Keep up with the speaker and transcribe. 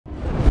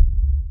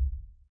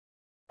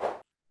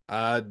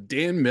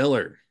Dan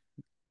Miller,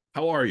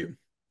 how are you?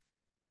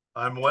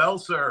 I'm well,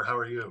 sir. How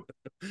are you?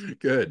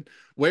 Good.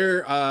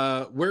 Where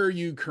are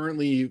you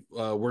currently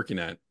working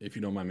at, if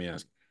you don't mind me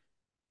asking?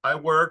 I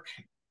work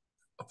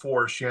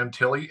for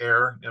Chantilly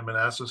Air in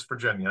Manassas,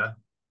 Virginia.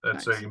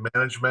 It's a Nice.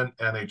 management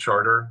and a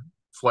charter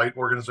flight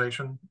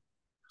organization.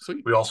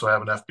 Sweet. We also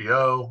have an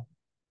FBO,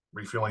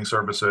 refueling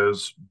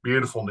services,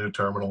 beautiful new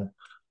terminal.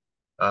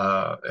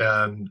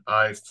 And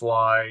I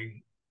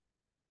fly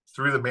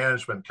through the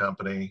management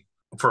company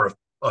for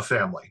a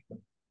family.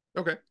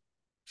 Okay.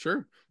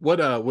 Sure. What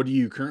do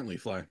you currently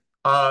fly?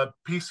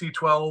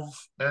 PC-12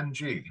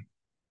 NG,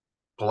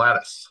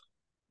 Pilatus.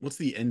 What's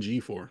the NG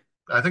for?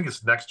 I think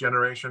it's next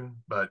generation,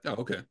 but Oh,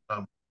 okay.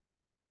 um,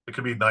 it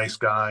could be nice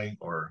guy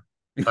or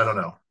I don't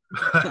know.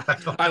 I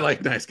don't I know.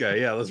 like nice guy.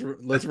 Yeah,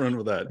 let's run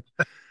with that.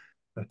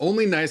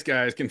 Only nice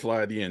guys can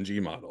fly the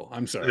NG model.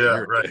 I'm sorry, Yeah,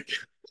 you're a right.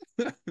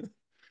 dick.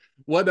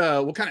 What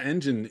kind of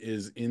engine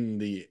is in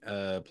the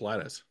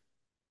Pilatus?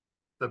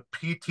 The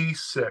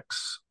PT6.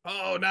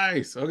 Oh,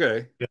 nice.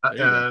 Okay. Yeah, There you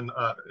go. and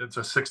it's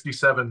a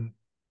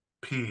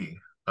 67P,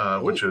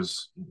 which Oh,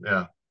 is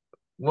yeah, a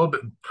little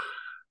bit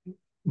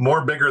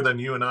more bigger than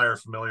you and I are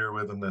familiar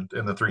with in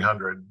the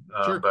 300.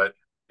 sure. But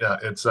yeah,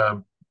 it's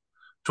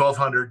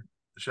 1200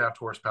 shaft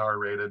horsepower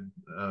rated,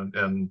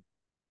 and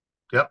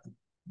yep,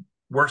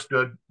 works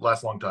good,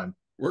 lasts a long time.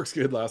 Works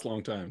good, lasts a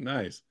long time.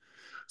 Nice.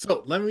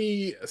 So let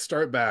me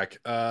start back.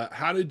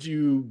 How did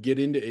you get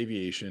into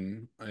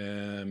aviation?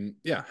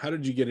 Yeah, how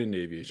did you get into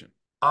aviation?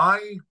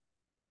 I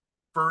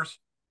first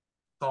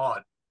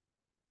thought,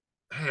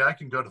 hey, I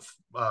can go to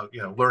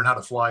learn how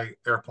to fly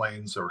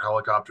airplanes or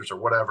helicopters or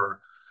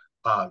whatever.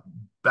 Uh,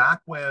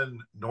 Back when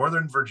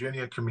Northern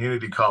Virginia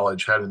Community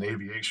College had an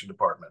aviation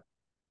department.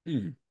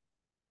 Hmm.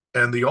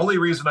 And the only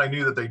reason I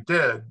knew that they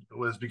did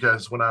was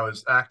because when I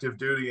was active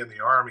duty in the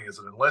Army as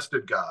an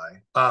enlisted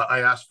guy, I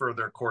asked for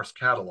their course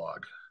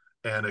catalog.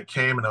 And it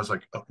came and I was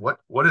like,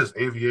 what is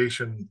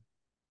aviation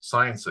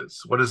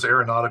sciences? What is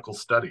aeronautical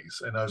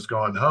studies? And I was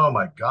going, oh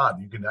my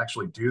God, you can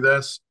actually do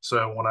this.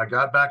 So when I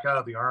got back out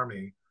of the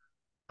Army,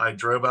 I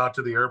drove out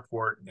to the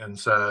airport and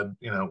said,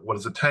 what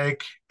does it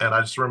take? And I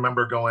just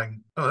remember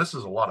going, oh, this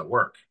is a lot of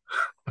work.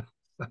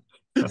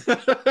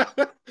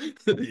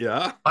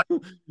 Yeah. I,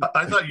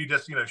 I thought you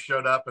just,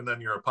 showed up and then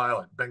you're a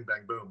pilot, bang,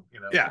 bang, boom,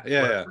 Yeah, yeah,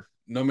 yeah. whatever.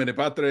 No me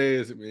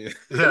patres,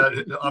 Yeah,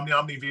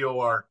 Omni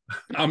VOR.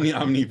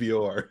 omni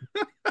VOR.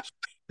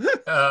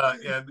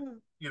 And,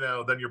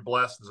 then you're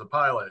blessed as a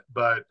pilot.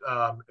 But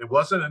it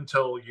wasn't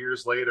until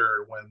years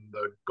later when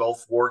the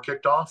Gulf War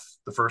kicked off,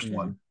 the first Mm,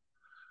 one,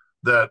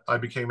 that I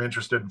became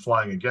interested in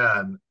flying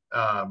again,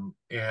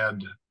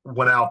 and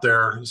went out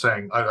there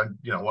saying,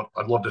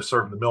 I'd love to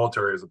serve in the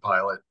military as a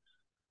pilot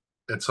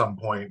at some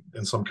point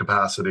in some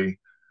capacity,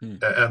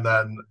 mm. and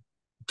then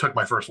took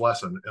my first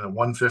lesson in a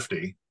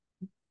 150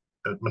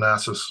 at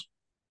Manassas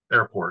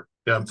Airport.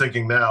 Yeah, I'm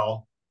thinking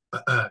now,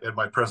 at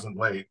my present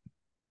weight,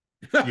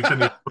 you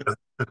couldn't even put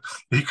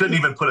you couldn't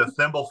even put a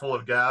thimble full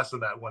of gas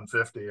in that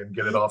 150 and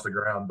get it off the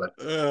ground. But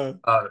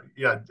Uh,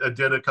 yeah, I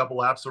did a couple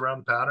laps around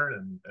the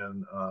pattern,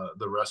 and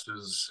the rest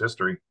is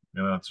history.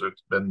 So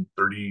it's been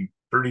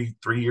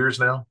 33 years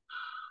now.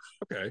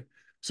 okay.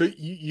 So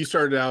you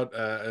started out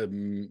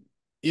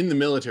in the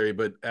military,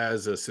 but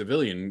as a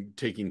civilian,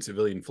 taking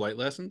civilian flight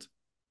lessons?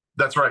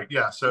 That's right.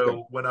 Yeah. Okay.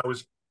 So when I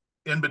was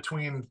in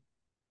between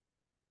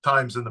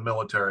times in the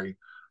military,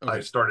 I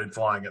Okay. started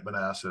flying at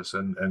Manassas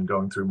and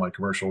going through my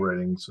commercial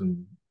ratings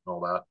and all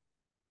that.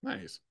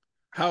 Nice.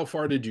 How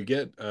far did you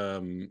get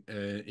in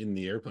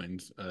the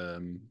airplanes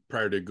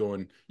prior to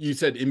going? You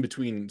said in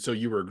between, so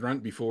you were a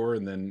grunt before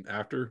and then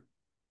after?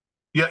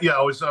 Yeah, yeah.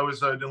 I was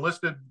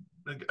enlisted.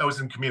 I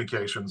was in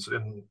communications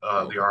in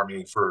Oh, the okay.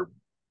 Army for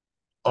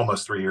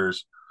almost 3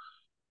 years,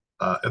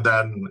 and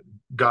then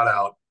got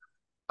out.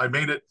 I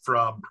made it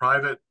from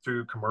private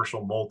through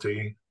commercial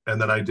multi, and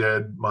then I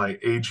did my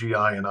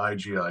AGI and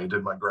IGI. I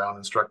did my ground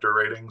instructor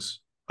ratings,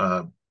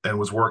 and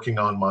was working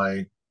on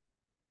my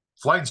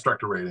flight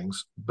instructor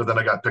ratings. But then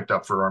I got picked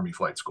up for Army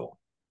flight school.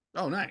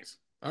 Oh, nice.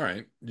 All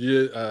right.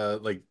 You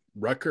like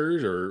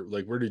Rutgers or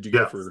like where did you go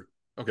Yeah, for?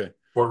 Okay.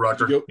 Fort Did you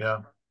Rucker. go?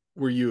 Yeah,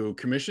 Were you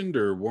commissioned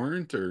or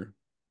warrant or?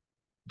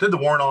 did the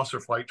warrant officer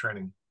flight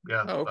training.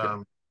 Yeah, Oh,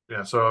 okay.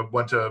 yeah. So I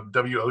went to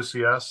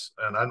WOCS,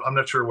 and I'm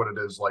not sure what it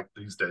is like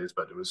these days,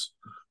 but it was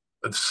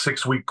a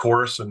 6 week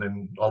course, and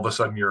then all of a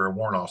sudden you're a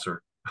warrant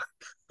officer.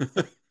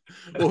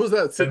 What was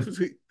that And 6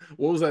 week?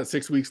 What was that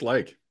 6 weeks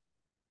like?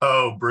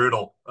 oh,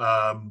 brutal.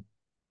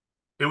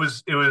 It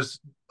was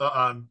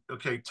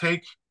okay.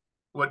 Take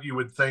what you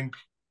would think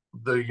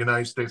the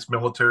United States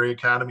Military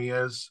Academy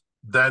is,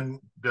 then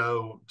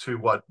go to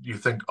what you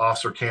think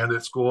officer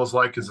candidate school is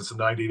like, because it's a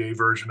 90-day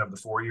version of the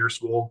 4 year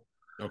school,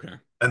 Okay.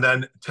 and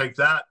then take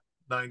that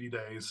 90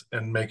 days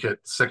and make it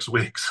 6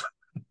 weeks.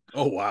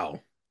 Oh, wow.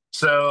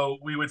 So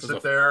we would That's a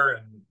sit there,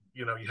 and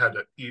you had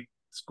to eat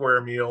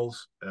square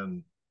meals,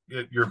 and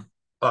your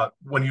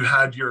when you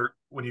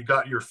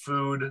got your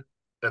food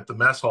at the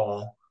mess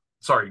hall,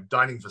 sorry,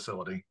 dining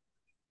facility.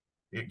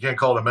 You can't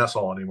call it a mess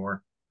hall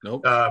anymore.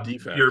 Nope.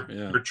 DFAC.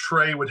 Yeah. Your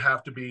tray would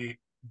have to be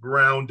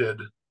grounded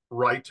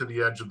right to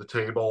the edge of the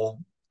table,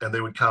 and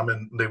they would come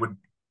in, they would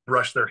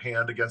brush their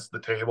hand against the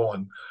table,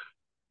 and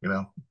you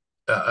know,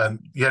 and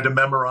you had to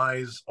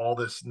memorize all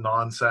this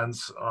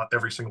nonsense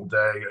every single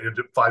day. You had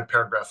 5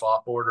 paragraph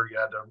op order you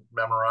had to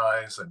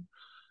memorize, and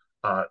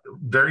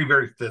very,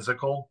 very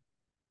physical,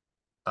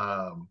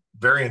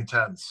 very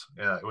intense.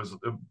 Yeah, it was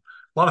a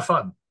lot of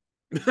fun.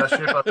 Best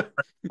shape I've ever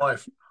in my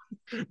life.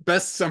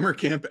 Best summer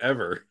camp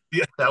ever.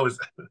 Yeah, that was.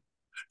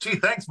 Gee,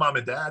 thanks, mom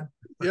and dad.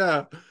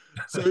 Yeah.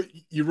 So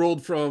you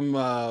rolled from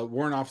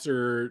warrant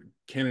officer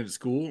candidate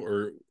school,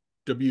 or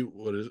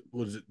what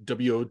is it?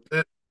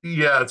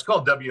 Yeah, it's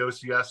called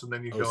WOCS, and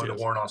then you go into OCS.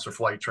 warrant officer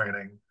flight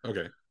training.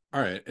 Okay.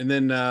 All right. And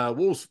then what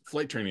was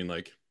flight training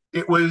like?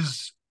 It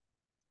was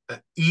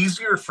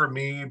easier for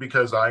me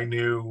because I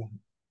knew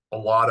a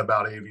lot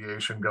about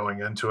aviation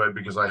going into it,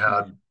 because I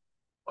had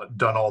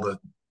done all the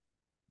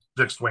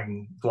fixed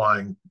wing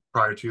flying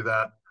prior to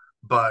that.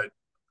 But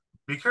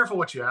be careful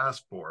what you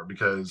ask for,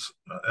 because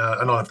I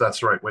don't know if that's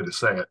the right way to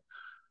say it.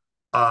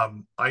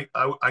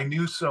 I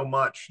knew so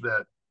much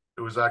that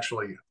it was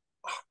actually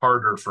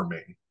harder for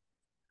me,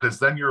 because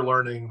then you're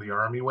learning the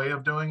Army way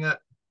of doing it.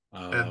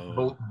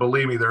 And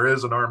believe me, there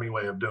is an Army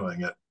way of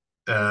doing it.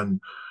 And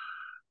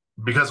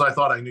because I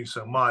thought I knew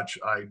so much,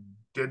 I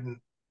didn't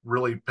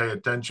really pay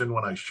attention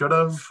when I should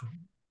have.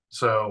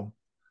 So,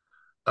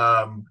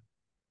 um,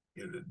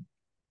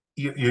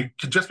 you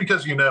just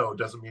because you know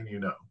doesn't mean you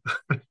know.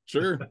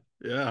 Sure.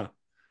 Yeah.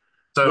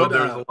 So What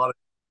there's a lot of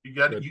you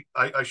got.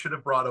 I should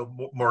have brought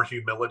more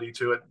humility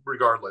to it,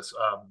 regardless.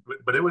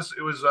 But it was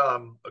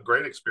a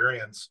great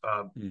experience.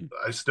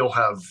 I still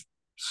have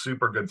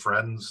super good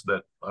friends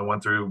that I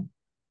went through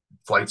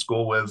flight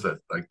school with, that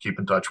I keep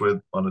in touch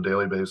with on a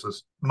daily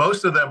basis.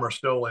 Most of them are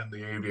still in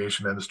the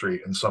aviation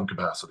industry in some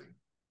capacity.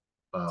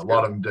 A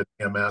lot of them did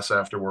MS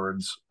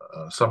afterwards.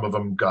 Some of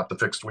them got the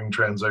fixed wing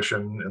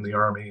transition in the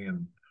Army,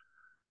 and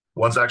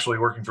one's actually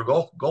working for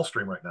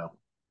Gulfstream right now.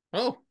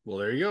 Oh, well,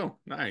 there you go.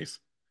 Nice.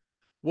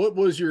 What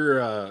was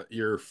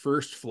your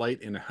first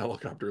flight in a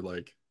helicopter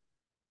like?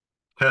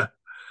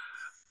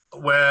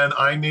 When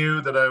I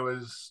knew that I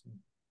was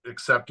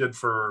accepted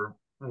for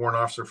warrant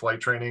officer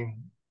flight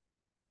training,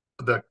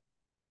 the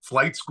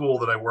flight school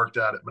that I worked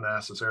at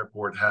Manassas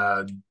Airport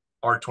had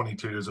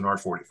R-22s and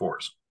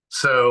R-44s.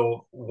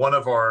 So one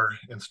of our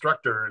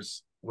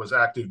instructors was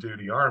active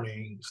duty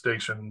Army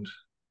stationed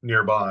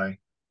nearby,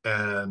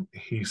 and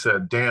he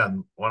said,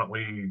 "Dan, why don't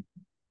we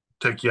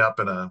take you up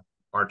in a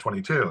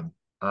R-22?"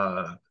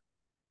 And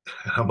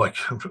I'm like,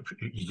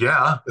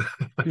 "Yeah."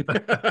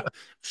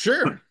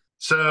 Sure.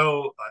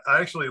 So I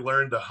actually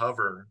learned to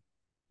hover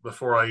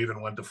before I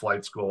even went to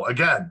flight school.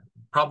 Again,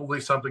 probably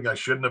something I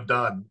shouldn't have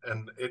done.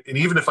 And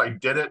even if I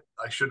did it,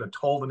 I shouldn't have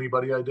told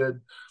anybody I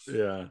did.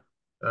 Yeah.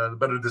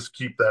 Better just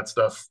keep that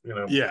stuff,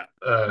 Yeah.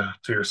 to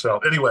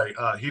yourself. Anyway,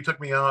 he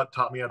took me out,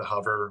 taught me how to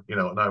hover,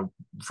 and I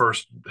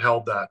first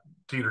held that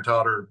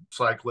teeter-totter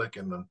cyclic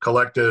and the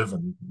collective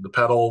and the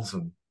pedals,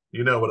 and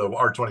you know what a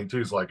R-22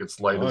 is like. It's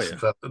light as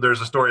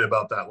there's a story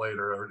about that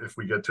later if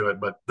we get to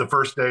it. But the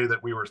first day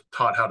that we were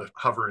taught how to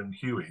hover in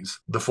Hueys,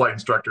 the flight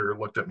instructor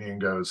looked at me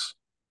and goes,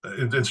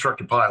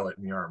 instructor pilot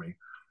in the Army,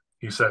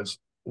 he says,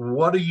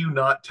 "What are you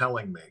not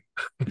telling me?"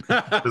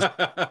 Because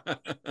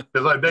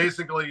I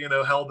basically,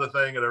 held the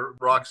thing at a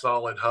rock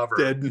solid hover.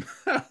 Dead.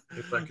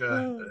 It's like,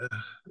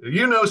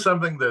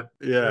 something that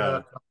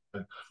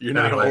you're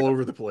not all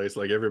over the place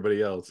like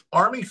everybody else.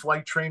 Army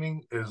flight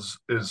training is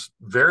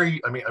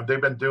very. I mean, they've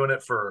been doing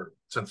it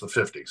since the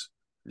 50s.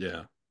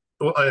 Yeah.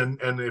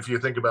 And if you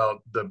think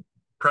about the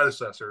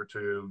predecessor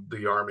to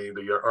the Army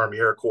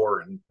Air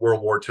Corps in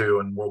World War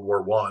II and World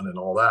War I and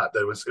all that.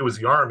 It was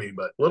the Army,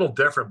 but a little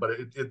different. But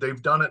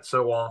they've done it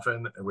so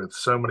often with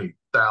so many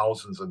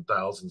thousands and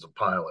thousands of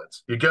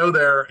pilots. You go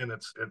there and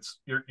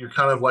you're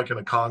kind of like in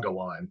a conga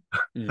line.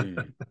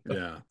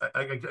 Yeah.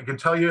 I can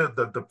tell you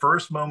that the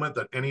first moment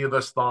that any of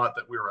us thought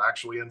that we were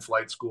actually in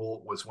flight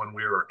school was when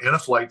we were in a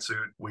flight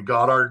suit. We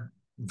got our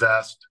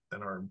vest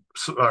and our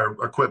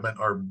equipment,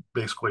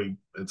 basically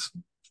it's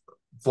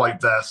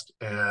flight vest,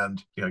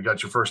 and you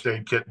got your first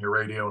aid kit and your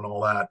radio and all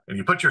that, and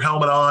you put your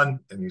helmet on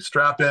and you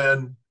strap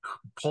in,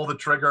 pull the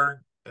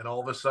trigger, and all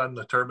of a sudden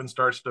the turbine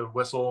starts to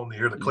whistle and you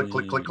hear the click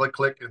click click click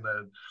click, and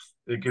then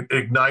it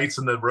ignites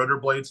and the rotor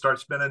blades start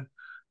spinning,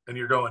 and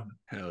you're going,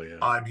 hell yeah,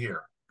 I'm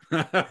here.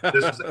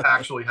 This is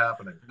actually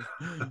happening.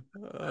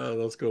 Oh,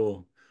 that's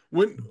cool.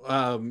 When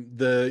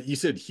you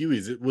said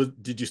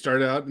Hueys, did you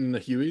start out in the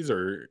Hueys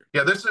or?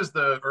 Yeah, this is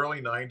the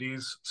early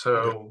 90s.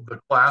 So the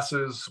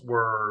classes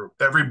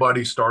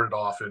everybody started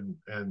off in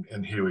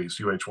Hueys,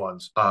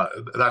 UH1s.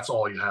 That's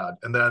all you had.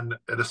 And then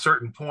at a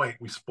certain point,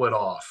 we split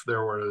off.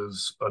 There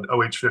was an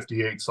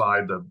OH-58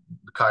 side, the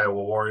Kiowa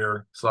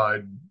Warrior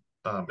side,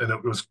 and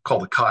it was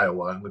called the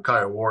Kiowa. And the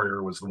Kiowa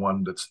Warrior was the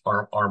one that's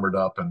armored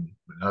up and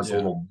has a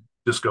little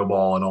disco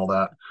ball and all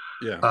that.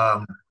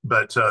 Yeah.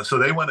 But so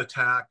they went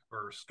attack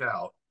or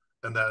scout,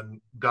 and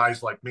then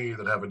guys like me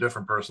that have a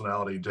different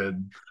personality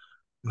did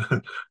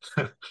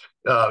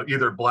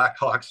either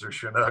Blackhawks or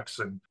Chinooks.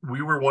 And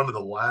we were one of the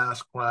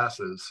last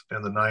classes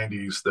in the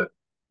 90s that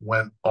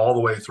went all the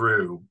way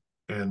through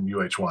in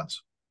UH-1s.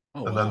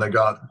 Oh And then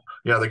wow.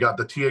 they got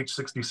the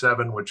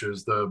TH-67, which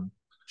is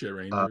Jet uh,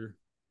 Ranger.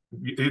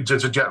 it's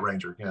a Jet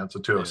Ranger. Yeah, it's a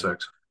Yeah.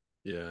 206.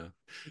 Yeah.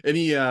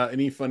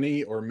 Any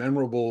funny or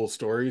memorable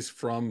stories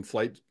from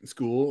flight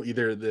school,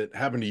 either that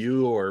happened to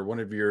you or one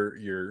of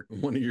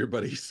your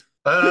buddies?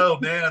 Oh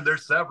man,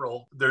 there's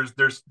several. There's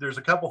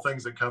a couple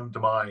things that come to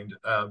mind.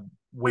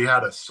 We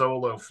had a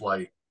solo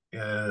flight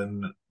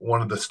in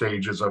one of the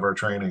stages of our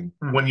training.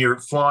 When you're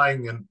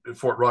flying in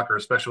Fort Rucker,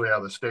 especially out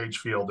of the stage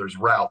field, there's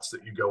routes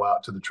that you go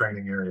out to the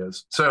training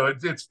areas. So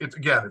it's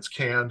again, it's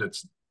canned,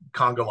 it's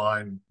conga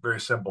line, very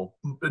simple.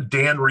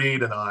 Dan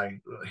Reed and I,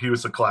 he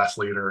was the class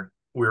leader.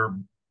 We were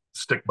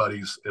stick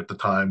buddies at the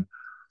time.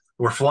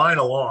 We're flying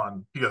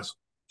along. He goes,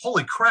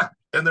 "Holy crap!"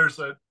 And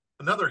there's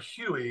another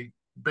Huey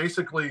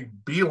basically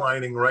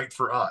beelining right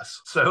for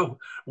us. So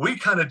we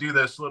kind of do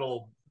this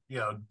little,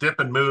 dip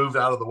and move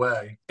out of the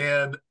way.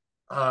 And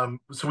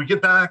so we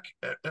get back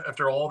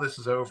after all this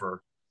is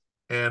over,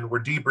 and we're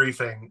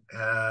debriefing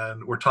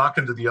and we're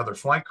talking to the other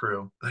flight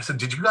crew. And I said,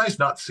 "Did you guys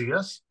not see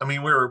us?" I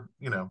mean, we were,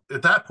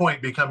 at that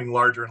point becoming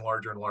larger and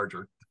larger and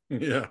larger,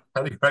 Yeah.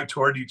 heading right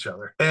toward each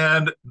other.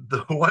 And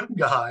the one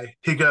guy,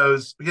 he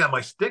goes, "Yeah,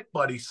 my stick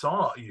buddy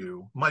saw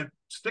you. My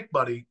stick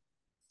buddy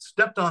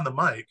stepped on the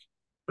mic,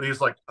 but he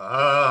was like,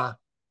 uh."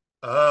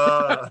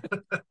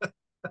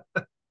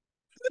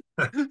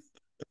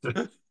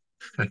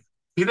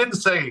 He didn't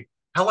say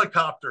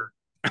helicopter,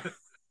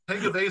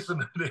 take evasive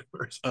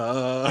maneuvers.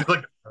 Uh, He's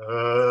like,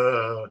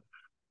 uh.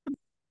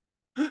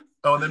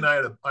 Oh, and then I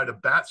had a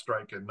bat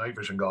strike in night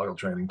vision goggle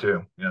training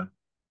too. Yeah.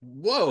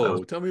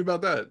 Whoa, tell me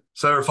about that.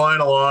 So we're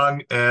flying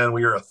along and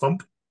we hear a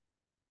thump,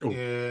 Oh,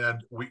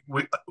 and we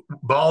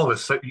all of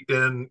us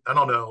in, I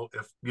don't know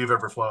if you've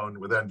ever flown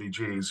with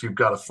NVGs, you've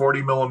got a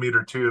 40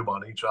 millimeter tube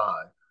on each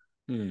eye.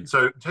 hmm.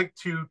 So take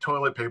two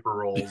toilet paper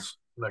rolls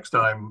next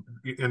time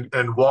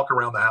and walk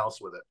around the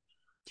house with it.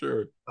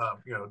 Sure.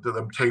 To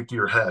them taped to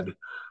your head.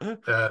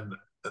 And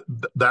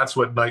that's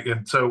what night.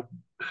 And so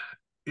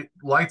it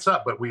lights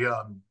up, but we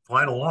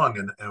flying along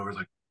and we're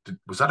like,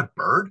 was that a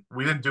bird?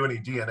 We didn't do any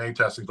DNA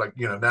testing. Like,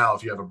 now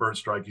if you have a bird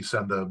strike, you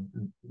send the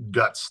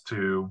guts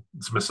to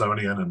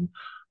Smithsonian and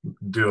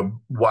do a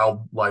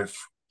wildlife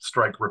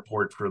strike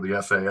report for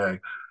the FAA.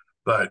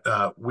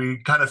 But we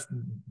kind of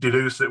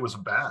deduced it was a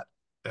bat.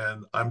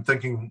 And I'm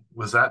thinking,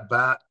 was that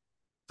bat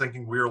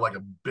thinking we were like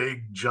a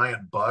big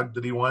giant bug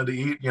that he wanted to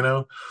eat?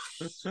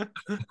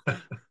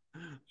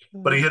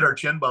 But he hit our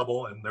chin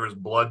bubble and there was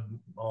blood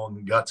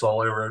on guts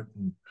all over it.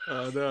 And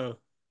Oh no.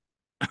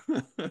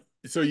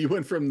 So you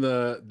went from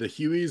the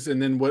Hueys,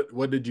 and then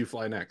what did you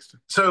fly next?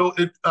 so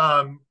it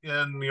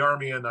in the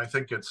Army, and I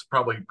think it's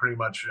probably pretty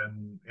much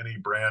in any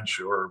branch,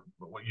 or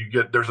what you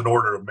get, there's an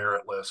order of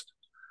merit list.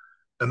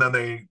 And then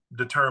they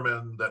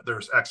determine that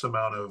there's X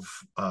amount of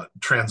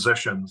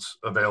transitions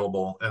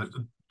available, and it's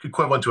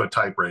equivalent to a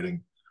type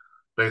rating,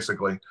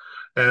 basically.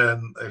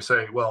 And they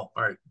say, well,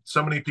 all right,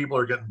 so many people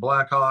are getting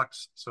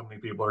Blackhawks, so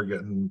many people are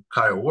getting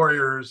Kiowa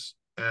Warriors.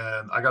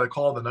 And I got a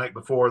call the night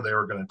before they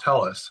were going to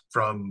tell us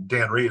from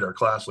Dan Reed, our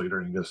class leader.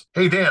 And he goes,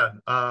 "Hey, Dan,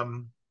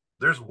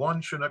 there's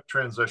one Chinook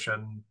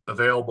transition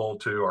available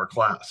to our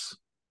class,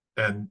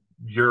 and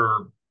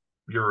you're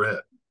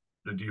it.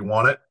 Do you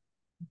want it?"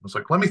 I was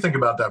like, "Let me think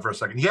about that for a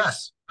second."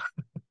 "Yes,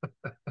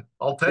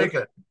 I'll What take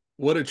it."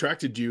 what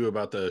attracted you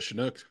about the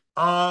Chinook?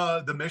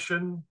 The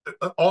mission,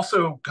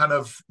 also kind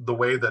of the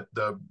way that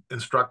the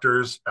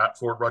instructors at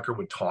Fort Rucker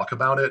would talk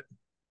about it.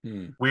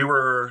 Hmm.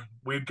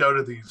 We'd go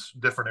to these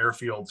different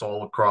airfields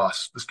all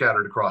across,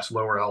 scattered across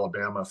lower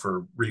Alabama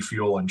for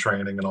refuel and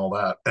training and all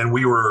that. And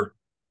we were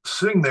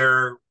sitting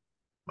there,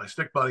 my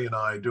stick buddy and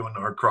I, doing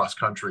our cross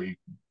country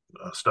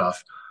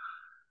stuff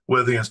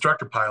with the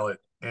instructor pilot,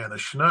 and a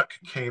Chinook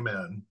came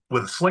in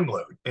with a sling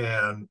load,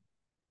 and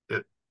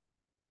it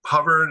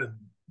hovered and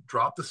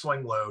dropped the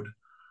sling load,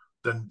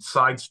 then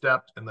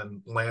sidestepped and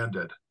then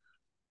landed.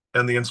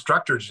 And the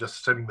instructor's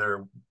just sitting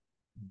there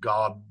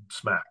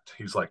gobsmacked.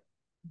 He's like,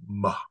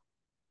 "Muh."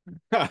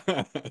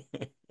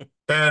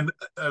 And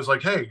I was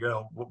like, "Hey,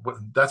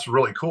 that's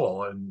really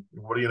cool. And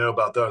what do you know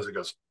about those?" He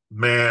goes,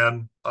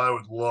 "Man, I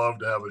would love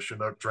to have a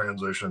Chinook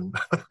transition."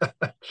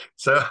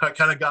 So I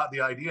kind of got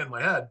the idea in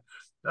my head.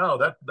 Oh,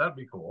 that'd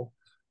be cool.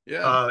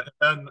 Yeah.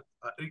 And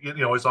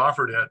he's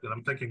offered it, and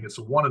I'm thinking it's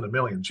a 1 in a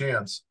million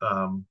chance.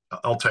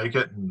 I'll take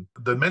it. And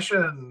the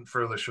mission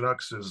for the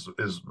Chinooks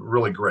is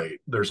really great.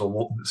 There's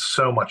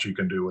so much you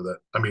can do with it.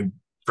 I mean,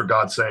 for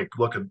God's sake,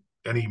 look at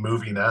any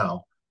movie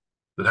now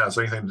that has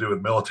anything to do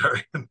with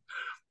military.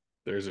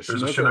 There's a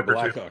There's a Chinook or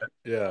a Chinook or two. Blackhawk.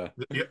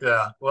 Yeah.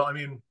 Yeah. Well, I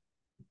mean,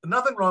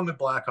 nothing wrong with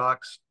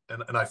Blackhawks,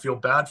 and I feel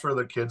bad for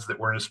the kids that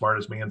weren't as smart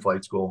as me in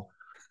flight school.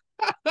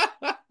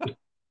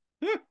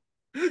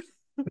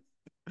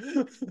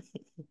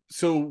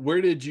 So where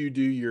did you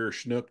do your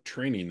Chinook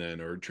training then,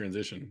 or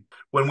transition?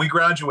 When we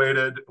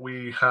graduated,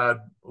 we had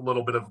a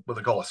little bit of what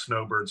they call a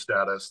snowbird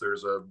status.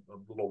 There's a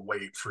little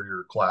wait for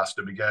your class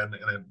to begin,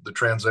 and the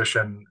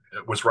transition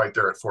was right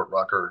there at Fort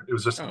Rucker. It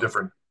was just a Oh,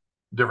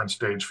 different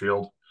stage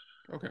field.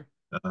 okay.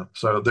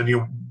 So then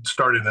you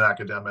started in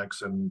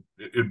academics, and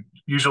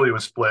usually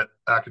was split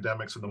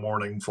academics in the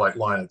morning, flight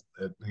line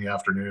in the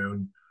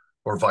afternoon,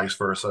 or vice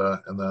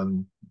versa. And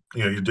then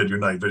you did your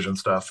night vision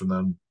stuff, and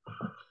then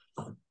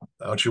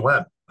out you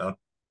went out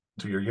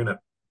to your unit.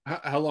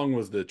 How long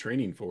was the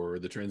training for, or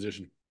the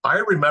transition? I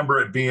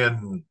remember it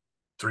being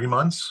 3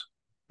 months,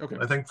 Okay.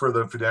 I think, for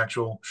the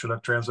actual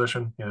Chinook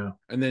transition. Yeah.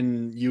 And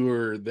then you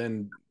were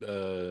then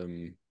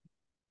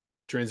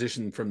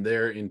transitioned from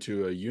there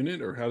into a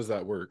unit, or how does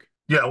that work?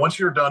 Yeah. Once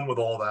you're done with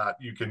all that,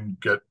 you can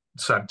get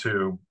sent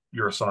to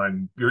your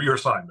assignment,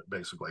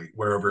 basically,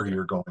 wherever Okay.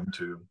 you're going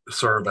to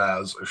serve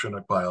as a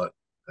Chinook pilot.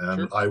 And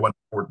Sure. I went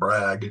to Fort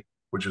Bragg,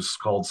 which is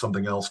called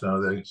something else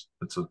nowadays.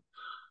 It's a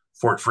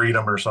Fort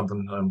Freedom or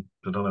something.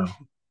 I don't know.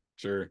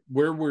 Sure.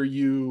 Where were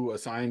you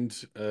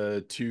assigned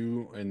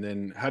to, and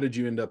then how did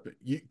you end up?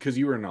 Because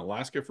you were in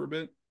Alaska for a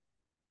bit.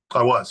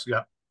 I was,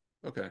 yeah.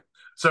 Okay.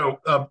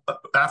 So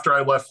after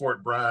I left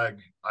Fort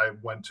Bragg, I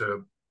went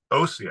to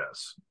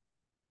OCS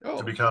to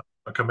Oh, become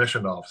a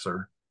commissioned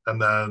officer, and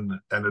then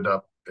ended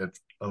up in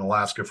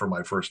Alaska for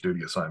my first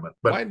duty assignment.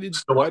 But why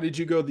still, did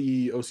you go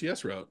the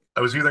OCS route?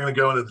 I was either going to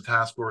go into the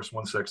Task Force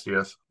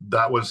 160th.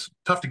 That was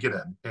tough to get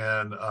in,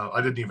 and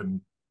I didn't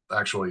even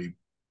actually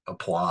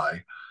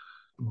apply.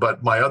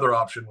 But my other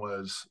option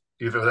was,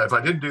 if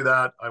I didn't do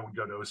that, I would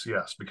go to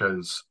OCS,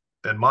 because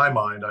in my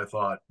mind, I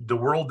thought the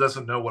world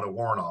doesn't know what a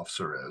warrant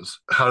officer is.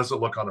 How does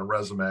it look on a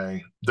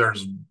resume?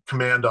 There's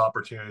command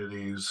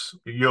opportunities.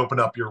 You open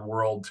up your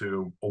world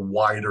to a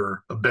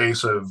wider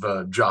base of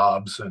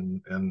jobs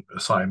and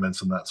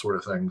assignments and that sort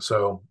of thing.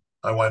 So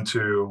I went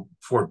to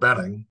Fort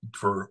Benning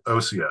for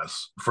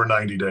OCS for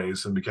 90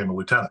 days and became a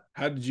lieutenant.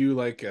 How did you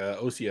like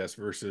OCS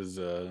versus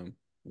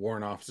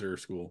warrant officer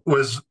school?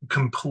 Was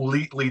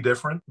completely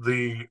different.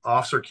 The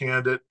officer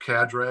candidate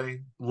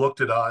cadre looked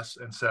at us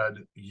and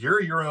said,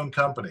 "You're your own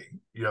company.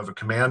 You have a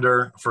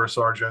commander, first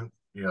sergeant,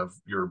 you have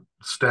your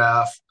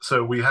staff."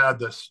 So we had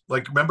this,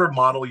 like, remember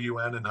Model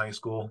UN in high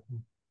school,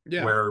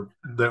 Yeah, where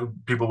the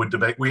people would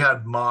debate? We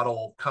had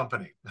model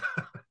company.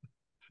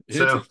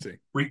 So interesting.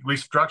 we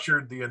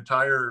structured the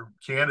entire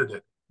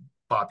candidate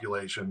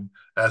population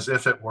as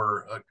if it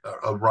were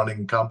a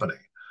running company.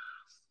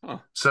 Huh.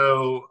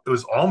 So it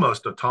was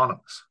almost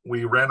autonomous.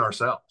 We ran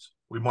ourselves.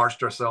 We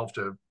marched ourselves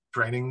to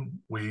training.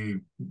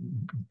 We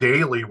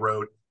daily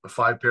wrote a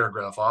 5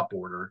 paragraph op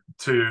order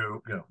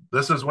to,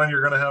 this is when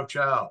you're going to have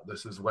chow.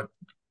 This is what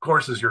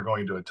courses you're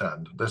going to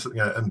attend.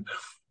 And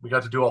we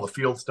got to do all the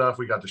field stuff.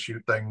 We got to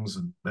shoot things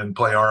and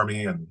play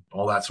army and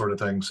all that sort of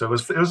thing. So it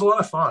was a lot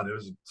of fun. It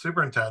was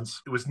super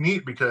intense. It was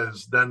neat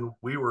because then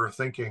we were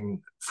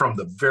thinking from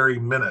the very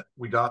minute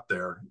we got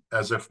there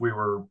as if we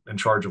were in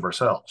charge of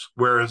ourselves.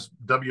 Whereas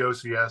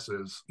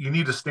WOCS is, you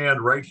need to stand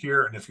right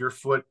here, and if your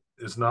foot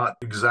is not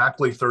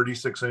exactly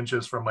 36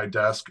 inches from my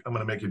desk, I'm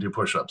going to make you do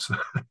push-ups.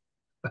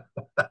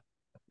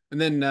 And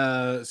then,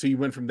 so you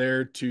went from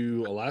there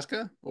to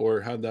Alaska,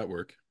 or how'd that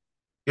work?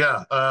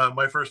 Yeah,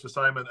 my first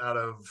assignment out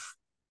of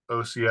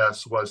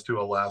OCS was to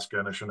Alaska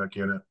in a Chinook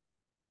unit.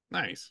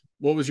 Nice.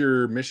 What was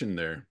your mission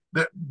there?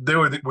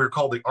 We were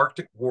called the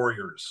Arctic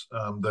Warriors.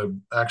 The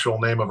actual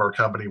name of our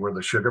company were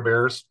the Sugar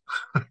Bears.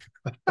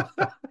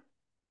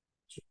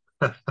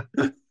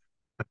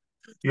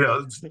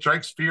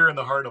 Strikes fear in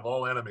the heart of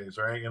all enemies,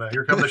 right?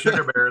 Here come the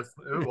Sugar Bears.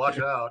 Ooh, watch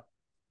out.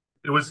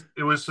 It was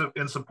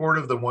in support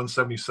of the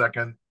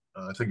 172nd.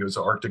 I think it was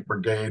the Arctic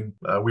Brigade.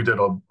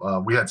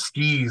 We had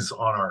skis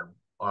on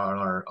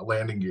our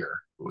landing gear,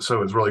 so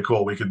it was really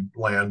cool. We could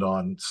land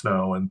on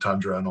snow and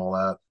tundra and all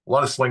that. A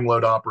lot of sling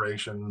load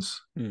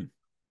operations, Hmm.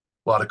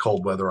 a lot of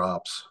cold weather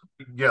ops.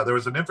 Yeah, there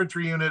was an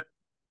infantry unit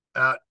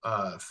at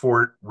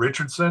Fort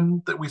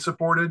Richardson that we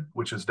supported,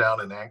 which is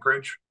down in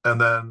Anchorage. And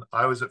then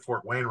I was at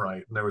Fort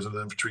Wainwright, and there was an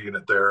infantry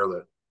unit there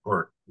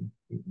or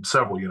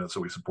several units that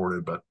we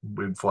supported, but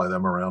we'd fly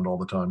them around all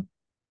the time.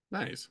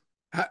 Nice.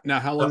 Now,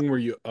 how Uh, long were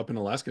you up in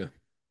Alaska?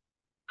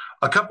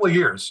 a couple of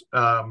years.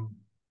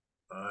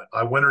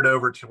 I wintered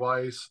over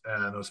twice,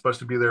 and I was supposed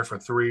to be there for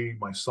 3.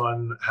 My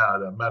son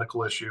had a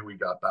medical issue. We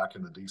got back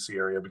in the DC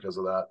area because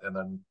of that. And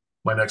then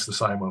my next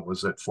assignment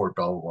was at Fort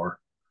Belvoir.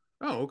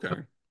 Oh,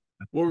 okay.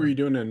 What were you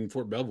doing in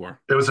Fort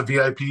Belvoir? It was a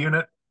VIP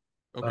unit.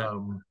 Okay.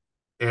 Um,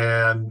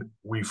 and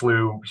we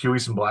flew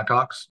Hueys and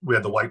Blackhawks. We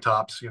had the white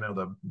tops,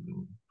 the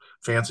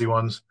fancy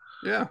ones.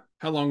 Yeah.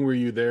 How long were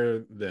you there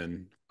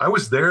then? I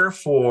was there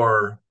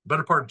for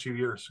better part of 2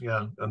 years.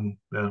 Yeah. And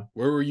yeah,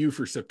 Where were you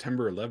for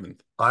September 11th?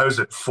 I was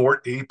at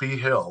Fort AP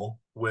Hill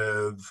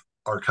with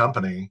our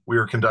company. We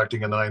were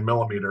conducting a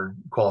 9mm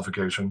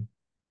qualification.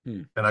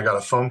 Hmm. And I got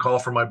a phone call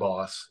from my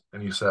boss,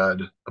 and he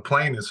said, a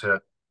plane has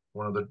hit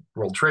one of the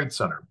World Trade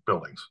Center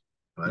buildings.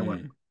 And I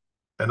went, Hmm.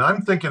 and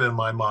I'm thinking in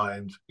my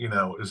mind,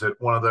 is it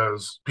one of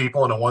those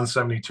people in a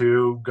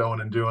 172 going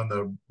and doing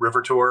the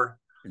river tour?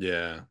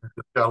 Yeah.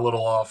 Got a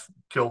little off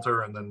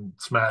kilter and then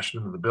smashed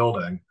into the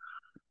building.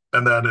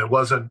 And then it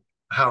wasn't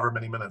however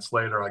many minutes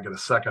later, I get a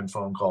second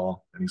phone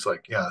call, and he's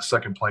like, "Yeah,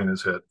 second plane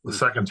has hit the Oof.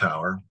 second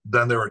tower."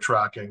 Then they were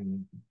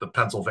tracking the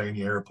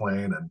Pennsylvania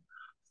airplane, and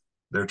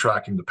they're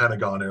tracking the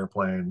Pentagon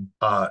airplane.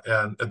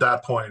 And at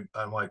that point,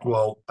 I'm like,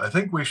 "Well, I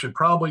think we should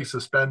probably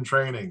suspend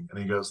training." And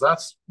he goes,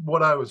 "That's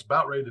what I was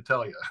about ready to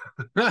tell you."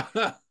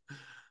 Oh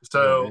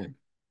So man.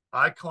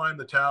 I climbed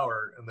the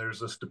tower, and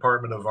there's this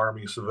Department of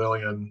Army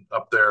civilian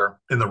up there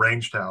in the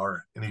range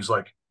tower, and he's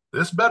like,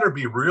 "This better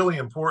be really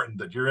important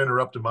that you're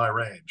interrupting my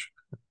range."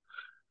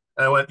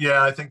 And I went,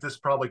 "Yeah, I think this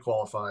probably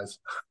qualifies."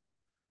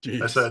 I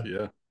Jeez. said,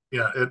 Yeah.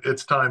 "Yeah,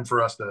 it's time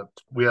for us to."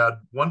 We had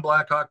one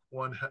Blackhawk,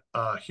 one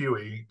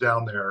Huey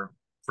down there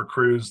for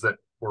crews that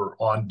were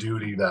on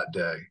duty that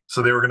day.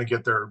 So they were going to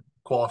get their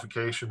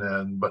qualification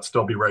in, but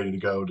still be ready to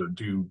go to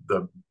do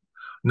the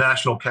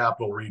national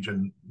capital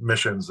region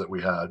missions that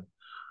we had.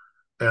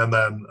 And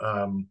then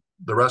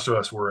the rest of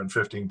us were in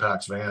 15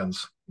 packs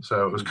vans.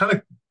 So it was Mm. kind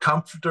of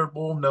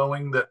comfortable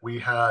knowing that we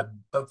had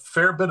a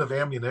fair bit of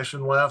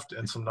ammunition left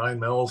and some 9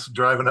 mils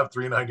driving up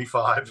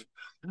 395,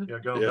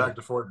 going Yeah. back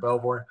to Fort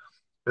Belvoir.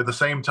 At the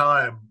same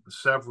time,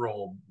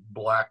 several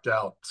blacked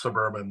out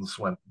Suburbans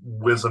went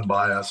whizzing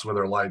by us with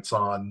their lights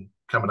on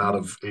coming out Mm.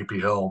 of AP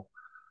Hill.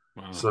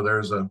 Wow. So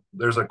there's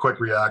a quick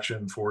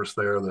reaction force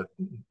there that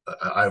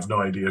I have no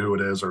idea who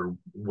it is or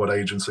what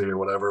agency or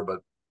whatever,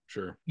 but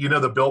Sure.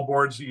 the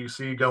billboards that you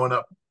see going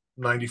up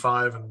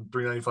 95 and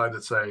 395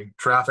 that say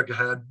traffic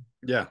ahead,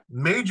 Yeah.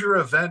 major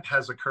event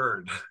has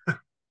occurred.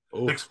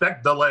 Oof.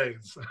 Expect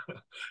delays.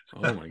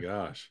 Oh my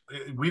gosh.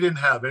 We didn't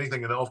have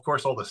anything, and of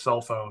course all the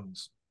cell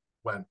phones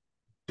went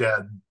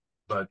dead,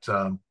 but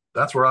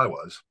that's where I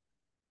was.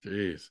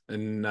 Jeez.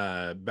 And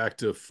back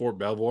to Fort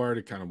Belvoir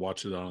to kind of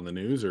watch it on the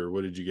news, or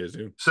what did you guys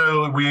do?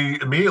 So we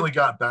immediately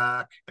got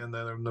back, and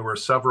then there were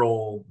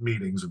several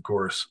meetings, of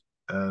course,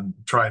 and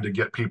trying to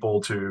get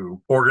people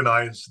to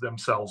organize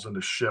themselves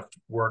into shift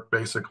work,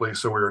 basically.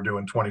 So we were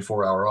doing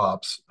 24-hour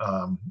ops.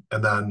 And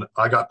then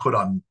I got put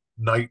on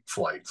night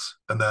flights.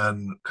 And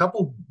then a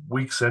couple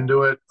weeks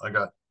into it,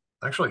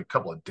 actually a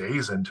couple of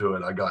days into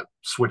it, I got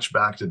switched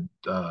back to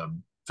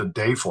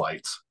day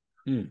flights.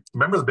 Hmm.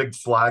 Remember the big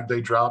flag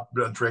they dropped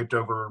draped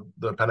over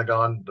the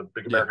Pentagon, the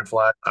big Yeah. American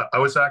flag? I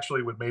was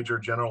actually with Major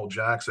General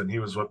Jackson. He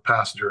was a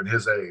passenger in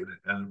his aide,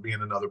 and me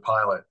and another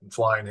pilot and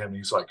flying him.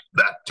 He's like,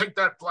 take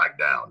that flag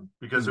down,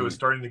 because it was Hmm.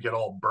 starting to get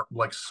all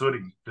like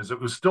sooty because it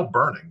was still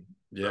burning.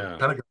 The Yeah.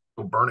 Pentagon was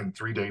still burning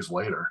 3 days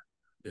later.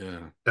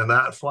 Yeah. And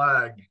that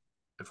flag,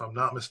 if I'm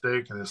not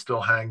mistaken, is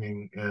still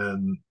hanging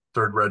in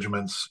 3rd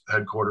Regiment's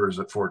headquarters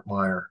at Fort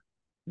Myer.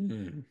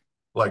 Hmm.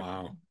 Like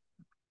Wow.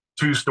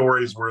 2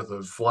 stories worth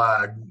of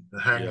flag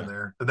hanging Yeah.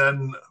 there. And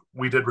then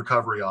we did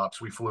recovery ops.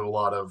 We flew a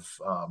lot of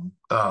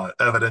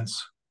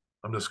evidence.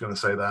 I'm just going to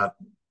say that,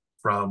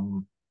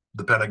 from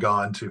the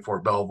Pentagon to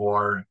Fort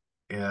Belvoir,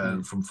 Hmm.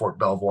 and from Fort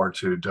Belvoir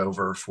to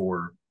Dover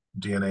for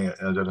DNA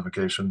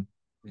identification.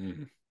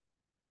 Hmm.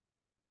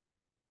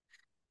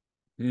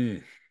 Hmm.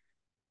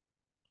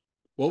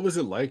 What was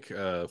it like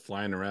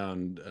flying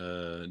around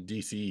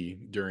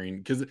DC during,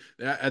 because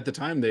at the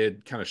time they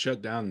had kind of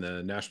shut down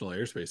the national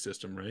airspace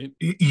system, right?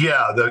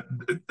 Yeah,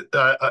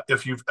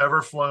 if you've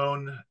ever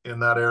flown in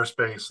that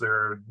airspace, there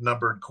are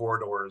numbered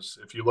corridors.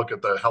 If you look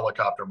at the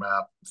helicopter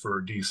map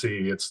for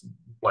DC, it's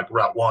like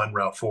Route 1,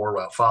 Route 4,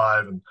 Route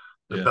 5, and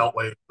the Yeah.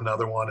 Beltway,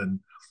 another one. And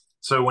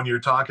so when you're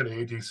talking to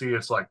ATC,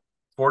 it's like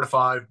 4 to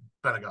 5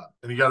 Pentagon,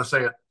 and you got to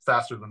say it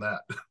faster than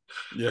that.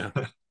 Yeah.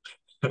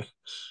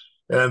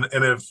 And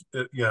if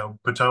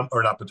Potomac,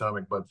 or not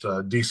Potomac, but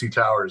DC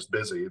Tower is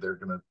busy, they're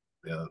gonna.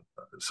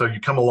 So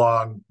you come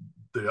along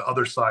the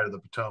other side of the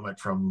Potomac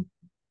from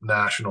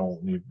National,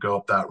 and you go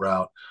up that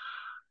route.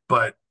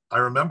 But I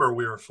remember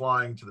we were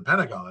flying to the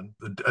Pentagon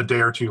a day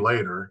or two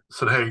later.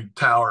 Said, "Hey,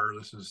 Tower,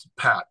 this is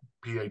Pat,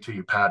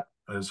 PAT. Pat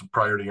is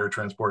priority air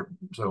transport."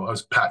 So I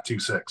was Pat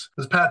 26.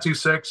 This is Pat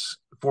 26,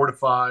 4 to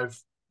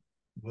 5,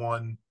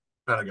 1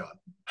 Pentagon.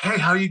 "Hey,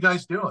 how are you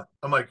guys doing?"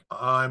 I'm like,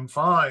 "I'm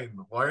fine.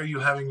 Why are you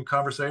having a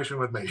conversation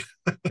with me?"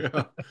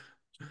 Yeah.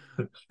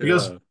 He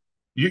goes,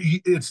 Yeah.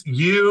 it's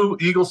you,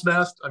 Eagle's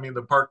Nest. I mean,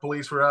 the park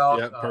police were out.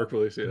 Yeah. Park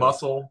Police. Yeah.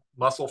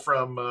 Muscle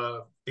from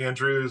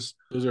Andrews,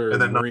 Those are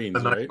and then the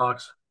Marines, right?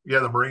 Nighthawks. Yeah,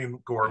 the Marine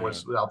Corps Yeah.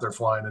 was out there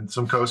flying, and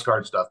some Coast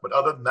Guard stuff. But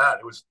other than that,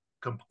 it was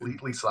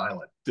completely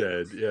silent.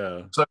 Dead.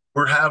 Yeah. So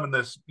we're having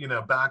this,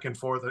 back and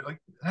forth.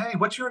 Like, "Hey,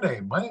 what's your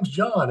name?" "My name's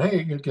John."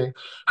 "Hey, okay.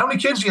 How many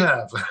kids do you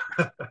have?"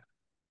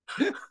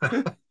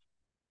 Man,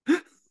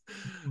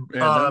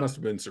 that must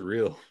um, have been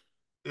surreal.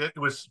 it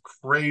was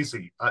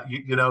crazy.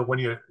 When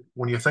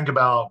you think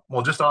about,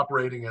 well, just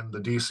operating in the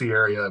DC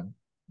area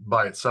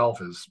by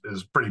itself is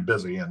pretty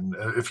busy. And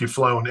if you've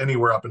flown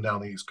anywhere up and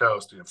down the East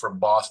Coast, from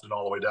Boston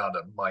all the way down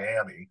to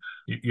Miami,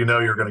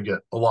 you're going to get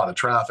a lot of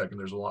traffic, and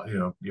there's a lot.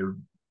 A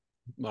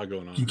lot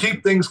going You on. Yeah.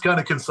 keep things kind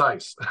of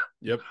concise,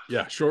 Yep.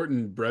 Yeah. Short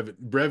and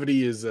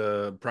brevity is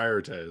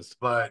prioritized.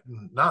 but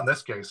not in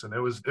this case. And it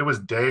was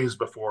days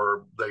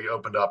before they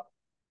opened up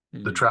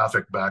the Hmm.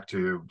 traffic back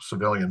to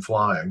civilian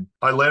flying.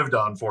 I lived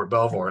on Fort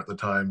Belvoir at the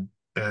time,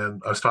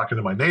 and I was talking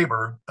to my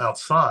neighbor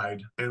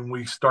outside, and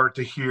we start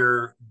to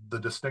hear the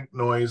distinct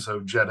noise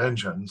of jet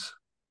engines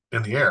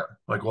in the air.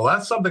 Like, well,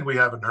 that's something we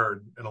haven't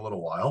heard in a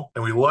little while.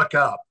 And we look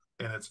up,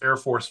 and it's Air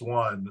Force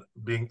One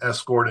being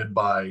escorted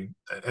by,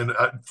 and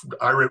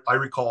I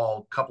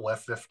recall a couple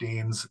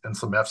F-15s and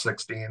some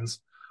F-16s,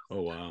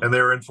 Oh wow. and they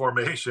were in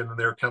formation, and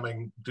they were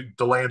coming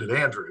to land at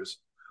Andrews.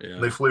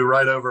 And they Yeah. flew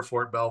right over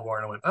Fort Belvoir,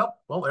 and I went, oh,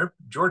 well, there,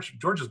 George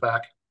is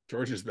back.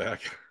 George is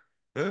back.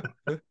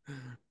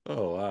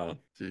 Oh wow.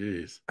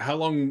 Jeez. How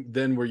long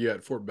then were you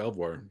at Fort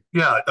Belvoir?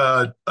 Yeah,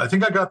 I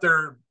think I got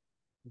there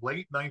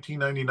late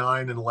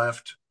 1999 and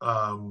left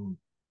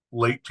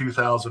late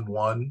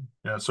 2001.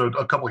 Yeah, so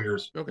a couple of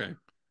years. Okay.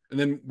 And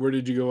then where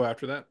did you go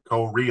after that?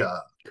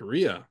 Korea.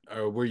 Korea.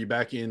 Were you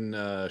back in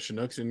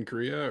Chinooks in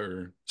Korea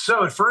or?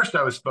 So at first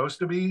I was supposed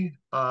to be.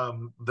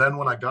 Then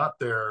when I got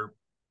there,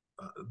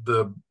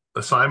 the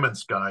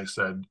assignments guy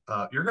said,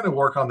 "You're going to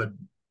work on the,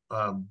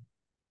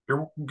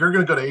 you're going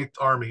to go to Eighth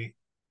Army,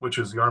 which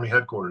is the Army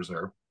headquarters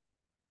there,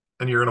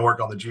 and you're going to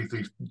work on the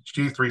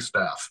G3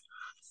 staff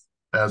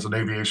as an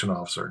aviation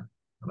officer."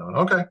 And I went,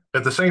 okay.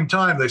 At the same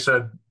time, they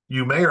said,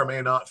 "You may or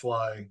may not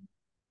fly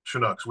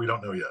Chinooks. We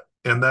don't know yet."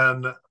 And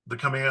then the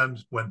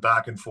command went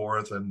back and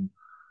forth, and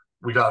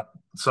we got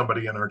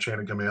somebody in our chain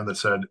of command that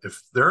said,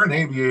 if they're an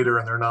aviator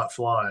and they're not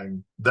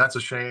flying, that's a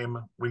shame.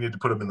 We need to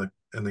put them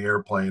in the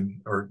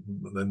airplane, or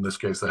in this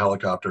case, the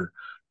helicopter,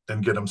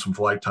 and get them some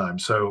flight time.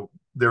 So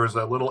there was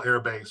a little air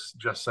base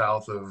just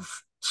south of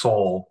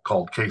Seoul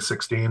called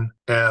K-16.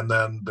 And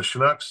then the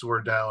Chinooks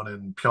were down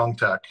in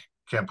Pyeongtaek,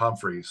 Camp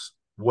Humphreys,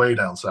 way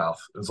down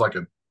south. It was like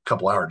a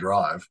couple-hour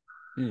drive.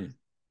 Hmm.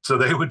 So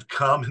they would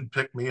come and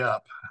pick me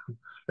up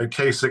at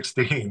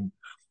K-16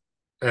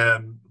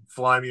 and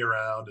fly me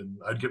around, and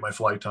I'd get my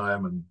flight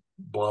time and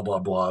blah blah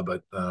blah.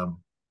 But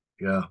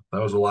yeah,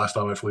 that was the last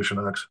time I flew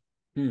Chinooks.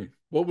 Hmm.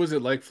 What was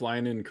it like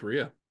flying in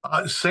Korea?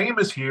 Same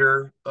as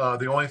here.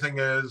 The only thing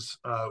is,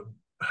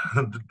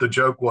 the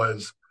joke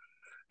was,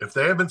 if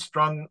they haven't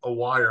strung a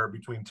wire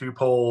between two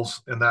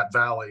poles in that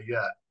valley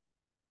yet,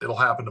 it'll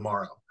happen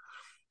tomorrow.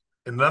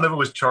 And none of it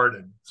was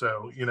charted,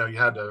 so you know you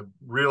had to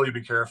really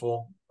be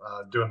careful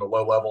doing the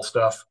low level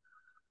stuff.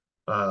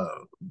 Uh,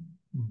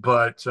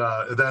 but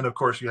then, of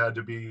course, you had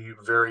to be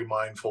very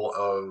mindful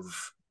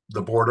of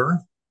the border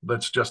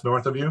that's just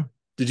north of you.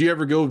 Did you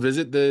ever go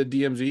visit the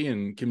DMZ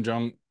and Kim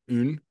Jong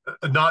Un?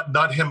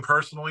 Not him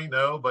personally,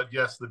 no, but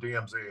yes, the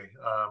DMZ.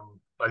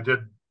 I did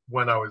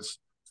when I was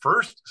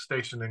first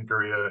stationed in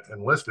Korea,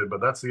 enlisted, but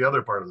that's the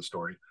other part of the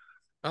story.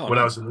 Oh, When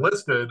I was nice.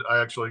 enlisted,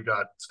 I actually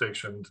got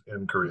stationed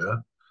in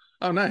Korea.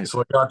 Oh, nice.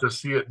 So I got to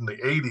see it in the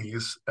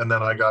 80s, and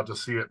then I got to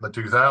see it in the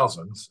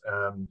 2000s,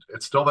 and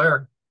it's still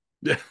there.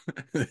 Yeah.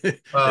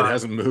 It Uh,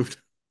 hasn't moved.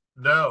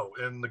 no,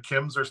 and the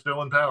Kims are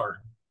still in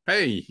power.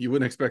 Hey, you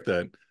wouldn't expect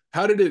that.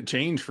 How did it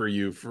change for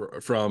you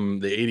from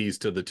the 80s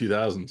to the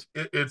 2000s?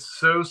 It's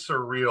so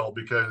surreal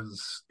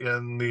because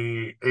in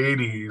the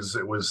 80s,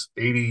 it was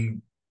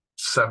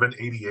 87,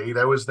 88.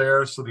 I was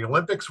there. So the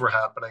Olympics were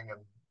happening, and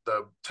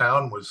the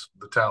town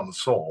of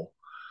Seoul.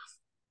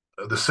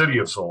 The city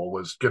of Seoul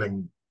was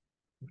getting,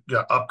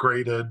 yeah,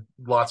 upgraded,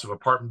 lots of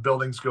apartment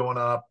buildings going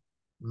up,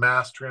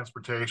 mass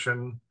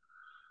transportation,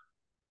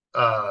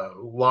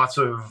 lots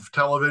of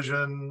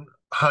television.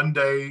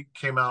 Hyundai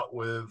came out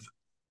with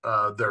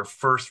their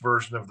first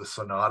version of the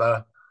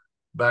Sonata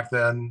back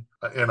then,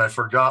 and I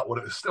forgot what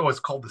it was. Oh, it's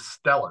called the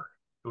Stellar.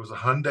 It was a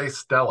Hyundai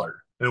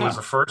Stellar. And it was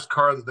Huh. the first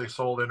car that they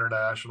sold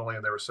internationally,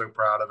 and they were so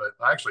proud of it.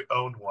 I actually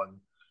owned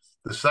one.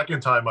 The second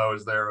time I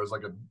was there, it was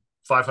like a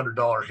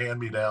 $500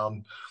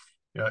 hand-me-down.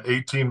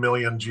 18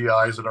 million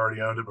GIs had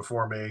already owned it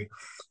before me.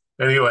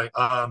 Anyway,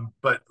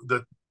 but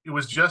it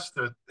was just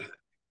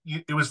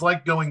it was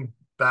like going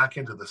back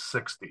into the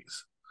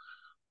 60s.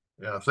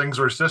 Things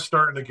were just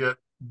starting to get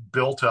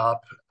built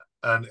up,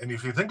 and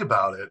if you think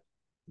about it,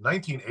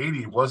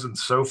 1980 wasn't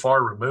so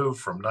far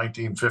removed from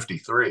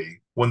 1953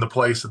 when the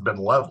place had been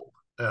leveled.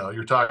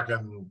 You're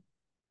talking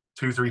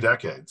 2, 3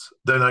 decades.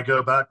 Then I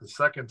go back the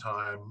second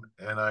time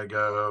and I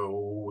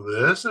go,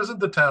 this isn't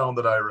the town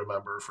that I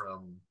remember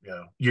from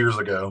years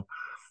ago.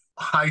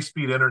 High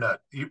speed internet,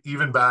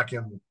 even back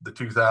in the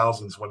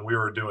 2000s when we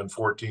were doing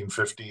 14,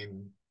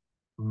 15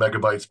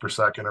 megabytes per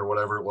second or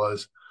whatever it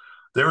was,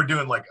 they were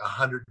doing like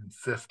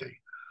 150.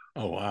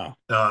 Oh, wow.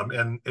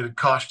 And it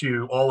cost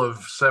you all of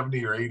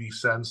 70 or 80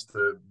 cents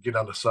to get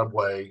on the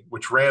subway,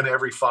 which ran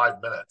every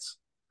 5 minutes,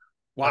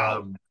 Wow.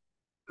 um,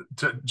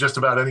 to just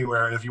about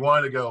anywhere. And if you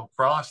wanted to go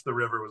across the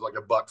river, it was like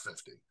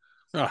 $1.50.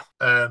 Oh,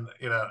 And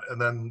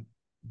then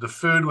the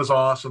food was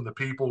awesome. The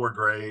people were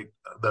great.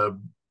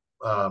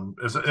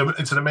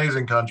 It's an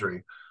amazing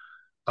country,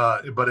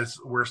 but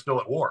we're still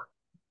at war,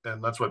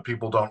 and that's what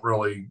people don't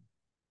really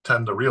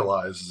tend to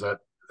realize, is that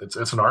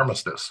it's an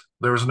armistice.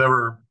 There was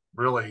never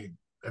really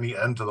any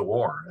end to the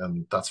war,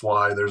 and that's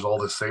why there's all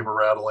this saber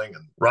rattling,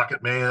 and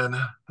Rocket Man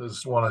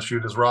just want to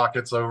shoot his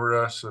rockets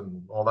over us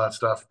and all that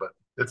stuff. But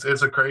It's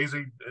a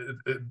crazy.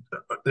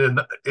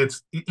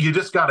 It's you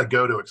just got to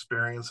go to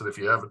experience it. If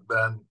you haven't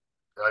been,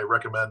 I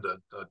recommend a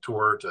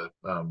tour to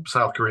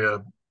South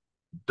Korea.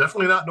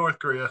 Definitely not North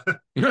Korea.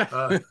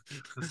 uh,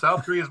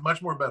 South Korea is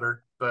much more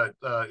better, but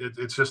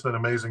it's just an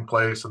amazing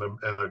place and,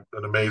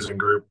 an amazing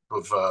group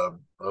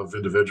of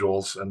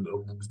individuals and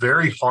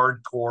very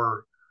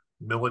hardcore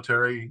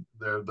military.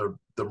 The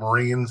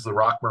Marines, the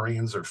Rock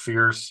Marines, are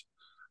fierce.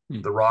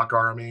 Hmm. The Rock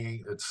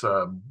Army. It's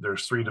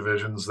there's three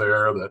divisions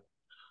there that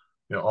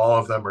all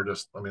of them are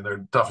just, I mean,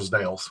 they're tough as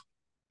nails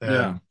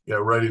Yeah.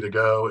 and ready to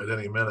go at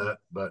any minute.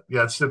 But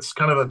yeah, it's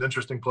kind of an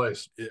interesting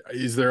place.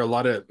 Is there a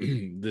lot of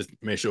this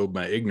may show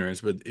my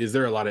ignorance, but is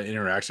there a lot of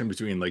interaction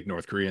between like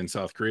North Korea and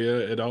South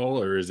Korea at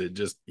all, or is it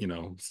just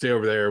stay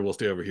over there, we'll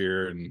stay over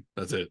here, and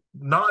that's it?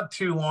 Not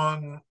too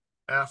long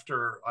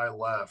after I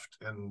left,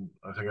 and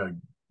I think I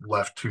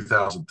left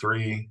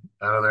 2003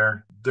 out of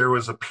there, there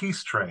was a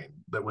peace train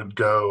that would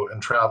go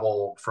and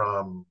travel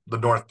from the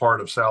north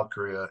part of South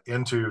Korea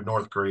into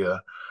North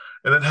Korea.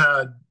 And it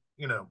had,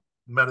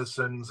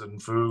 medicines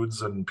and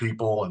foods and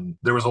people. And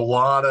there was a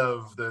lot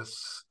of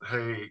this,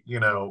 hey,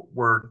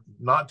 we're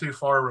not too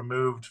far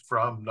removed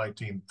from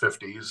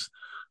 1950s.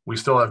 We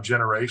still have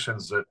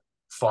generations that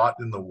fought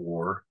in the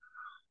war.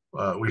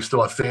 We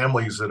still have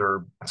families that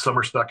are, some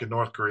are stuck in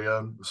North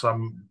Korea,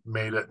 some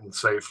made it and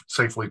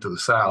safely to the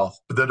south,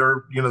 but that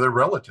are, they're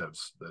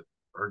relatives that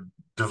are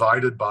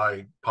divided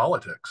by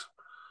politics.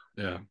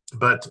 Yeah.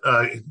 But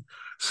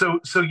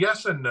so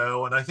yes and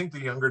no, and I think the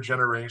younger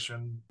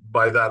generation,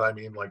 by that I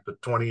mean like the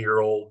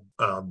 20-year-old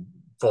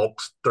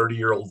folks,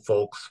 30-year-old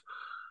folks,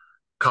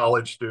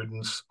 college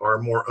students are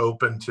more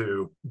open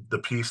to the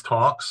peace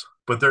talks.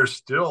 But there's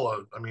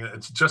still I mean,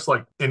 it's just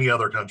like any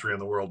other country in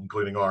the world,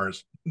 including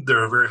ours. There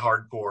are very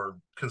hardcore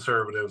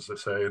conservatives that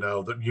say,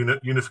 that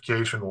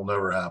unification will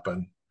never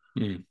happen.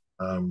 Hmm.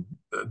 Um,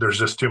 there's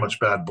just too much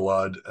bad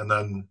blood. And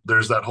then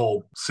there's that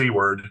whole C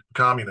word,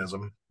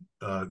 communism.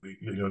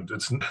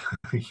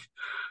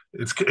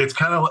 It's it's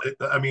kind of,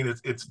 I mean,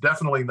 it's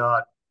definitely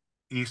not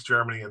East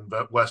Germany and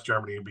West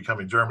Germany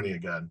becoming Germany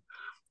again.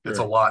 It's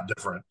a Sure. lot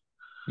different.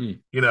 Hmm.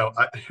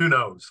 Who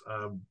knows?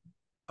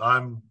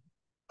 I'm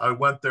I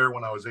went there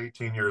when I was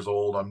 18 years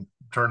old. I'm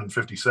turning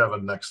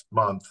 57 next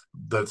month.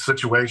 The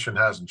situation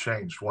hasn't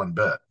changed one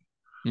bit.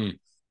 Hmm.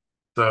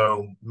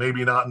 So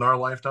maybe not in our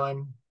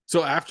lifetime.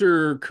 So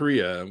after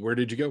Korea, where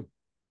did you go?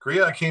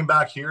 Korea, I came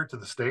back here to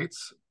the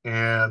States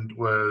and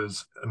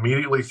was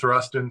immediately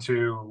thrust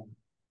into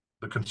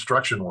the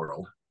construction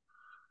world.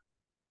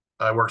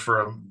 I worked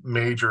for a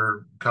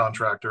major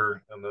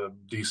contractor in the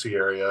DC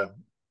area,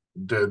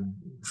 did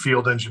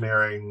field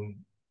engineering,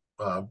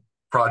 uh,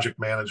 project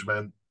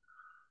management,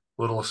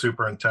 little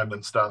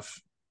superintendent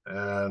stuff,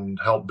 and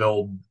helped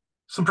build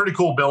some pretty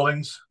cool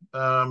buildings.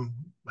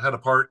 Had a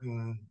part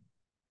in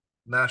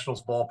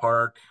Nationals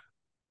Ballpark,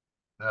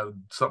 had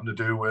something to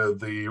do with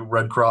the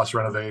Red Cross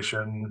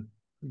renovation,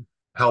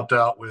 helped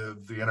out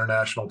with the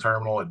international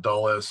terminal at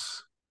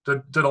Dulles,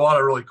 did a lot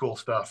of really cool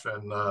stuff.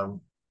 And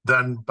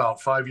then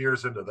about 5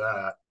 years into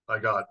that, I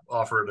got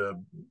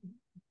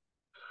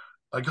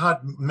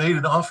made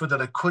an offer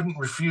that I couldn't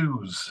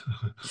refuse.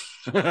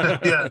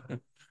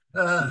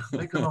 Yeah,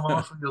 making an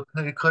offer you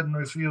couldn't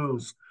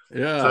refuse.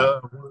 Yeah.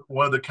 So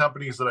one of the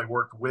companies that I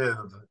worked with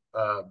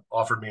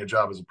offered me a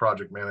job as a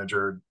project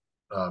manager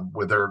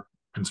with their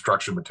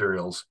construction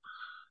materials.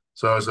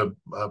 So I was a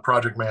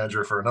project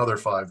manager for another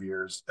 5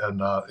 years, and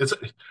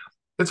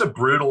it's a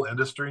brutal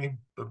industry.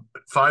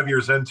 5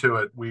 years into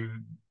it,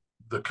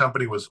 the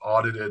company was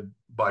audited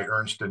by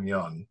Ernst and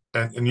Young,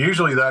 and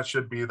usually that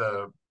should be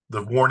the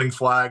warning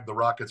flag, the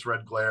rocket's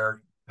red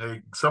glare.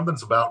 Hey,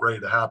 something's about ready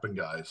to happen,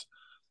 guys.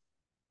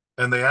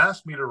 And they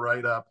asked me to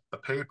write up a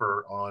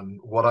paper on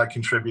what I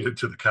contributed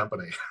to the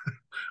company.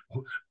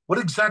 What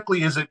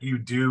exactly is it you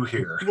do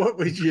here? What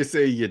would you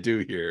say you do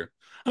here?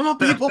 I'm a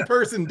people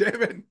person,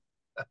 David.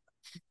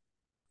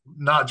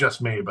 Not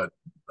just me, but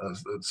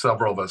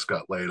several of us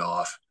got laid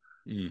off,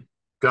 Mm.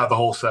 got the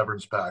whole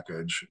severance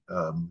package.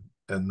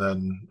 And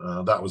then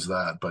that was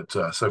that. But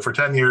so for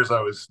 10 years,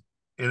 I was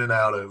in and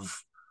out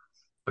of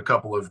a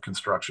couple of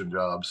construction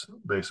jobs,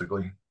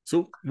 basically.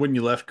 So when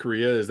you left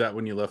Korea, is that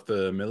when you left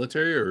the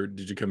military, or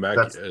did you come back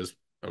That's, as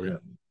okay? yeah.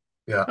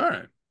 Yeah. All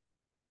right.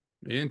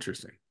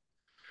 Interesting.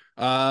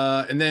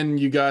 And then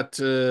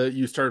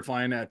you started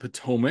flying at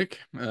Potomac.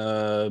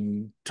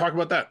 Talk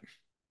about that.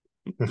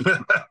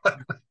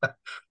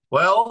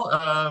 Well,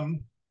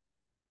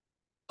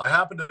 I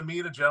happened to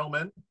meet a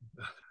gentleman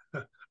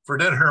for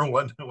dinner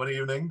one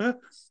evening,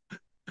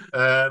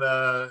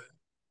 and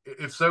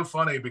it's so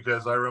funny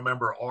because I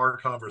remember our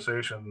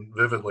conversation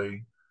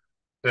vividly,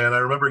 and I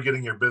remember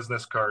getting your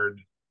business card,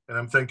 and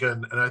I'm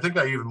thinking, and I think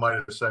I even might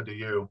have said to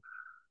you,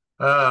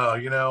 "Oh,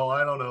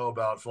 I don't know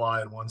about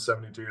flying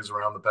 172s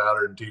around the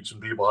pattern, teaching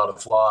people how to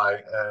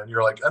fly." And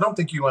you're like, "I don't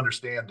think you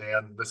understand,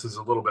 Dan. This is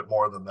a little bit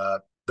more than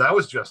that." That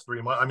was just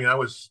 3 months. I mean, I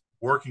was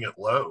working at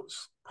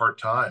Lowe's part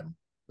time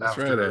That's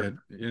right. I after had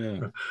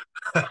yeah.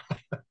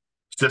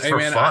 just Hey for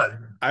man,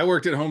 fun. I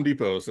worked at Home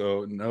Depot,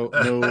 so no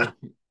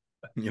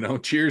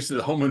Cheers to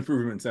the home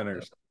improvement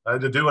centers. I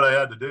had to do what I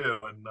had to do,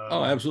 and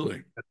Oh,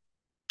 absolutely.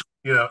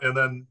 and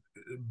then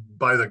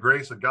by the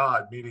grace of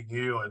God, meeting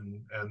you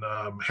and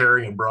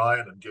Harry and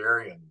Brian and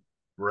Gary and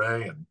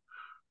Ray and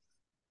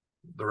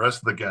the rest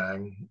of the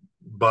gang,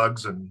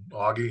 Bugs and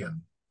Augie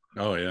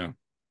Oh yeah.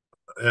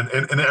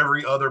 and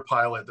every other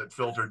pilot that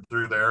filtered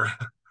through there.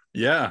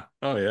 Yeah.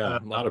 Oh yeah. uh,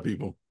 A lot of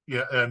people.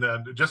 yeah,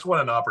 and just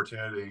what an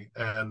opportunity.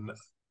 And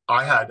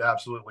I had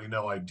absolutely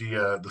no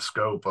idea the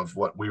scope of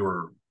what we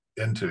were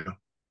into.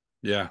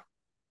 Yeah.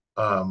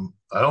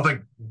 I don't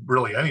think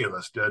really any of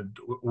us did.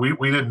 We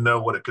didn't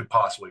know what it could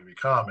possibly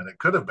become, and it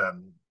could have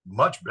been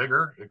much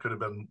bigger. It could have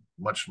been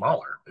much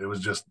smaller. It was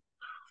just,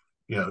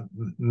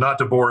 not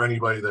to bore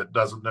anybody that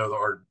doesn't know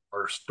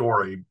our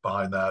story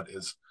behind that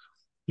is,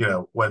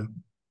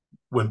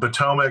 when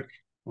Potomac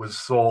was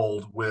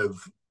sold with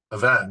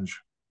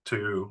Avenge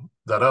to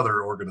that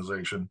other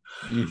organization,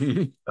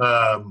 Hmm.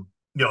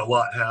 a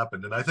lot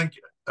happened, and I think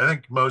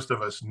most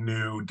of us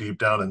knew deep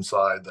down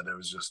inside that it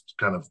was just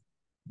kind of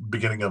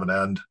beginning of an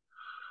end.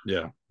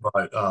 Yeah.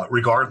 But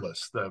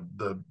regardless, the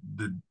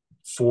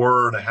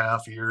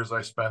 4.5 years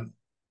I spent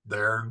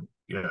there,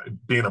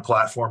 being a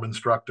platform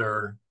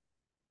instructor,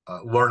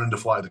 learning to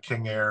fly the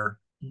King Air,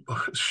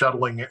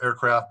 shuttling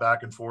aircraft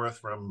back and forth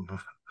from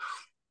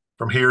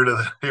here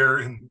to here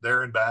and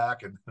there and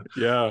back, and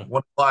Yeah.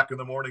 1 o'clock in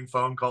the morning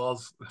phone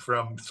calls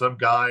from some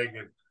guy,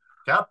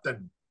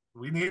 Captain,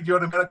 we need you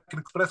on American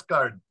Express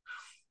card.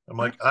 I'm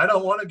like, I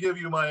don't want to give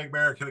you my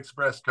American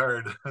Express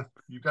card.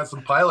 You've got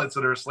some pilots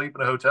that are asleep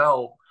in a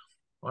hotel.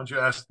 Why don't you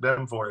ask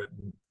them for it?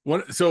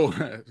 So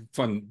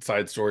fun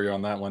side story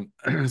on that one.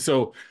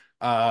 So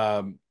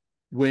um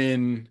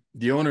when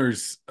the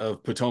owners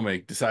of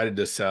Potomac decided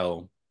to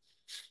sell,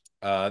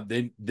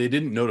 they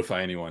didn't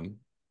notify anyone.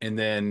 And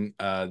then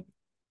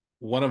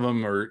one of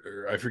them,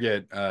 or I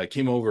forget,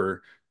 came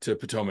over to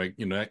Potomac,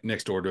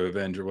 next door to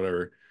Avenge or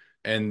whatever.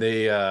 And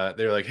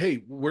they're like,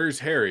 "Hey, where's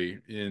Harry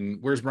and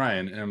where's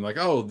Brian?" And I'm like,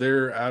 "Oh,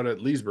 they're out at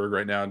Leesburg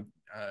right now."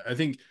 I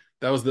think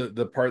that was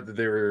the part that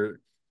there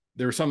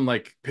was some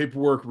like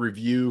paperwork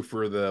review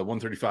for the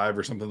 135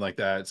 or something like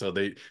that. So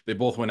they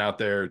both went out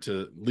there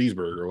to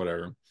Leesburg or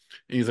whatever. And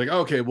he's like,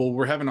 "Okay, well,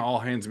 we're having an all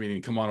hands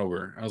meeting. Come on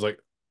over." I was like,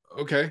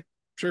 "Okay,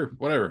 sure,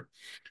 whatever."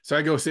 So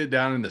I go sit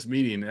down in this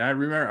meeting, and I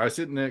remember I was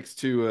sitting next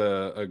to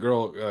a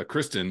girl,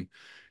 Kristen,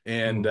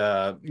 and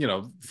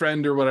Mm.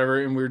 friend or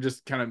whatever, and we were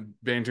just kind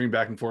of bantering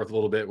back and forth a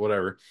little bit,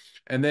 whatever.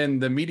 And then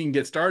the meeting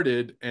gets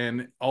started,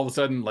 and all of a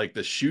sudden, like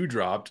the shoe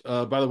dropped.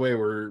 By the way,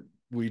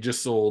 we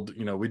just sold,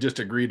 we just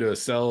agreed to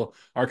sell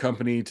our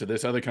company to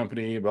this other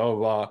company, blah blah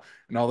blah,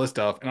 and all this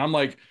stuff. And I'm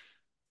like,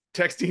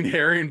 texting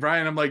Harry and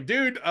Brian. I'm like,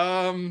 dude,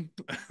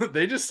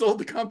 they just sold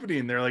the company,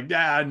 and they're like,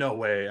 yeah, no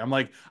way. I'm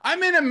like,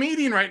 I'm in a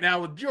meeting right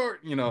now with George,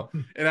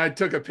 and I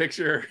took a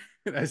picture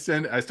and I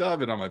still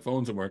have it on my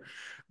phone somewhere,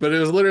 but it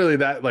was literally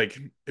that, like,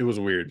 it was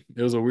weird.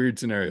 It was a weird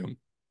scenario.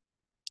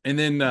 And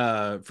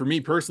then for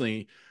me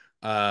personally,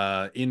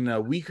 in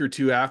a week or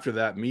two after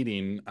that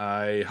meeting,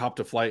 I hopped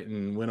a flight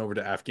and went over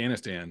to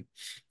Afghanistan.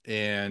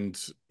 And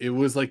it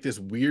was like this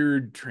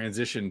weird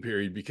transition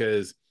period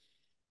because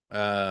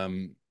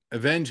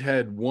Avenge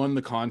had won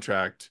the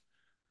contract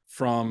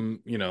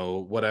from,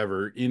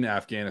 whatever in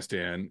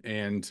Afghanistan.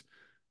 And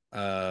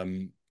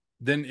um,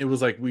 then it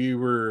was like we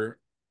were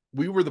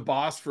the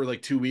boss for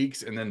like 2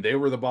 weeks, and then they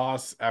were the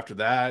boss after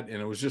that.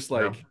 And it was just Yeah,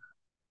 like,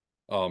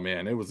 oh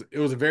man, it was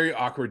a very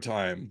awkward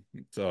time.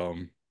 So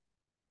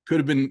could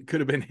have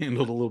been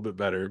handled a little bit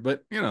better,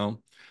 but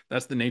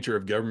that's the nature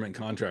of government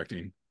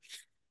contracting.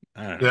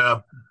 I don't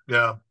know. yeah,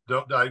 yeah.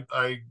 Don't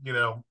I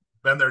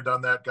been there,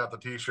 done that. Got the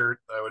T-shirt.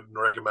 I would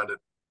recommend it.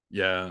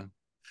 Yeah.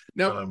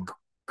 Now, Um,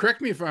 correct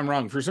me if I'm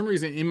wrong. For some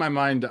reason, in my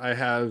mind, I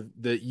have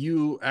that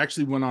you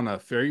actually went on a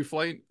ferry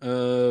flight,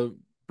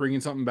 bringing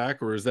something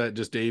back, or is that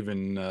just Dave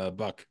and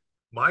Buck?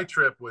 my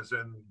trip was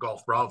in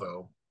Gulf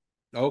Bravo,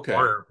 Okay.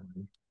 our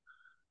airplane,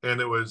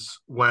 and it was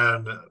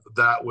when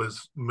that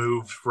was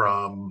moved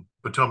from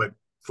Potomac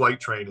flight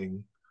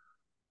training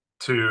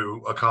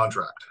to a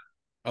contract.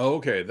 Oh,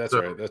 okay. That's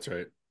So right. That's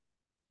right.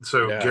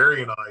 so Yeah.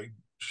 Gary and I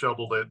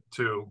shuttled it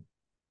to,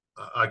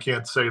 I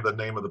can't say the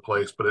name of the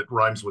place, but it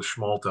rhymes with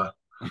Schmalta.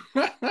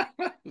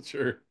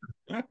 Sure.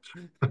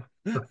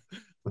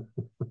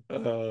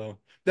 Uh,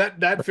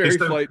 that He ferry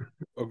said, flight.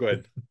 Oh, go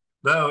ahead.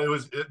 no, it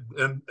was it,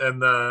 and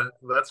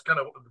that's kind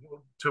of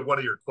to one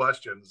of your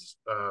questions.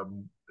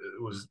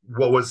 It was,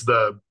 what was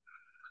the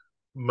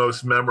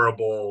most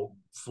memorable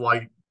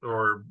flight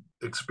or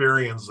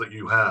experience that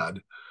you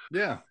had,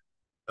 Yeah.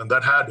 and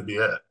that had to be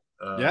it.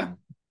 Yeah.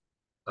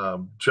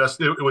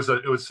 Just it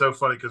was so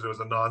funny because it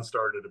was a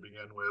non-starter to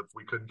begin with.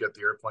 We couldn't get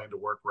the airplane to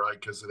work right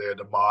because they had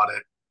to mod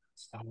it.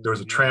 There Oh, was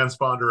a yeah.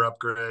 transponder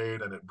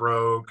upgrade and it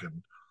broke,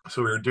 and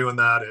so we were doing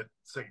that at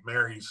St.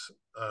 Mary's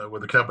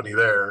with the company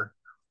there.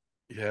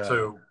 Yeah.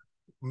 So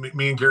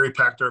me and Gary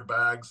packed our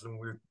bags and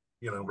we're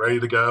ready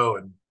to go.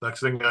 And next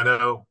thing I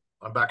know,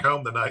 I'm back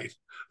home that night.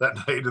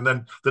 And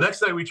then the next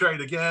day we tried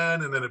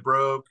again, and then it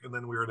broke, and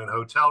then we were in a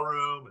hotel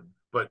room.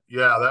 But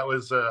yeah, that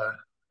was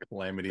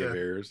Calamity of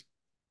yeah, errors.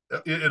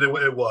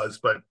 it was,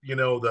 but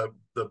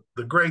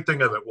the great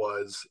thing of it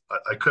was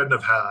I couldn't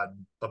have had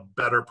a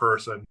better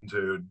person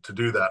to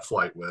do that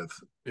flight with.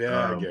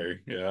 Yeah, Um, Gary.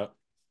 Yeah.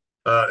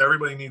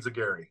 Everybody needs a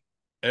Gary.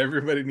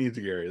 Everybody needs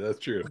a Gary. That's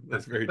true.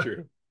 That's very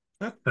true.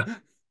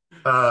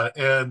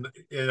 And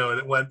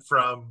it went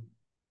from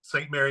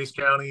St. Mary's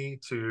County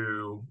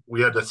to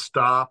we had to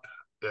stop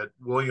at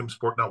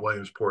Williamsport, not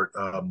Williamsport,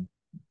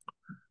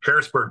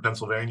 Harrisburg,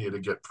 Pennsylvania, to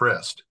get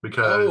prissed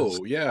because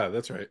Oh, yeah,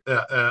 that's right.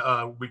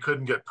 we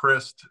couldn't get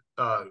prissed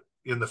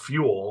in the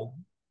fuel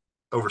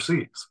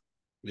overseas.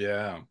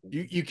 Yeah.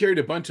 You carried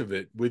a bunch of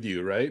it with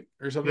you, right?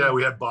 Or Yeah, something?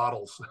 we had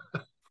bottles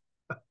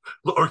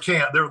or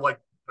they're like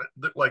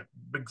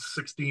big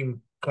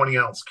 16,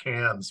 20-ounce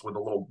cans with a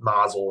little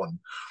nozzle. And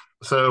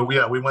so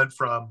yeah, we went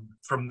from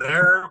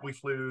there. We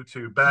flew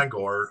to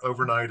Bangor,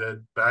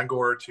 overnighted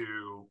Bangor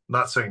to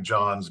not St.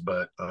 John's,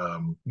 but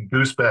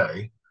Goose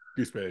Bay.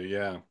 Goose Bay,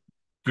 yeah.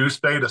 Goose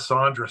Bay to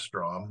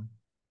Sonderstrom,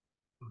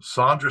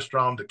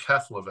 Sonderstrom to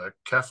Keflavik,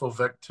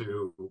 Keflavik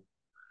to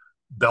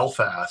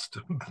Belfast,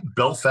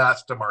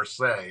 Belfast to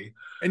Marseille.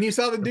 And you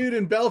saw the dude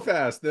in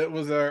Belfast that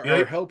was Yeah,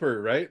 our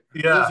helper, right? What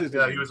was yeah, his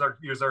yeah. name? He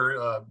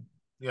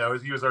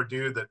was our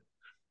dude that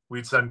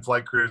we'd send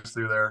flight crews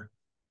through there.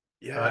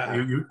 Yeah.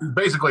 You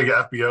basically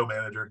FBO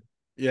manager.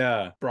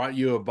 Yeah. Brought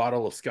you a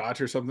bottle of scotch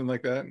or something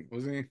like that,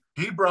 wasn't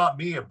he? He brought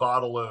me a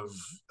bottle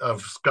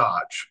of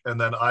scotch, and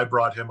then I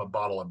brought him a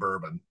bottle of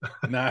bourbon.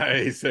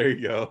 Nice. There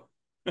you go.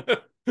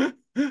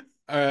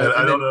 And I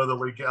And don't then know the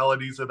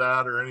legalities of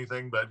that or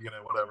anything, but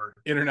whatever.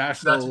 Statute,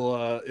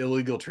 international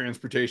illegal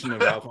transportation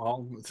of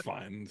alcohol. It's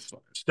fine. It's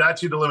fine.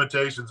 statute of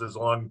limitations is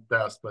long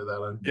past by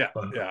that. Yeah.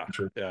 I'm Yeah.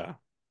 sure. Yeah.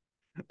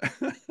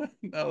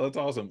 No, that's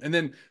awesome. And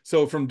then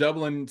so from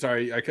Dublin,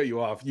 sorry, I cut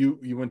you off. You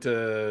went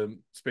to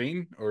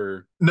Spain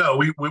or No,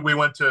 we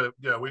went to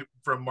we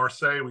from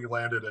Marseille. We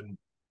landed in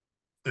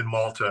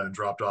Malta and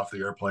dropped off the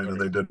airplane, and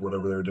okay. they did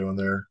whatever they were doing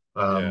there.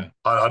 Yeah.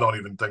 I don't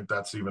even think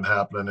that's even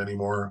happening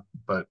anymore.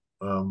 But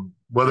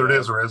whether it Yeah.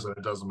 is or isn't,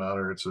 it doesn't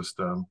matter. It's just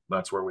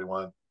that's where we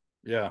went.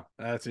 Yeah,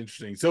 that's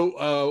interesting.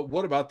 So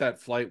what about that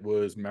flight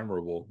was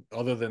memorable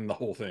other than the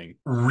whole thing?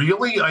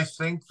 Really, I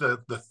think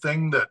that the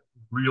thing that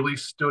really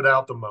stood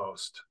out the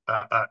most,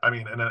 I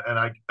mean, and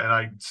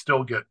I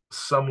still get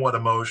somewhat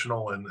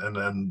emotional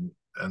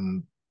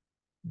and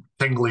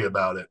tingly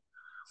about it,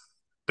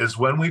 is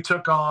when we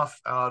took off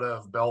out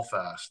of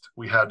Belfast.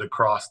 We had to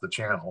cross the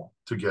channel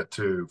to get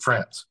to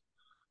France.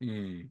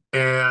 Hmm.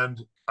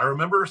 And I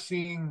remember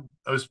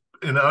I was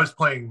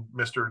playing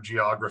Mr.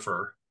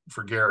 Geographer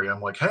for Gary.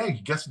 I'm like,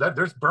 hey, guess that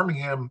there's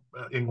Birmingham,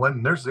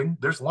 England, and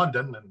there's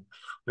London, and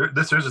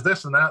there's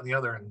this and that and the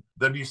other. And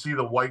then you see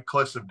the White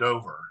Cliffs of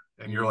Dover,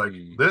 and you're like,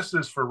 Hmm. this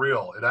is for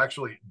real. It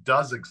actually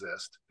does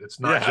exist. It's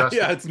not Yeah, just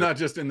yeah, it's not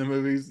just in the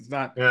movies. It's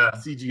not yeah.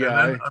 And then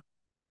CGI.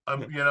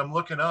 I'm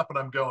looking up and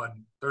I'm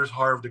going, there's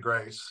Havre de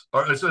Grace,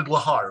 or it's Le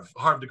Havre.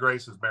 Havre de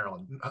Grace is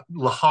Maryland.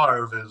 Le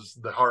Havre is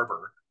the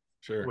harbor,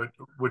 Sure.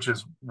 which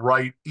is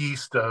right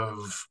east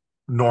of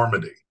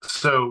Normandy.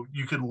 So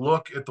you could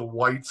look at the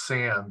white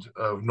sand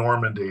of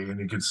Normandy and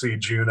you could see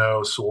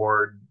Juno,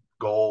 Sword,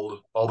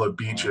 Gold, all the Wow.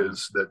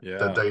 beaches that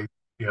Yeah. they,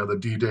 the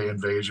D-Day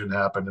invasion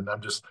happened. And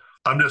I'm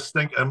just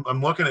thinking,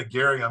 I'm looking at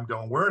Gary, I'm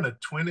going, we're in a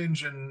twin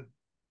engine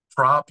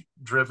prop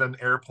driven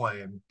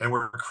airplane and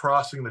we're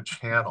crossing the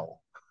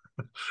channel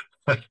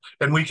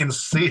and we can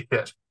see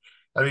it.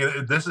 I mean,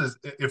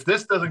 if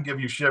this doesn't give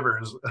you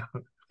shivers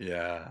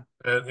Yeah.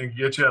 and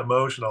get you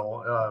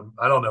emotional,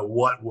 I don't know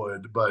what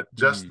would, but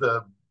just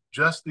Hmm.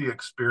 the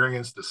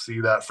experience to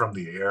see that from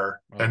the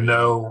air Oh and yeah.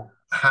 know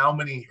how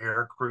many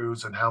air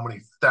crews and how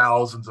many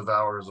thousands of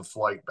hours of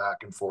flight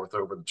back and forth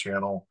over the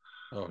channel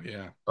Oh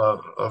yeah.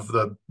 of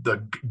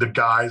the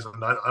guys,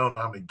 and I don't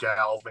know how many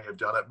gals may have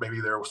done it. Maybe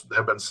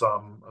have been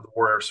some of the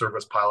War Air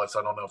Service pilots.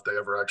 I don't know if they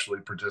ever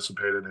actually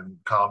participated in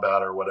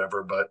combat or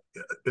whatever, but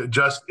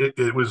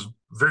it was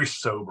very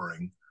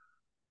sobering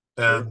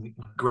Sure. and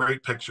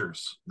great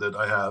pictures that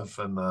I have,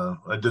 and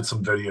I did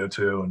some video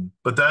too.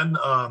 But then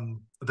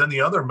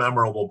the other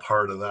memorable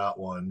part of that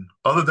one,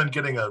 other than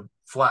getting a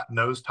flat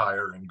nose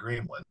tire in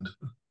Greenland,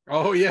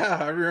 Oh yeah,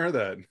 I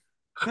remember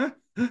that.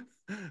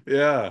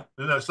 Yeah.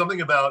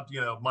 something about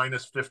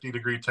minus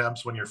 50-degree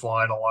temps when you're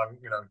flying along,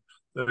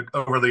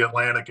 over the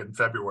Atlantic in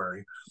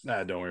February,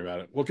 Nah, don't worry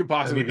about it. What could and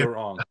possibly go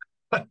wrong?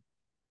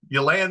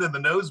 you land and the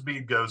nose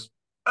bead goes,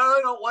 I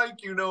don't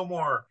like you no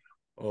more.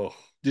 Oh,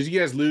 did you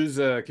guys lose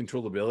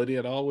controllability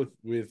at all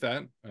with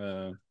that?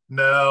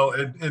 No,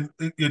 and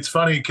it's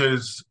funny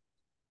because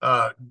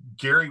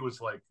Gary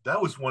was like,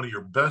 "That was one of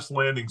your best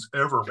landings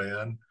ever,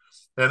 man."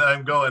 And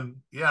I'm going,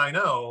 "Yeah, I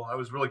know. I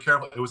was really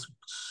careful. It was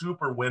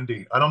super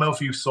windy. I don't know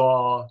if you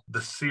saw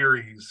the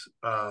series,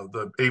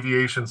 the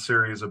aviation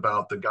series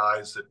about the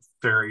guys that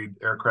ferried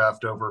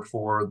aircraft over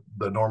for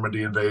the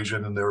Normandy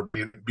invasion, and there were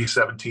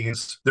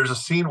B-17s. There's a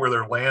scene where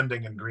they're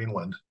landing in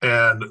Greenland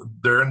and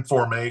they're in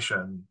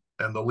formation,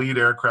 and the lead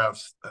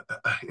aircraft,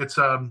 it's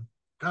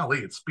golly,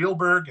 it's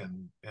Spielberg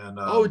and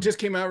Oh, it just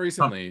came out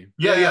recently.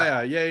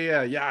 yeah,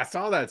 yeah. Yeah. I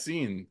saw that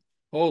scene.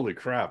 Holy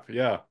crap.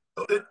 Yeah.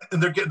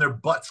 and they're getting their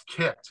butts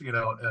kicked,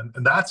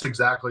 and that's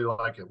exactly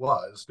like it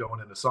was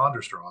going into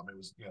Sonderstrom. It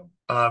was,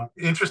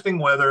 interesting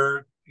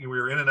weather. We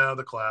were in and out of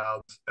the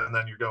clouds, and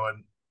then you're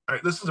going, all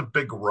right, this is a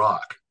big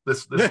rock.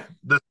 This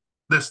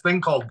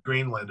thing called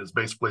Greenland is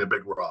basically a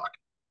big rock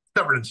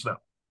covered in snow.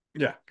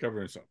 Yeah,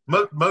 covered in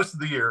snow. Most of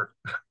the year,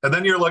 and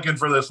then you're looking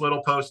for this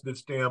little postage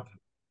stamp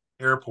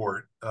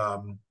airport,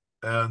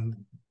 and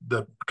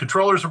the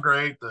controllers were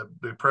great.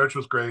 The approach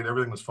was great.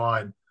 Everything was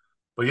fine.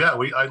 But yeah,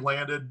 I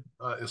landed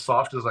as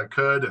soft as I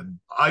could, and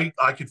I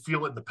could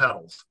feel it in the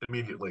pedals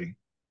immediately.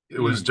 It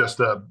was just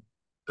it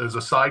was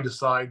a side to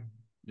side,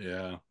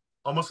 yeah,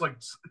 almost like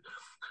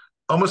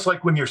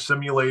when you're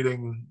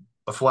simulating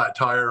a flat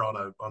tire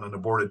on an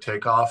aborted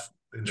takeoff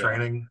in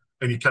training,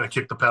 and you kind of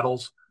kick the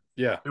pedals.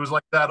 Yeah, it was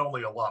like that,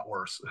 only a lot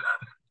worse.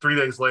 3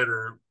 days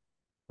later,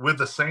 with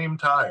the same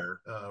tire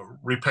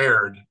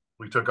repaired,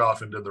 we took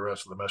off and did the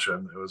rest of the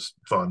mission. It was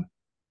fun.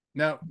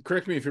 Now,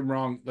 correct me if I'm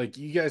wrong. Like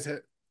you guys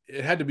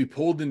it had to be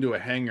pulled into a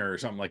hangar or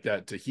something like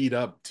that to heat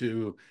up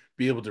to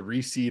be able to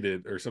reseat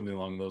it or something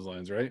along those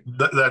lines, right?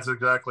 That's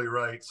exactly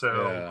right.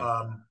 So,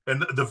 yeah.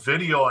 And the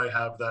video I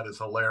have that is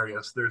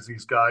hilarious. There's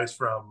these guys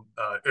from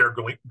Air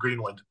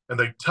Greenland, and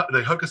they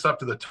hook us up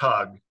to the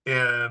tug,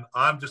 and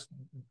I'm just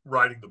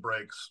riding the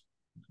brakes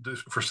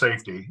for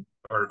safety,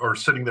 or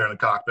sitting there in the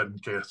cockpit in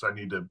case I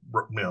need to,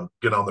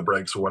 get on the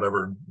brakes or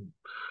whatever.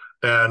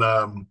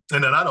 And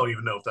then I don't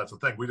even know if that's a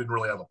thing. We didn't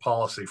really have a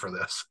policy for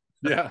this.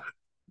 Yeah.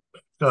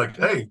 They're like,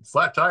 hey,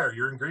 flat tire,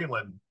 you're in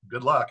Greenland.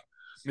 Good luck.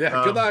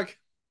 Yeah, good luck.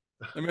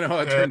 Let me know how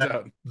it turns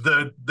out.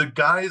 The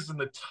guys in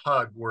the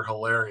tug were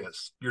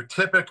hilarious. Your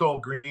typical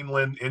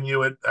Greenland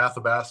Inuit,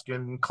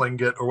 Athabascan,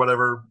 Tlingit, or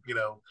whatever,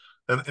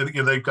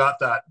 and they've got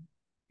that.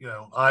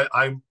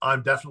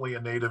 I'm definitely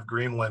a native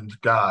Greenland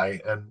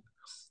guy, and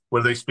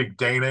where they speak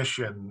Danish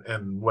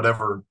and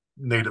whatever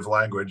native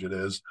language it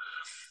is,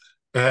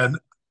 and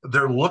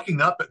they're looking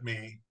up at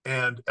me,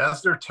 and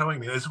as they're towing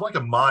me, it's like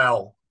a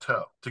mile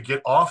tow to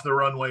get off the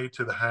runway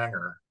to the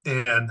hangar,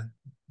 and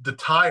the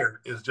tire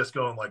is just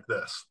going like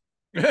this.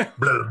 blah,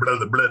 blah,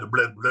 blah, blah,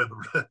 blah,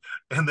 blah.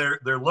 And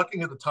they're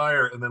looking at the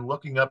tire and then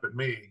looking up at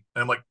me,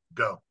 and I'm like,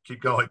 go,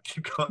 keep going,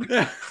 keep going.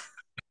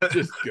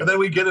 Just go. And then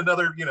we get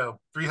another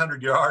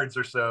 300 yards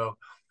or so,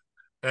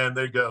 and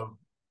they go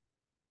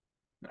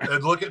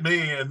and look at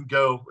me and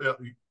go,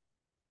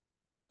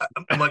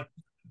 I'm like,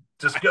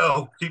 just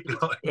go, keep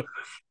going.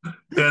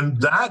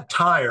 And that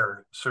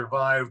tire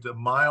survived a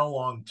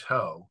mile-long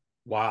tow.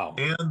 Wow.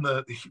 And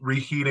the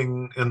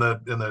reheating in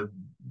the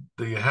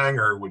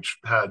hangar, which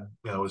had,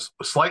 was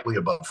slightly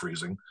above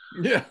freezing.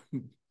 Yeah,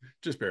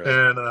 just barely.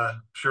 And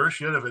sure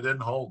shit if it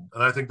didn't hold.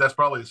 And I think that's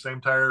probably the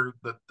same tire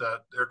that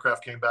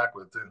aircraft came back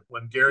with.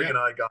 When Gary and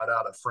I got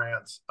out of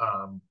France,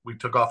 we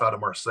took off out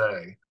of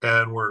Marseille,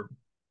 and we're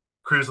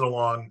cruising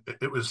along.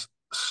 It was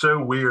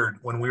so weird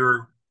when we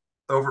were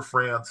over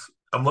France.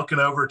 I'm looking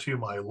over to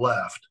my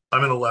left.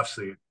 I'm in the left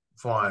seat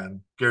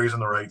flying. Gary's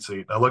in the right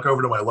seat. I look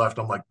over to my left.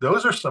 I'm like,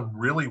 those are some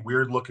really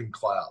weird looking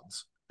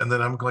clouds. And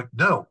then I'm like,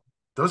 no,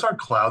 those aren't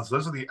clouds.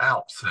 Those are the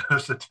Alps.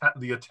 There's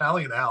the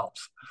Italian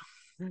Alps.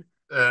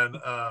 And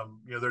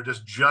they're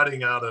just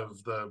jutting out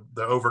of the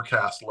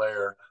overcast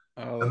layer.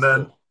 Oh, and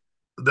then cool.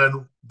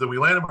 then we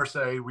land in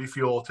Marseille,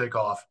 refuel, take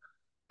off,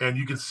 and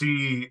you can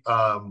see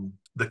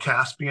the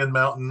Caspian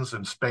Mountains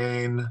in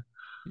Spain.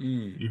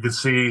 You can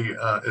see,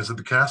 is it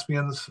the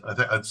Caspians? I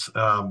think it's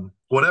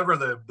whatever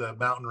the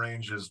mountain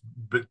range is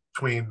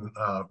between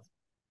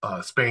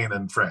Spain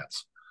and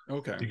France.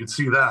 Okay. You can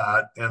see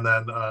that, and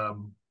then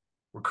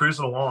we're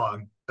cruising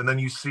along, and then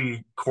you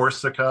see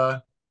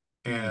Corsica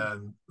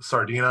and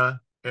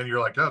Sardinia, and you're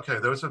like, okay,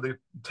 those are the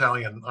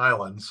Italian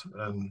islands.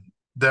 And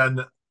then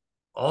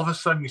all of a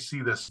sudden you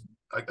see this,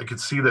 I could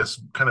see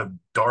this kind of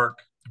dark,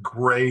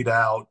 grayed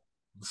out,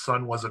 the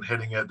sun wasn't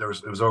hitting it. It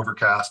was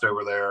overcast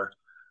over there.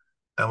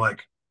 I'm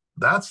like,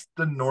 that's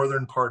the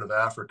northern part of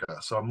Africa.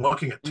 So I'm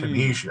looking at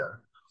Tunisia.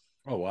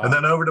 Oh, wow. And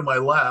then over to my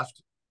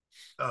left,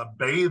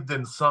 bathed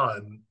in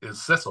sun,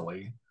 is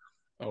Sicily.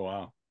 Oh,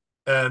 wow.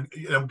 And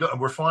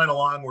we're flying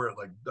along. We're at,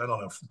 like, I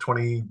don't know,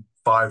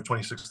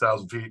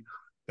 26,000 feet.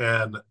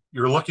 And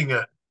you're looking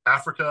at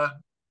Africa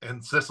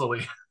and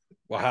Sicily.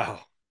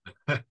 Wow.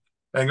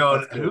 And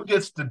going, cool. Who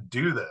gets to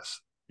do this?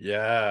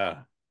 Yeah.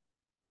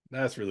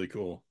 That's really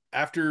cool.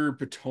 After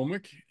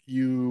Potomac,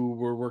 you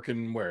were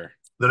working where?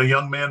 Then a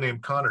young man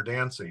named Connor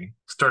Dancy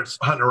starts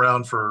hunting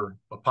around for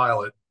a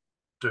pilot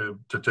to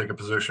take a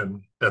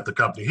position at the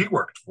company he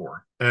worked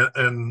for.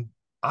 And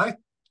I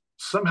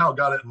somehow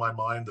got it in my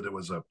mind that it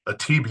was a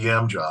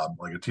TBM job,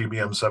 like a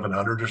TBM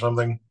 700 or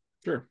something.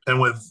 Sure. And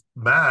with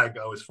MAG,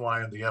 I was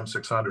flying the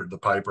M600, the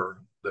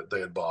Piper that they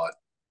had bought.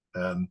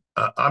 And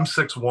I'm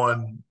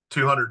 6'1",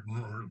 200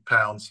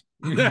 pounds.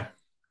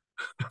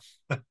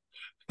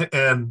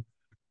 And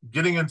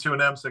getting into an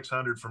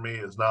M600 for me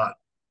is not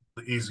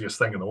the easiest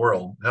thing in the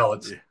world. Hell,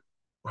 it's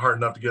hard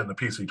enough to get in a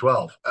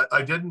PC-12.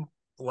 I didn't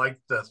like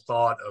the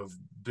thought of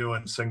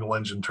doing single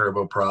engine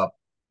turboprop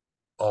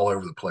all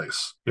over the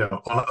place.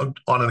 On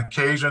an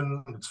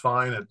occasion, it's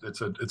fine.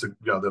 It's a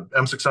the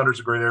M600 is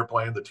a great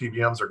airplane. The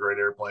TBMs are great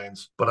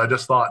airplanes, but I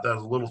just thought that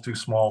was a little too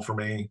small for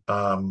me.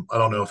 I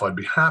don't know if I'd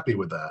be happy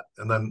with that.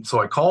 And then so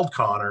I called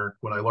Connor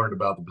when I learned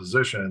about the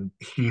position.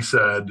 He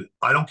said,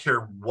 I don't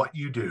care what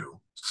you do.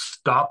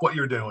 Stop what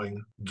you're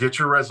doing, get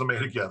your resume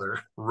together,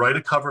 write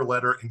a cover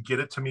letter, and get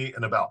it to me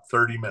in about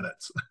 30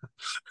 minutes.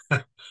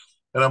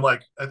 And I'm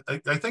like,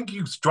 I think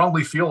you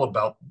strongly feel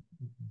about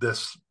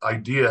this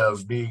idea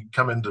of me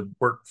coming to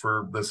work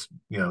for this,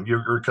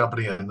 your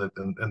company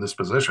in this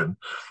position.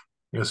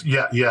 He goes,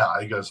 yeah,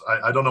 yeah. He goes,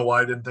 I don't know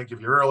why I didn't think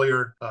of you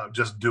earlier.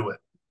 Just do it.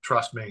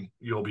 Trust me,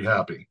 you'll be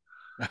happy.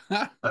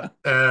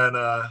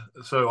 And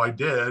so I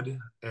did,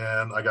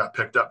 and I got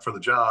picked up for the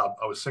job.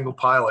 I was single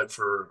pilot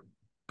for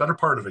better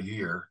part of a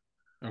year.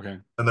 Okay.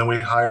 And then we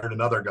hired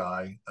another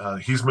guy.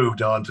 He's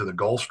moved on to the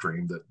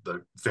Gulfstream that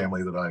the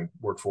family that I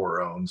work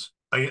for owns.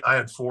 I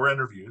had 4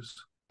 interviews.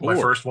 My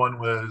Four. first one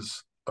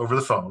was over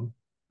the phone.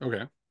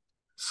 Okay.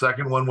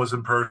 Second one was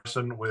in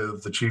person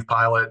with the chief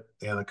pilot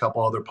and a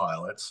couple other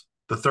pilots.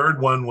 The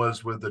third one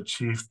was with the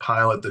chief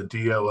pilot, the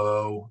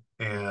DOO,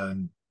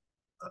 and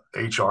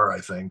HR, I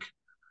think.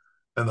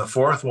 And the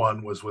fourth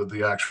one was with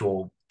the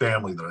actual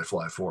family that I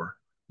fly for.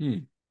 Hmm.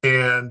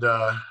 And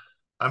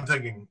I'm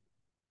thinking,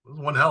 this is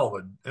one hell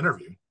of an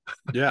interview.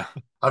 Yeah.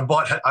 I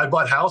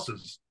bought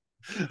houses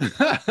in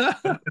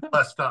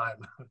less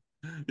time.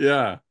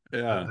 Yeah.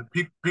 Yeah.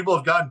 People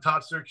have gotten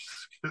top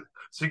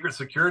secret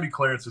security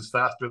clearances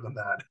faster than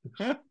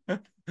that.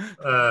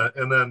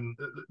 And then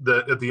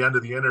at the end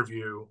of the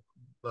interview,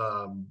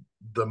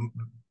 the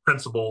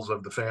principals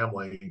of the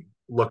family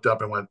looked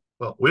up and went,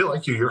 "Well, we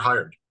like you. You're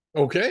hired."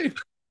 Okay.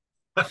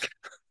 And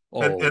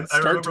Oh, I start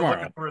remember looking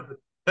tomorrow. for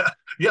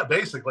yeah,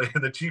 basically.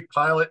 And the chief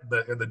pilot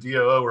and the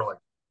DOO were like,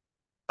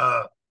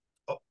 uh,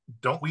 oh,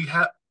 "Don't we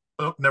have?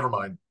 Oh, never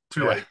mind.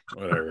 Too Yeah. late."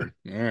 Whatever.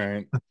 All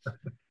right.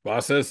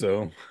 Boss says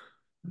so.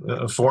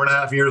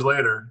 4.5 years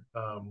later,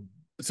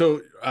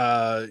 So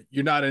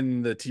you're not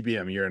in the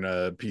TBM, you're in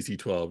a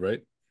PC-12,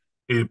 right?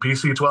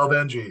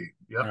 PC-12NG.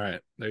 All Yep.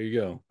 right, there you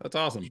go. That's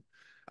awesome.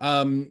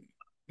 Um,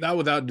 Now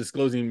without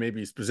disclosing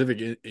maybe specific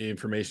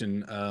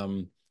information,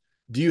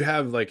 do you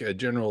have like a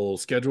general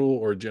schedule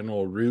or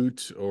general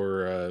route,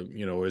 or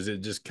is it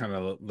just kind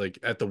of like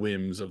at the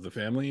whims of the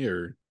family,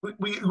 or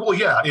Well,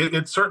 yeah,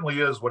 it certainly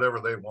is whatever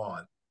they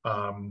want,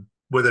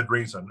 within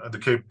reason. The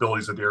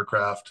capabilities of the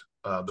aircraft,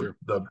 sure,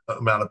 the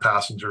amount of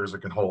passengers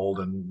it can hold,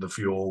 and the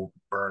fuel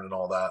burn and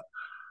all that.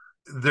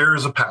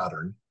 There's a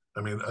pattern.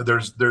 I mean,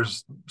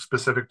 there's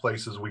specific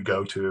places we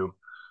go to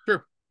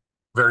sure,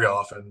 very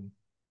often,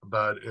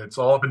 but it's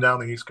all up and down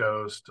the East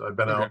Coast. I've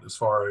been okay, out as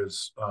far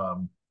as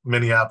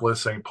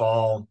Minneapolis, St.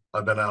 Paul.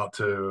 Been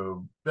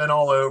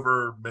all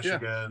over yeah,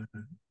 Michigan,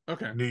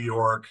 okay. New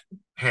York,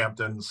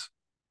 Hamptons,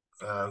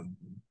 uh,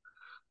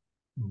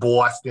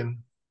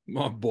 Boston.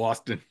 Well,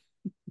 Boston.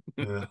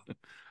 Yeah,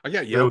 I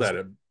got it yelled was.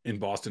 at in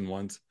Boston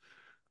once.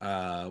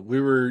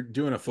 We were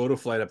doing a photo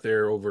flight up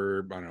there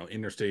over, I don't know,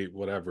 interstate,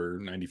 whatever,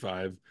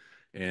 95,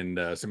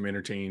 and some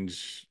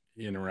interchange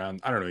in around,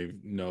 I don't even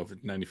know if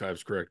 95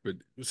 is correct, but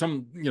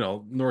some,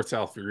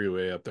 north-south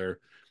freeway up there.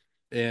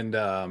 And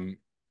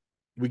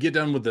we get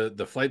done with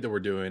the flight that we're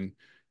doing,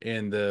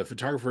 and the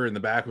photographer in the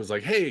back was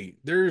like, "Hey,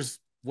 there's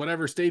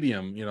whatever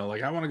stadium,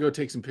 like I want to go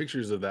take some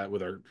pictures of that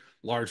with our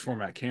large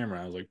format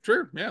camera." I was like,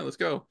 "Sure, yeah, let's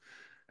go."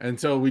 And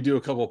so we do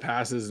a couple of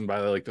passes, and by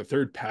like the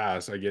third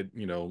pass, I get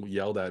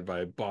yelled at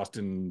by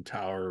Boston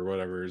Tower or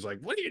whatever. It's like,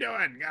 "What are you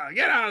doing?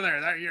 Get out of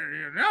there!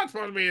 You're not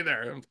supposed to be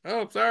there."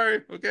 Oh,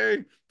 sorry.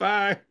 Okay,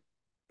 bye.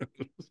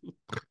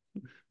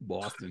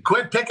 Boston.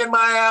 Quit picking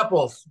my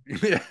apples.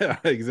 Yeah,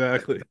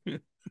 exactly.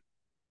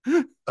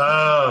 And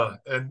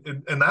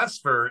that's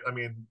for, I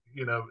mean,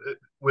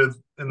 with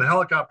in the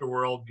helicopter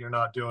world, you're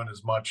not doing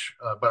as much.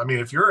 But I mean,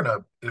 if you're in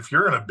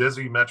a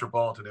busy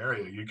metropolitan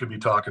area, you could be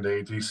talking to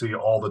ATC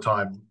all the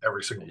time,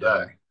 every single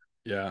day.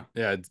 Yeah.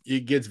 Yeah. Yeah.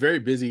 It gets very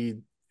busy,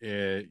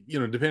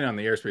 depending on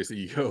the airspace that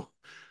you go.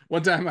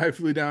 One time I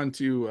flew down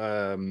to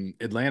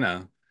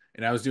Atlanta,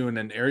 and I was doing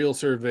an aerial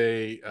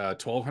survey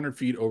 1,200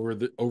 feet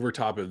over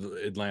top of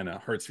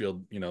Atlanta,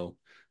 Hartsfield,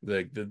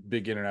 the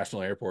big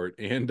international airport.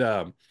 And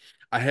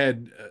I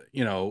had,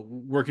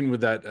 working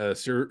with that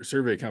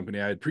survey company,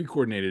 I had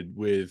pre-coordinated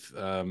with,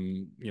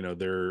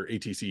 their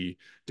ATC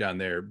down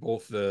there,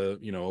 both the,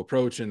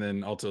 approach and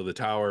then also the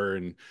tower.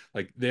 And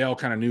like they all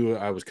kind of knew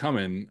I was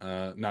coming.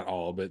 Not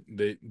all, but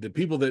the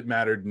people that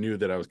mattered knew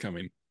that I was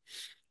coming.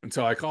 And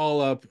so I call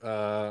up,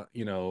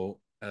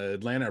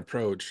 Atlanta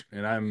approach,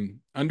 and I'm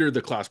under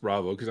the class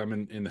Bravo because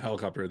I'm in the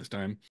helicopter at this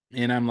time.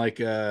 And I'm like,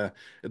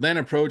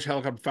 Atlanta approach,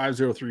 helicopter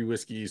 503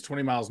 whiskeys,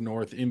 20 miles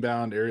north,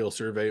 inbound aerial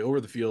survey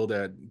over the field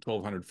at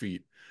 1,200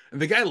 feet.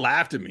 And the guy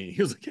laughed at me.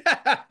 He was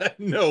like,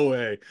 no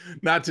way.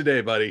 Not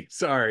today, buddy.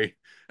 Sorry.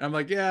 And I'm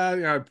like,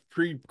 yeah, I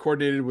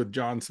pre-coordinated with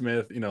John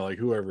Smith, like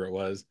whoever it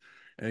was.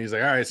 And he's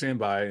like, all right, stand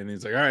by. And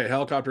he's like, all right,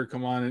 helicopter,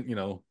 come on,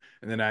 and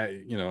then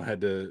I,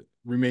 had to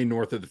remain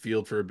north of the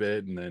field for a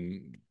bit and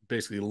then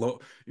basically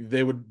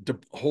they would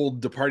hold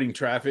departing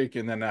traffic,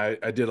 and then I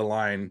did a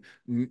line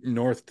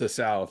north to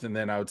south, and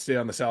then I would stay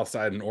on the south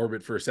side and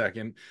orbit for a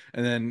second,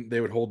 and then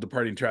they would hold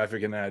departing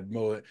traffic, and I'd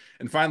mow it.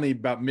 And finally,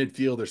 about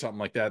midfield or something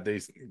like that, they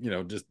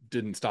just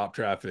didn't stop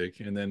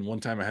traffic. And then one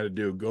time I had to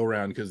do a go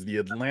round because the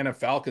Atlanta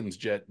Falcons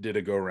jet did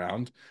a go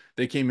round.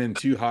 They came in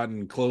too hot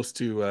and close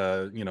to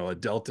a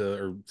Delta,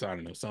 or I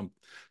don't know,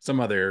 some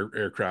other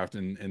aircraft,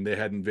 and they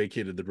hadn't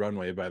vacated the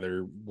runway by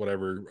their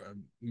whatever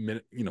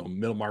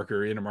middle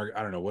marker, inner marker,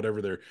 I don't know,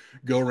 whatever their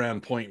go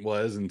around point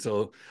was. And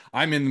so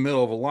I'm in the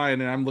middle of a line,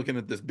 and I'm looking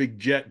at this big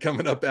jet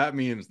coming up at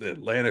me, and it's the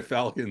Atlanta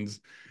Falcons,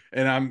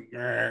 and I'm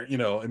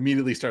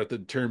immediately start to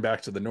turn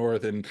back to the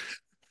north, and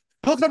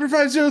helicopter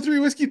 503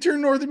 whiskey,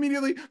 turn north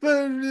immediately.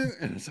 And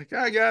it's like,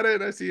 I got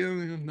it, I see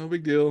him, no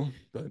big deal.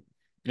 But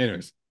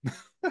anyways,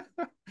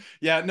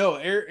 yeah, no,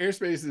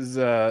 airspace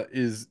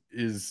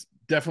is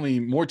definitely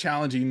more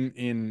challenging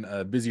in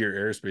busier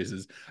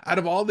airspaces. Out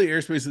of all the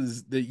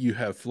airspaces that you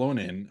have flown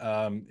in,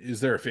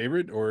 is there a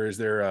favorite, or is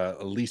there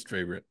a least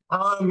favorite?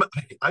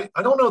 I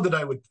don't know that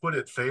I would put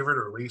it favorite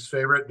or least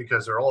favorite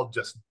because they're all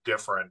just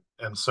different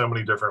in so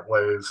many different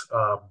ways.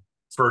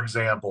 For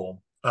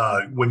example,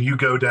 when you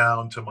go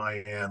down to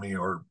Miami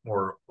or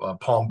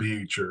Palm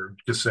Beach or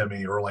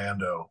Kissimmee,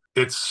 Orlando,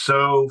 it's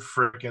so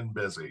freaking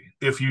busy.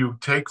 If you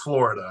take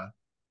Florida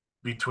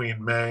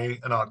between May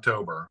and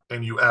October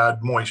and you add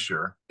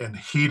moisture and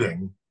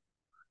heating,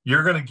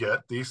 you're going to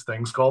get these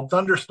things called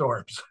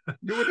thunderstorms.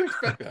 You wouldn't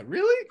expect that,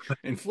 really?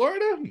 In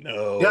Florida?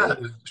 Yeah,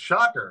 No.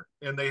 shocker.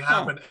 And they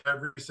Huh. happen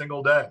every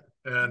single day.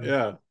 And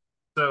Yeah.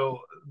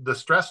 so the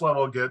stress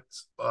level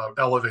gets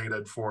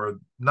elevated for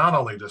not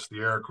only just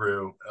the air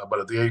crew,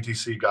 but the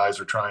ATC guys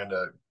are trying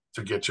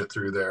to get you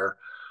through there.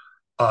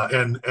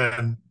 And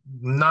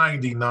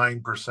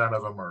 99%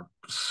 of them are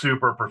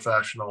super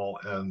professional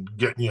and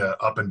getting you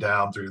up and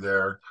down through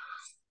there.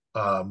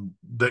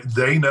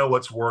 They know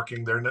what's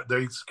working.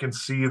 They can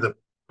see the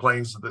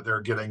planes that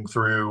they're getting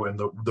through and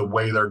the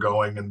way they're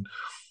going. And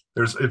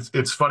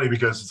it's funny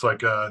because it's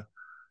like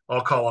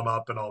I'll call them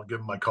up and I'll give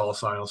them my call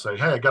sign. I'll say,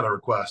 hey, I got a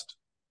request,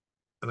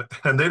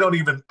 and they don't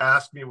even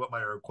ask me what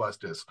my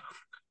request is.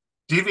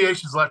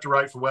 Deviations left to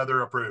right for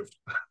weather approved.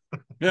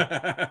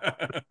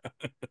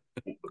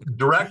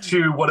 Direct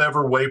to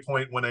whatever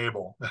waypoint when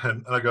able,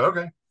 and I go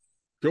okay.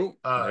 Cool.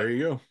 Uh, There you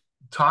go.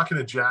 Talking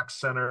to Jack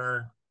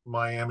Center,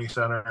 Miami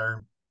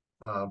Center,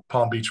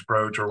 Palm Beach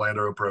approach,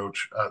 Orlando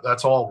approach.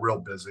 That's all real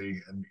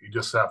busy, and you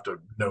just have to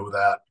know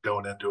that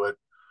going into it,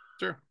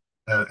 Sure.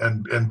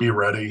 and be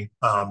ready.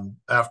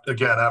 After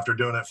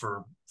doing it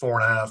for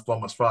 4.5,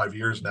 almost 5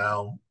 years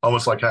now,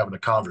 almost like having a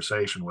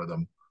conversation with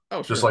them,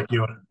 Oh, just sure. like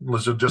you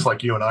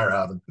and I are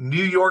having.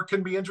 New York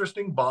can be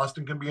interesting.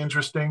 Boston can be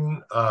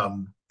interesting.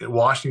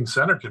 Washington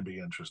Center can be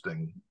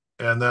interesting.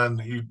 And then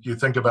you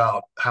think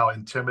about how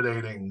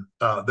intimidating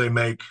they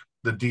make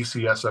the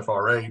DC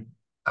SFRA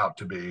out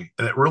to be,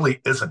 and it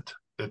really isn't.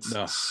 It's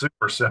No.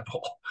 super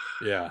simple.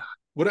 Yeah.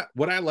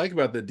 What I like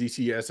about the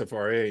DC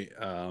SFRA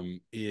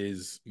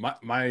is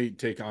my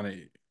take on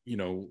it.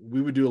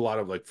 We would do a lot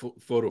of like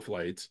photo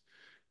flights,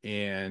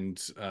 and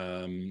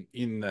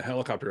in the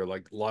helicopter,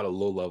 like a lot of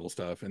low level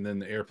stuff, and then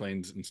the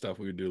airplanes and stuff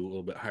we would do a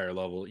little bit higher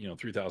level,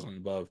 3,000 and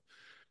above.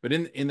 But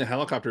in the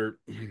helicopter,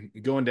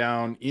 going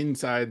down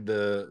inside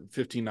the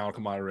 15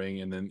 nautical mile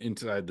ring and then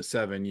inside the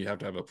 7, you have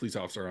to have a police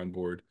officer on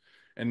board,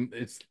 and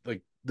it's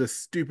like the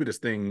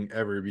stupidest thing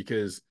ever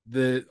because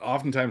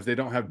oftentimes they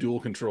don't have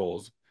dual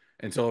controls.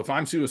 And so if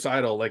I'm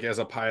suicidal, like as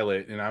a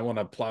pilot, and I want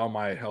to plow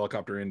my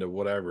helicopter into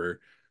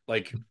whatever,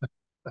 like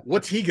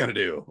what's he gonna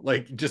do?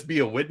 Like just be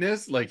a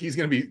witness? Like he's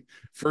gonna be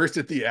first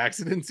at the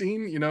accident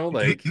scene, he,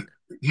 like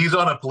he's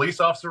on a police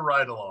officer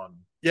ride along.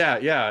 yeah,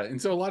 yeah.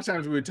 And so a lot of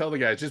times we would tell the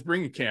guys, just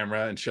bring a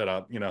camera and shut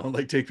up,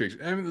 like take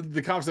pictures. And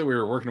the cops that we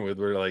were working with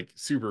were like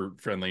super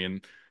friendly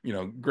and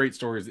great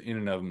stories in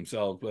and of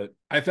themselves. But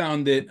I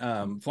found that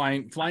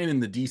flying in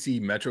the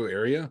DC metro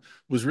area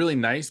was really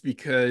nice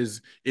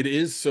because it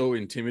is so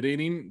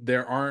intimidating.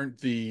 There aren't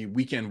the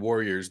weekend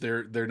warriors.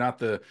 They're not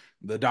the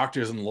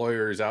doctors and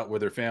lawyers out with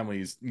their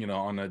families,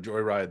 on a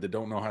joyride that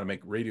don't know how to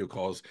make radio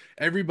calls.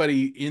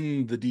 Everybody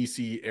in the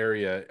DC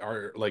area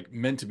are like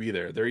meant to be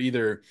there. They're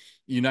either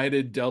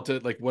United,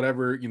 Delta, like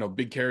whatever,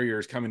 big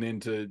carriers coming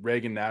into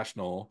Reagan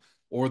National,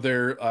 or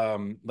they're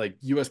like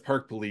US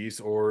Park Police,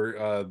 or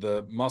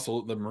the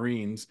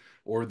Marines,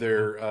 or Mhm.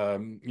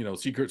 their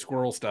Secret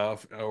Squirrel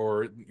stuff,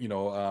 or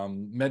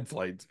Med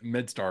Flight,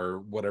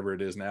 MedStar, whatever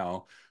it is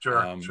now.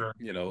 Sure, sure.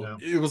 Yeah.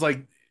 It was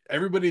like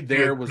everybody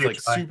there was like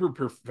PHI. super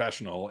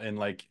professional, and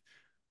like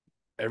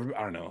I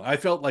don't know. I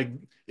felt like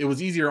it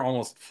was easier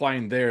almost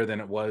flying there than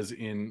it was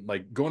in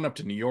like going up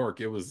to New York.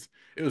 It was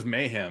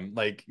mayhem.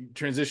 Like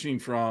transitioning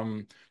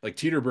from like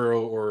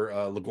Teterboro or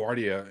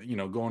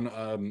LaGuardia, going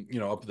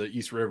up the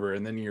East River,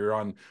 and then you're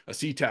on a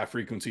CTAF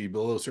frequency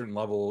below a certain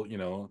level,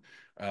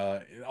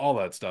 all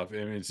that stuff. I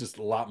mean, it's just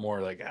a lot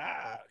more like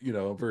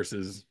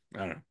versus I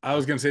don't know. I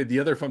was gonna say the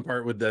other fun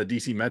part with the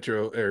DC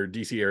Metro or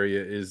DC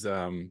area is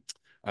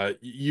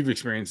you've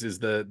experienced is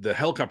the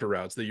helicopter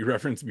routes that you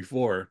referenced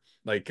before,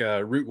 like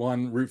Route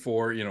 1, Route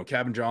 4,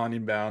 Cabin John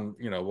inbound,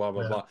 blah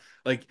blah Yeah, blah.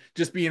 Like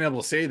just being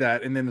able to say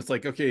that, and then it's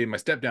like, okay, my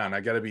step down,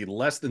 I got to be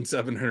less than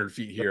 700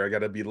 feet here, I got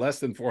to be less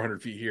than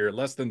 400 feet here,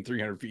 less than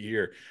 300 feet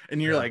here,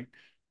 and you're yeah. like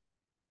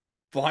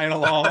flying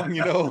along,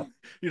 you're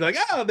like,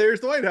 oh, there's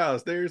the White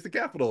House, there's the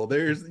Capitol,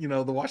 there's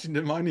the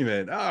Washington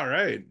Monument. All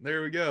right,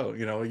 there we go.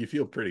 You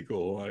feel pretty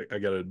cool. I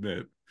gotta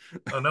admit.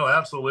 Oh no,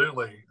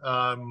 absolutely.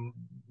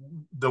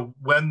 The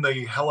when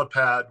the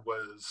helipad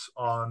was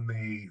on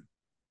the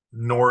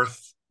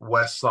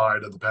northwest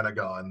side of the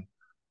Pentagon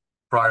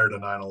prior to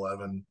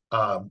 9/11,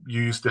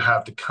 you used to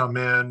have to come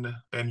in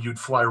and you'd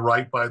fly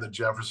right by the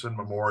Jefferson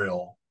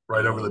Memorial,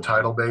 right over the Oh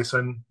tidal wow.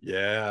 basin,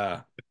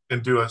 Yeah.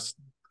 and do a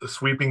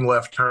sweeping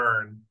left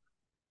turn.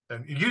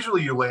 And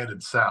usually you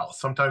landed south.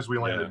 Sometimes we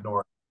Yeah. landed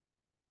north.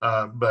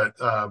 But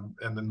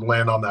and then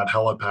land on that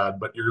helipad.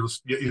 But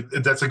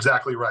that's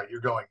exactly right.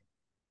 You're going,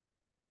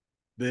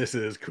 This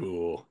is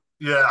cool.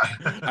 yeah,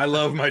 I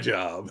love my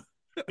job.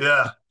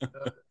 yeah.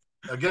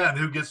 Again,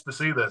 who gets to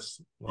see this?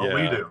 Well,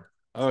 we Yeah. do.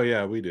 Oh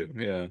yeah, we do.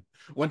 Yeah.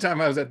 One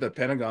time I was at the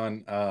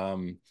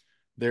Pentagon.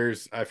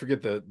 There's I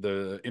forget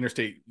the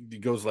interstate.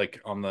 It goes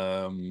like on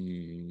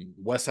the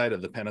west side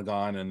of the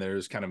Pentagon, and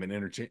there's kind of an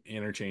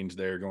interchange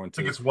there going I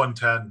think to. it's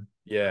 110.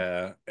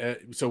 Yeah.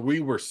 So we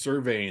were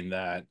surveying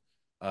that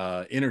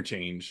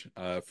interchange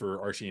for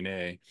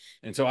RCNA.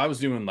 And so I was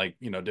doing like,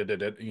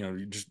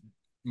 just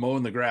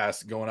mowing the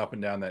grass going up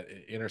and down that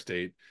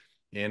interstate.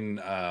 And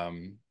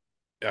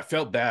I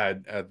felt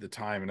bad at the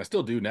time, and I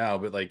still do now,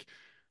 but like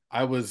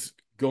I was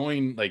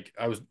going like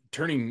I was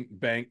turning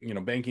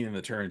banking in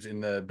the turns in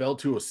the Bell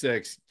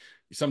 206.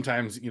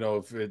 Sometimes,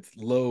 if it's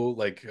low,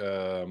 like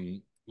you're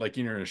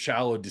in a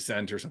shallow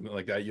descent or something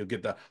like that, you'll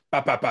get the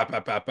bop bop bop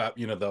bop bop bop,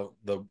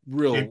 the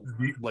real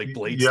like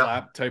blade Yep.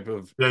 slap type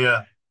of. Yeah.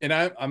 Yeah. And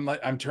I'm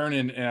like I'm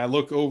turning and I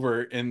look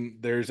over and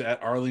there's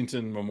at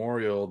Arlington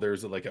Memorial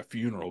there's like a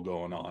funeral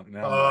going on and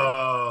I'm like,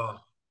 Oh,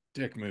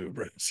 dick move,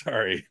 bro.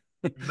 Sorry.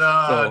 no,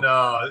 So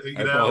no.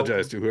 I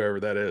apologize to whoever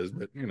that is,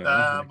 but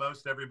like,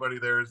 Most everybody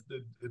there is,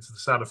 it's the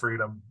sound of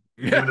freedom,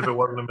 even if yeah. it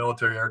wasn't a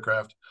military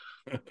aircraft.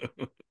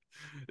 Oh,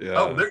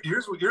 Yeah.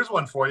 here's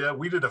one for you.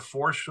 We did a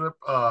four-ship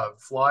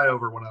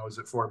flyover when I was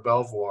at Fort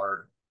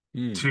Belvoir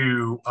Hmm.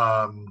 to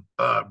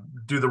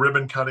do the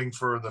ribbon cutting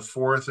for the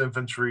 4th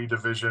Infantry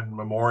Division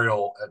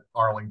Memorial at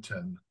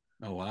Arlington.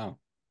 Oh wow.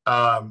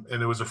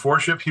 And it was a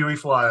four-ship Huey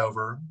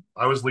flyover.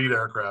 I was lead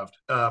aircraft.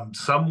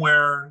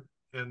 Somewhere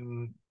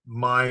in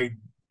my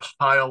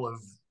pile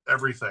of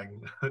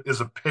everything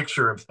is a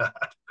picture of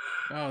that,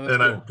 Oh, that's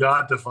and I've cool.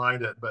 got to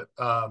find it. But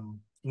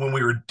when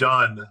we were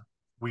done,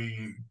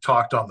 we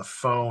talked on the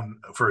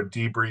phone for a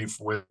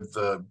debrief with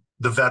the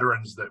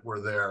veterans that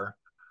were there,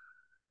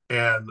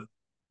 and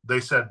they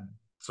said,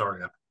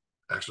 "Sorry, I'm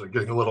actually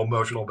getting a little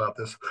emotional about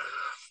this."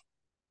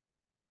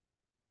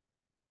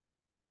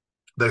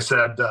 They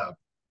said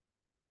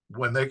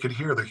when they could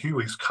hear the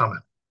Hueys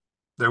coming,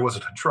 there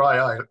wasn't a dry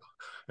eye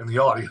in the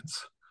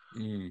audience.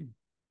 Mm.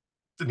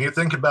 And you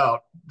think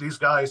about these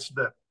guys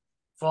that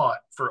fought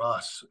for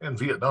us in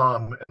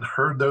Vietnam and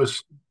heard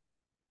those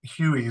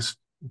Hueys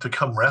to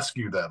come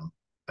rescue them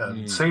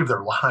and Mm. save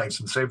their lives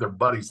and save their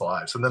buddies'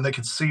 lives. And then they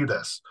could see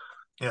this.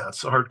 Yeah,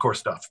 it's hardcore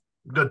stuff.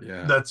 Good.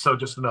 Yeah. That's so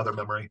just another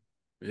memory.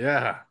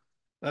 Yeah.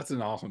 That's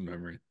an awesome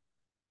memory.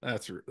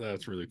 That's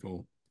really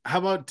cool. How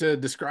about to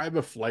describe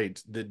a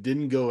flight that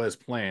didn't go as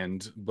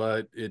planned,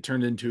 but it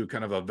turned into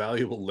kind of a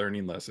valuable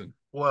learning lesson?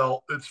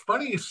 Well, it's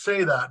funny you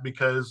say that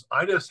because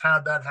I just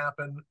had that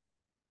happen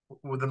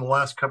within the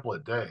last couple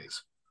of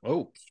days.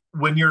 Oh.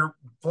 When you're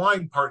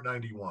flying Part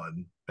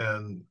 91,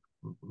 and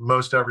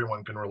most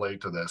everyone can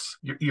relate to this,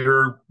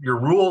 your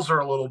rules are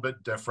a little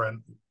bit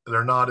different.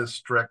 They're not as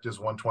strict as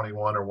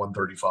 121 or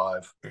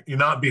 135. You're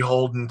not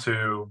beholden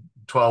to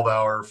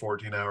 12-hour,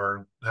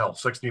 14-hour, hell,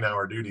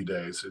 16-hour duty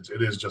days.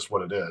 It is just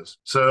what it is.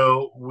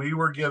 So we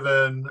were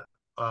given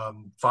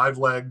 5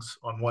 legs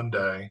on one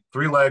day,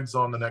 3 legs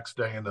on the next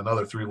day, and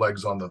another 3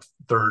 legs on the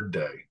third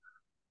day,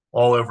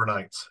 all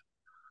overnights.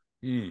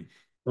 Mm.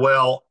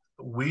 Well,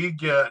 we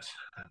get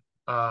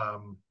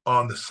on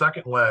the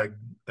second leg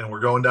and we're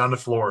going down to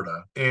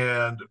Florida,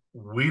 and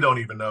we don't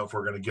even know if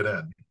we're going to get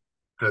in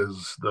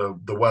because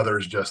the weather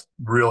is just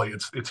really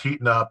it's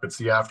heating up. It's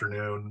the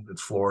afternoon.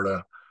 It's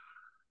Florida.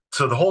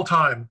 So the whole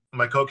time,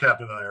 my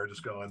co-captain and I are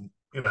just going,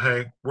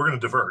 hey, we're going to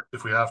divert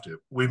if we have to.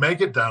 We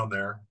make it down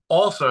there.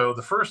 Also,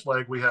 the first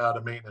leg, we had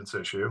a maintenance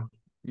issue,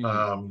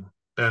 Mm.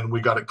 and we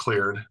got it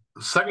cleared.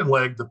 The second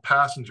leg, the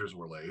passengers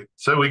were late.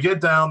 So we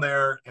get down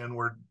there and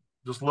we're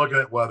just looking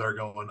at weather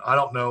going, I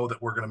don't know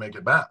that we're going to make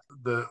it back.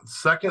 The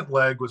second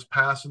leg was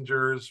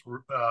passengers,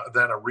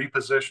 then a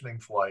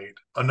repositioning flight,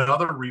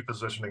 another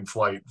repositioning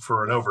flight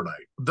for an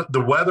overnight.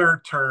 The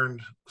weather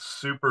turned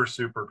super,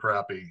 super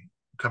crappy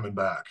coming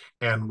back.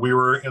 And we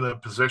were in a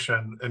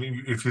position, and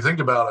if you think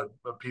about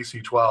a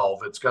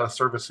PC-12, it's got a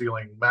service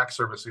ceiling, max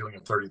service ceiling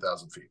of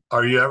 30,000 feet.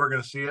 Are you ever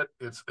going to see it?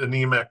 It's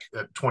anemic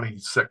at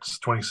 26,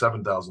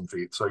 27,000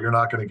 feet. So you're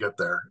not going to get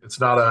there. It's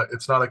not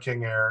a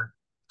King Air.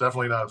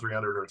 definitely not a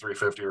 300 or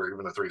 350 or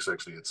even a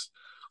 360.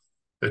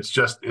 It's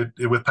just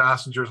with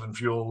passengers and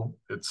fuel,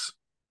 it's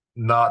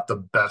not the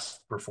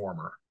best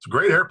performer. It's a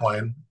great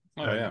airplane,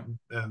 Oh yeah.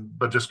 and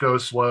but just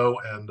goes slow,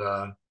 and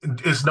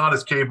it's not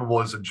as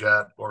capable as a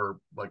jet or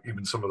like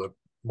even some of the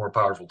more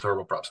powerful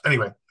turboprops.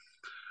 Anyway,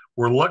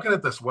 we're looking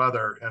at this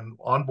weather, and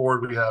on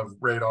board we have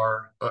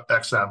radar,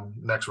 XM,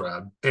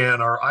 NexRad,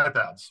 and our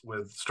iPads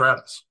with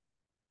Stratus.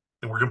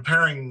 And we're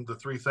comparing the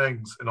three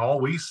things, and all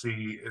we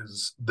see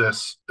is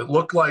this. It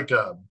looked like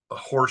a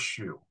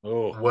horseshoe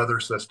Oh weather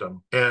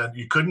system, and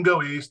you couldn't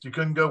go east, you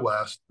couldn't go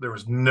west. There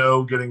was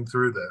no getting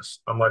through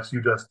this unless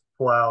you just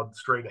plowed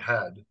straight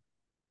ahead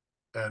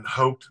and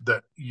hoped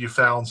that you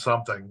found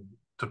something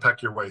to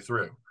peck your way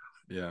through.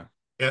 yeah.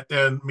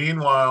 And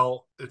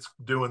meanwhile, it's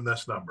doing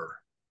this number.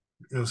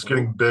 It's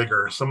getting Oh,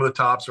 bigger. Some of the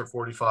tops are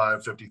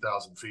 45,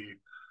 50,000 feet.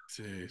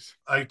 jeez.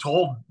 I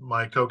told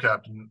my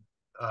co-captain,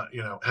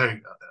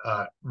 hey,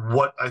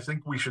 what I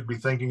think we should be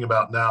thinking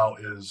about now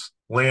is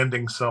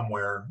landing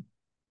somewhere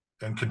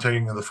and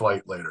continuing the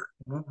flight later.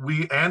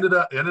 We ended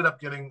up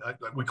getting,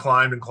 we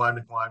climbed and climbed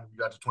and climbed. We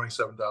got to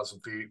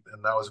 27,000 feet,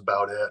 and that was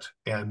about it.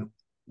 And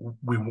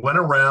we went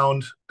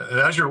around, and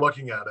as you're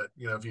looking at it,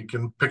 if you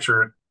can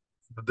picture it,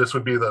 this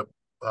would be the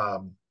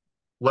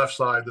left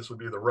side, this would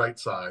be the right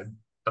side.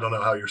 I don't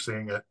know how you're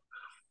seeing it.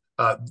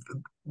 Uh,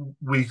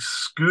 we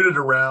scooted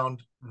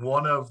around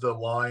one of the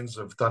lines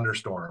of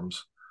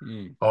thunderstorms.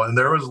 Mm, Oh, and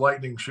there was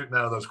lightning shooting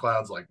out of those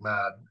clouds like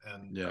mad.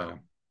 And yeah.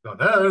 going,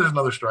 there's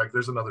another strike.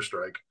 There's another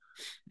strike.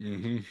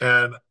 Hmm.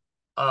 And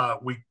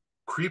we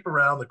creep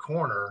around the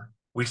corner.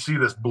 We see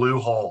this blue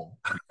hole,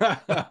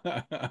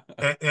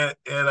 and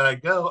I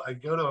go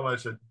to him. I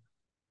said,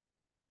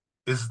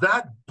 "Is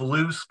that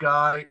blue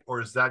sky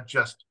or is that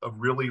just a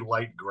really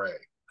light gray?"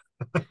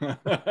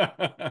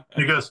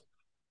 He goes,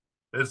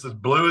 "It's as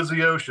blue as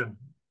the ocean."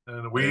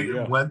 And There we you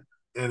go. went,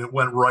 and it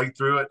went right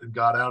through it and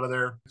got out of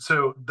there.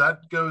 So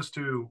that goes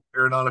to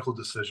aeronautical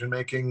decision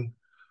making.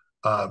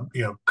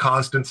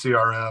 Constant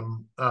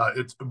CRM.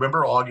 It's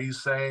remember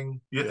Augie's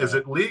saying, "Is Yeah.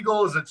 it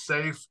legal? Is it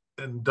safe?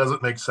 And does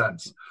it make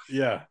sense?"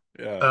 Yeah.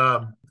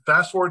 Yeah.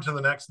 Fast forward to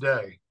the next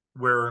day,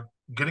 we're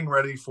getting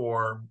ready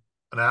for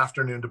an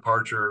afternoon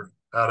departure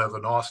out of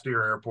an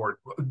austere airport,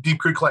 Deep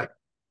Creek Lake,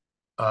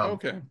 um,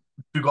 Okay.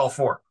 Gulf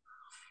 4,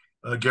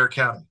 Garrett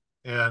County.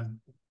 And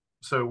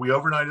so we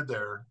overnighted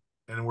there,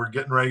 and we're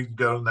getting ready to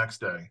go the next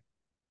day.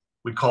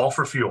 We call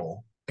for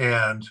fuel.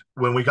 And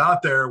when we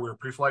got there, we were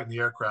pre-flighting the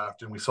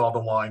aircraft, and we saw the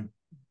line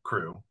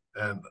crew.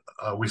 And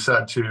we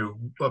said to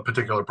a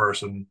particular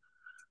person,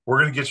 "We're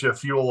going to get you a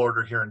fuel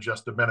order here in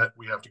just a minute.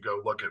 We have to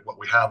go look at what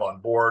we have on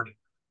board,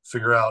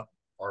 figure out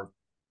our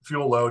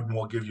fuel load, and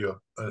we'll give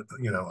you,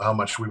 how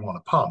much we want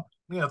to pump."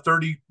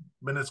 30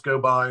 minutes go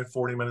by,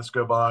 40 minutes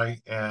go by,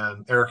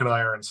 and Eric and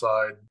I are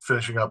inside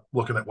finishing up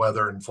looking at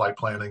weather and flight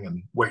planning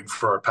and waiting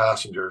for our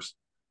passengers.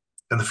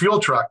 And the fuel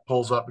truck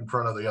pulls up in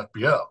front of the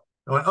FBO.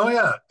 I went, "Oh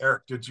yeah,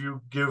 Eric, did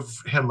you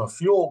give him a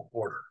fuel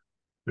order?"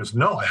 He goes,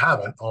 "No, I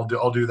haven't. I'll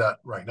do that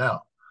right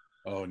now."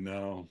 Oh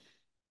no.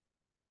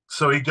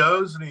 So he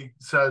goes and he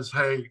says,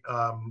 "Hey,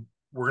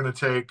 we're going to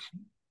take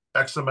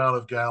X amount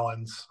of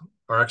gallons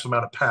or X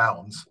amount of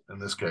pounds in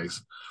this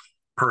case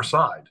per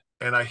side."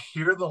 And I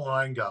hear the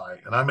line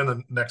guy, and I'm in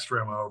the next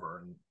room over,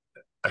 and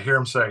I hear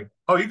him say,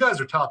 "Oh, you guys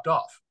are topped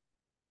off."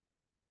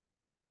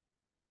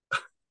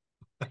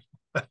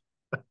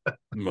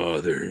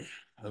 Mother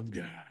of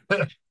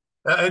God.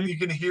 And you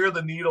can hear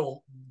the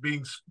needle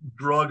being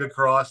drug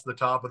across the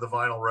top of the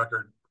vinyl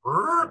record.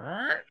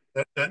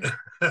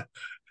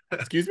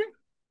 Excuse me?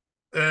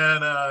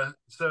 And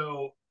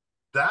so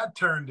that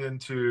turned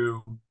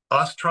into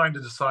us trying to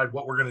decide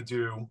what we're going to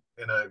do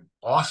in an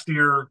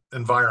austere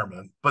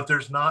environment, but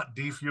there's not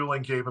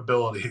defueling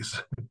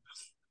capabilities.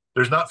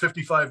 There's not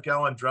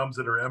 55-gallon drums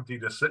that are empty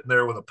just sitting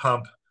there with a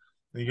pump.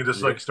 And you can just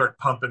Yep. like start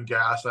pumping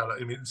gas out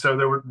of. I mean, so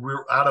we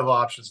were out of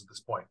options at this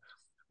point.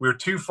 We were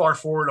too far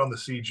forward on the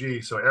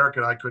CG, so Eric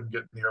and I couldn't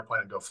get in the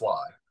airplane and go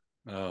fly.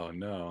 Oh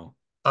no.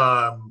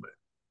 Um,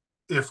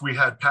 if we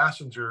had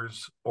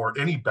passengers or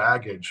any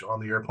baggage on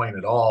the airplane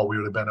at all, we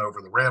would have been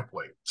over the ramp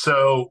weight.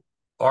 So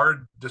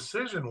our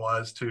decision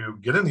was to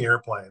get in the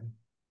airplane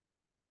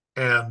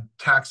and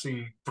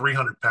taxi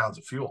 300 pounds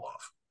of fuel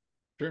off.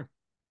 Sure.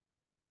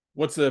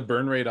 What's the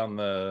burn rate on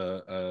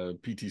the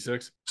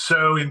PT6?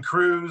 So in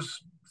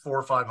cruise, 400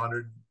 or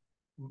 500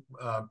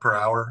 per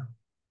hour.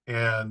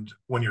 And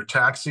when you're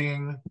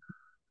taxiing,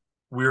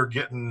 we're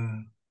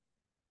getting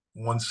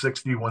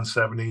 160,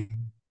 170.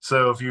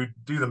 So if you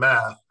do the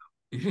math,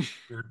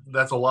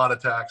 that's a lot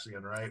of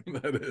taxiing, right?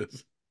 That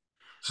is.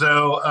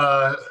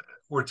 So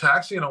we're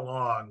taxiing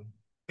along,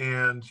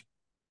 and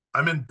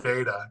I'm in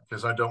beta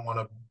because I don't want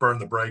to burn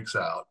the brakes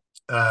out.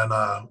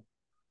 And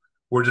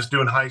we're just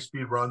doing high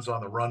speed runs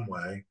on the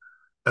runway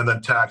and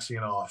then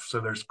taxiing off. So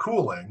there's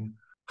cooling.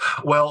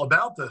 Well,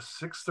 about the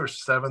sixth or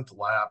seventh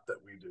lap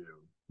that we do,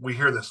 we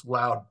hear this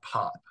loud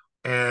pop.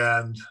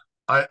 And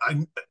I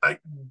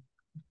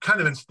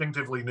kind of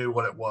instinctively knew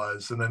what it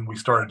was. And then we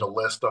started to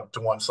list up to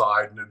one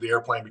side, and the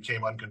airplane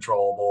became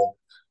uncontrollable.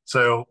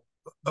 So,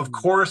 of Mm.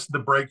 course, the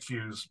brake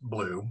fuse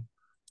blew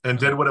and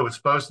did what it was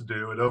supposed to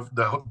do.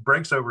 The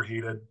brakes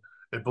overheated.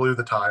 It blew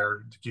the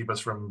tire to keep us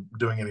from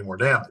doing any more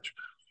damage.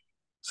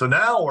 So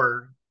now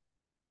we're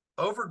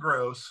over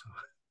gross,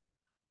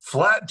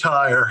 flat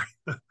tire,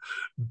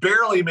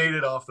 barely made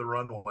it off the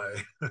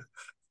runway.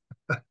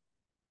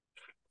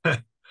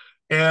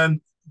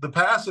 And the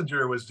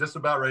passenger was just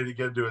about ready to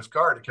get into his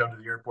car to come to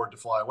the airport to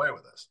fly away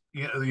with us.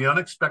 You know, the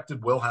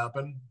unexpected will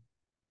happen.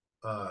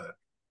 Uh,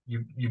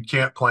 you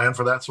can't plan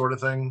for that sort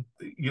of thing.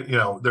 You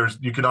know,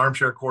 you can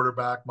armchair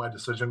quarterback my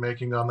decision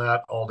making on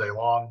that all day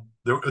long.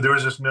 There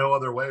was just no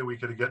other way we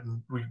could have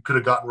gotten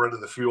rid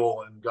of the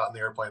fuel and gotten the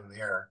airplane in the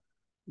air.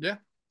 Yeah.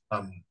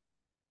 Um,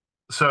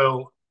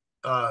 so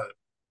uh,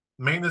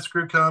 maintenance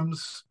crew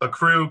comes, a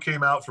crew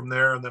came out from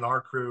there, and then our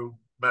crew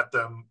met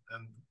them,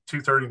 and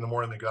 2:30 in the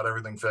morning they got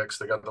everything fixed.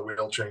 They got the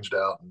wheel changed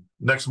out. And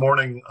next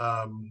morning,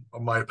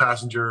 my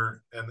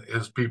passenger and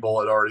his people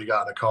had already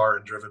gotten a car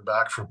and driven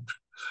back from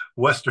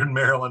Western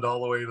Maryland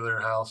all the way to their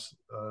house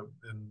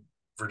in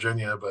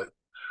Virginia. But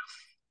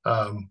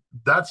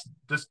that's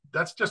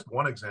just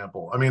one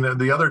example. I mean,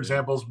 the other Yeah.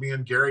 example is me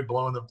and Gary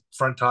blowing the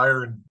front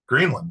tire in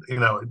Greenland. You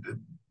know,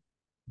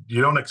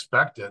 you don't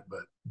expect it.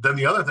 But then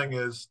the other thing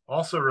is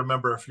also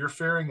remember, if you're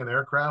ferrying an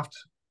aircraft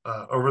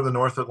over the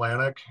North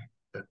Atlantic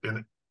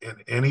in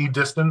any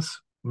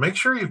distance, make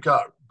sure you've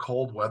got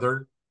cold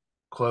weather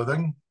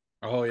clothing.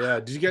 Oh yeah.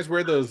 Did you guys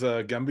wear those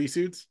Gumby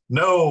suits?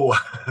 No,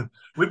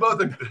 we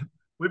both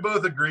we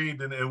both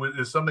agreed, and it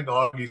was something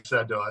Augie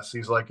said to us.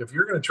 He's like, if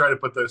you're going to try to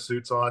put those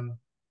suits on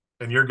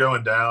and you're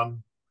going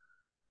down,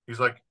 he's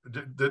like,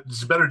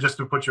 it's better just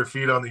to put your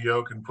feet on the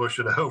yoke and push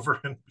it over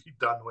and be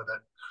done with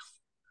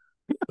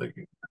it.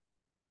 Like,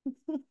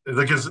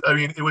 because I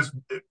mean, it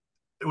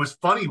was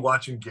funny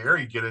watching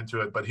Gary get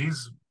into it, but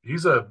he's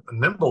a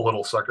nimble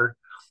little sucker.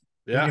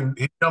 Yeah.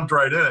 He jumped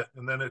right in it,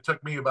 and then it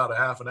took me about a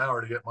half an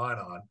hour to get mine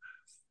on.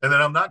 And then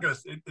I'm not gonna.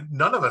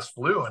 None of us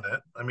flew in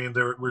it. I mean,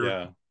 we were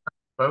Yeah.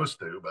 supposed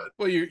to, but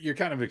Well, you're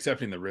kind of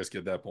accepting the risk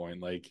at that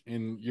point. Like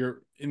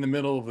you're in the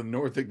middle of the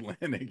North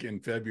Atlantic in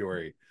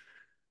February.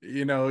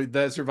 You know,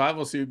 that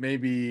survival suit,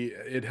 maybe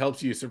it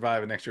helps you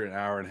survive an extra an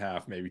hour and a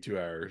half, maybe 2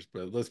 hours,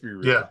 but let's be yeah,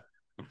 real.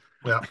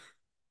 yeah,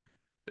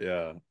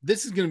 Yeah.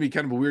 This is going to be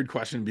kind of a weird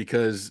question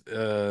because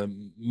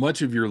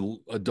much of your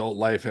adult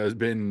life has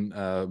been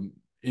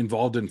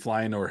involved in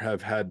flying or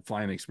have had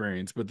flying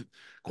experience. But the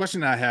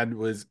question I had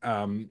was,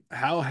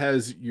 how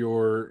has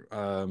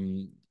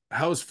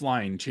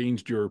flying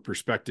changed your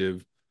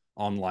perspective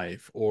on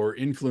life or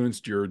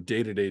influenced your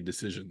day-to-day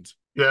decisions?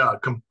 yeah.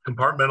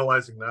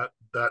 Compartmentalizing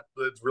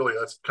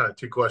that's kind of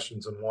two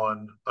questions in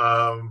one.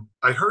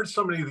 I heard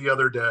somebody the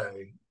other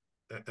day,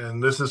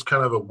 and this is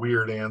kind of a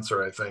weird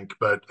answer, I think,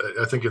 but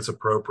I think it's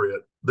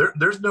appropriate.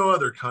 There's no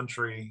other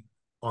country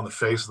on the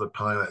face of the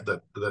planet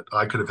that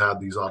I could have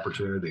had these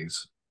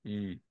opportunities.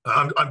 Mm,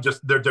 I'm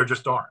just there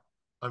just aren't.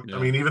 I yeah.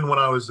 mean, even when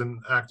I was in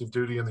active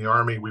duty in the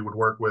Army, we would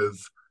work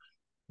with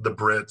the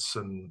Brits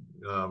and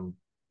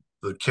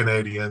the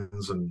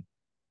Canadians and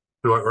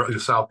who are the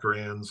South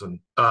Koreans. And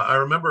I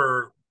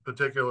remember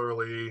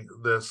particularly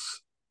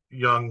this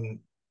young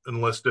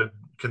enlisted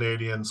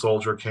Canadian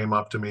soldier came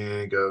up to me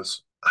and he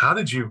goes, "How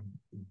did you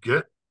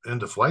get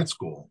into flight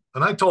school?"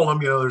 And I told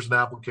him, you know, there's an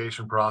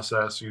application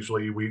process.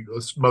 Usually,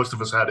 most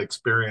of us had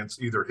experience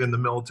either in the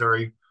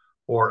military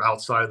or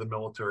outside of the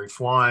military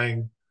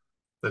flying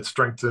that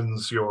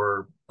strengthens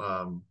your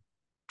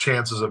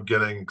chances of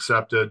getting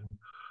accepted.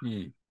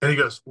 Mm, And he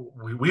goes,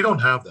 we don't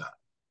have that.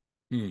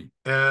 mm,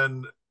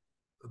 And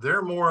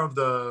they're more of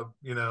the,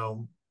 you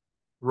know,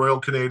 Royal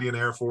Canadian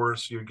Air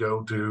Force. You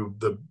go to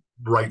the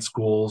right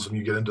schools and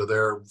you get into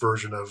their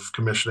version of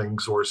commissioning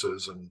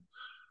sources.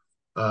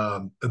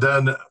 And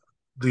then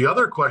the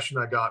other question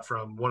I got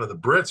from one of the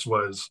Brits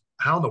was,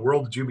 how in the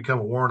world did you become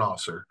a warrant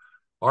officer?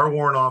 Our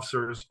warrant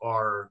officers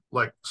are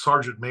like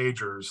sergeant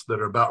majors that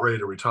are about ready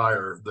to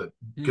retire that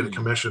get a mm,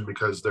 commission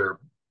because they're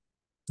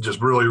just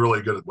really,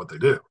 really good at what they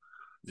do.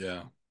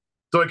 yeah.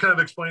 So I kind of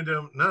explained to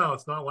him, no,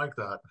 it's not like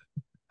that.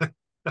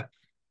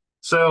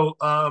 So,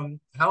 how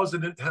has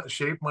it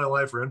shaped my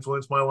life or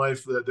influenced my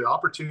life? The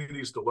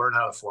opportunities to learn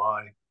how to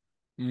fly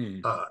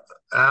Mm, uh,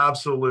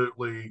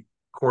 absolutely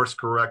course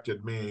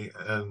corrected me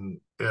in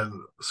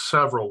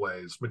several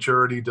ways.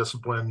 Maturity,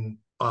 discipline,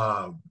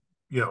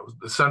 you know,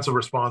 the sense of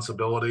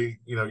responsibility.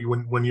 You know,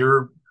 when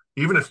you're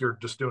even if you're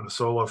just doing a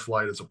solo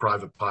flight as a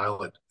private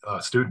pilot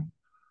student,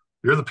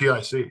 you're the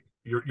PIC.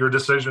 Your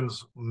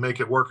decisions make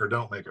it work or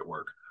don't make it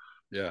work.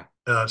 yeah.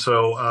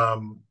 So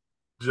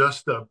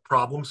just the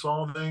problem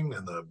solving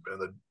and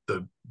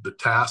the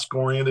task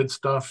oriented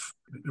stuff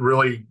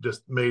really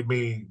just made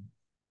me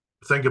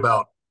think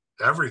about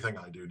everything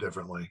I do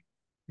differently.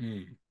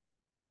 Mm,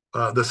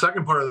 The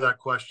second part of that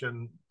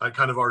question I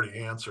kind of already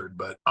answered,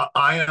 but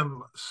I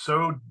am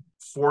so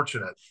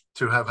fortunate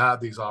to have had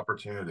these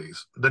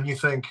opportunities. Then you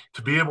think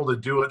to be able to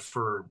do it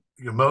for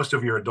most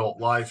of your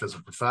adult life as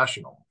a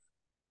professional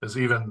is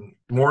even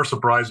more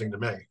surprising to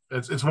me.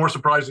 It's more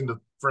surprising to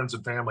friends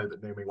and family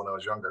that knew me when I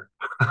was younger.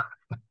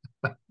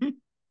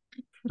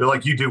 They're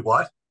like, you do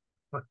what?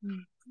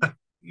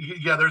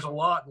 Yeah, there's a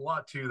lot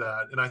to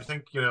that. And I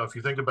think, if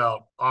you think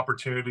about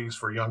opportunities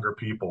for younger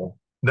people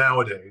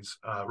nowadays,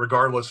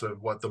 regardless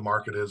of what the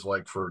market is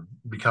like for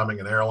becoming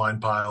an airline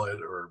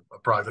pilot or a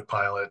private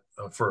pilot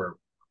for,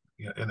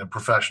 in a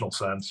professional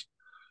sense,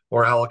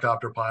 or a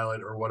helicopter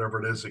pilot or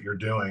whatever it is that you're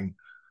doing,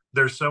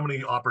 there's so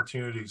many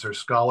opportunities. There's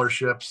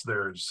scholarships.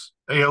 There's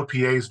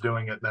AOPA's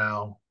doing it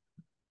now.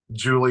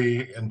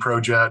 Julie and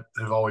Projet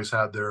have always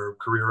had their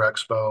career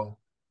expo.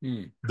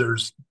 Hmm.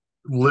 There's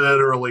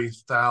literally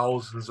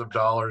thousands of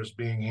dollars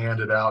being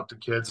handed out to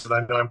kids. And I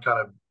know I'm kind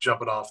of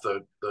jumping off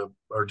the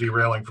or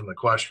derailing from the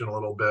question a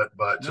little bit,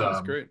 but No,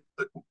 it's great.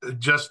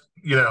 just,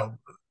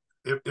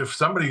 if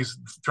somebody's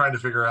trying to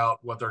figure out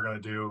what they're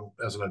going to do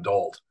as an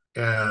adult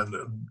and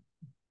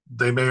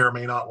they may or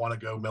may not want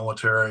to go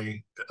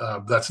military,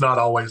 that's not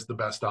always the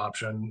best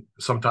option.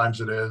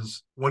 Sometimes it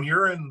is. When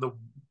you're in the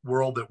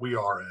world that we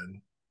are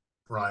in,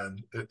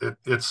 Ryan,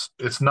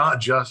 it's not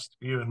just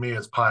you and me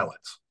as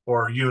pilots,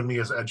 or you and me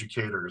as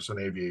educators in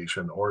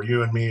aviation, or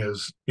you and me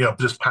as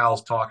just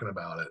pals talking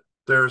about it.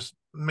 There's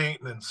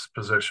maintenance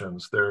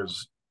positions,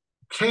 there's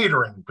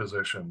catering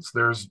positions,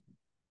 there's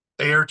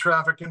air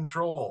traffic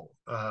control.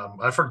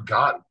 I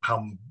forgot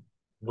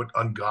what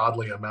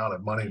ungodly amount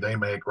of money they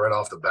make right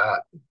off the bat.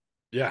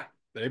 Yeah,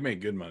 they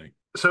make good money.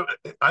 So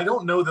I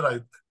don't know that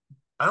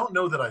I don't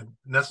know that I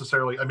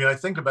necessarily. I mean, I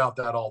think about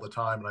that all the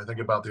time, and I think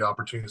about the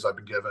opportunities I've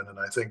been given, and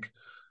I think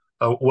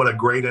what a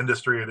great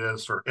industry it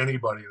is for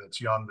anybody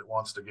that's young that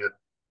wants to get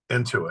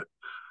into it.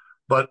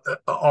 But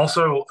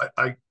also,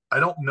 I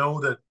don't know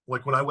that,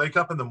 like, when I wake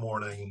up in the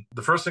morning,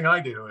 the first thing I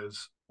do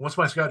is, what's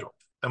my schedule?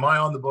 Am I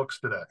on the books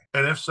today?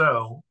 And if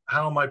so,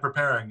 how am I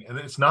preparing? And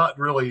it's not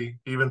really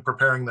even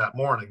preparing that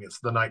morning; it's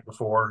the night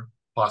before,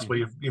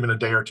 possibly Mhm. even a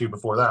day or two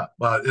before that.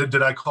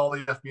 Did I call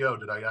the FBO?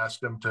 Did I ask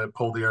them to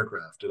pull the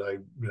aircraft? Did I,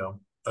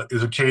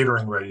 is a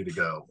catering ready to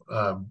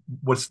go?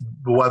 What's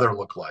the weather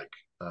look like?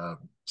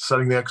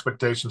 Setting the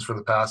expectations for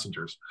the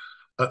passengers.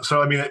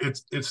 So I mean,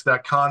 it's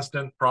that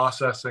constant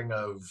processing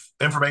of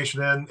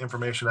information in,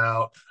 information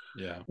out.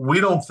 Yeah. We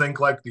don't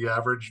think like the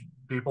average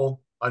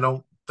people. I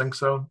don't think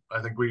so.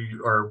 I think we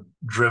are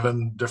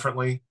driven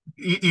differently.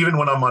 Even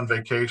when I'm on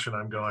vacation,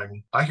 I'm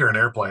going, I hear an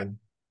airplane.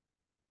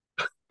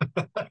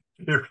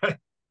 You're right.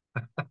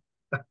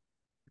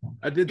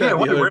 I did Yeah, that the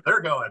wonder where other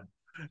they're going.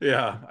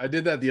 Yeah, I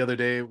did that the other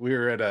day. We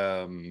were at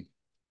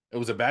it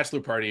was a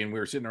bachelor party and we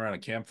were sitting around a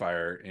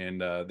campfire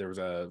and there was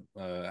a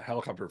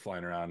helicopter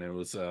flying around and it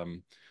was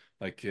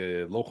like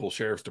a local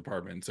sheriff's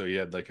department. So you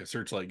had like a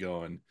searchlight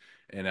going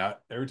and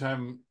every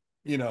time,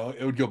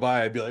 it would go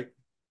by, I'd be like,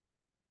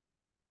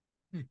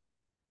 "Hmm."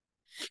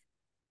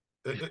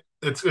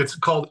 It's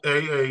called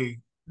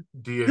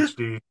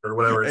AADHD or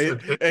whatever.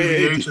 It's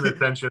aviation AAD.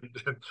 attention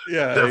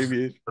Yeah, deficit.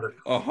 aviation.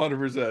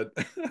 100%.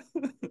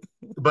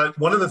 But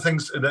one of the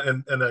things, and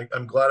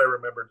I'm glad I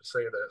remembered to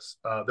say this.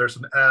 There's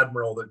an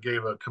admiral that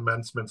gave a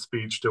commencement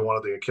speech to one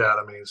of the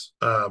academies,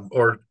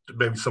 or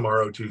maybe some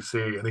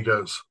ROTC, and he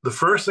goes, "The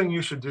first thing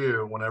you should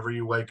do whenever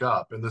you wake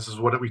up, and this is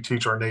what we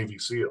teach our Navy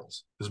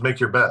SEALs, is make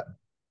your bed.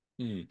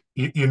 Hmm.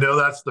 You know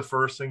that's the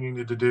first thing you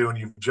need to do, and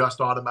you've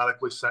just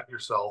automatically sent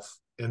yourself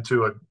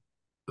into a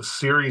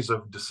series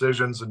of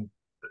decisions and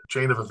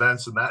chain of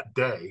events in that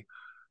day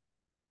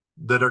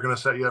that are going to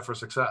set you up for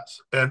success.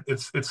 And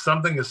it's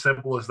something as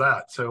simple as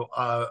that. So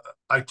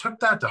I took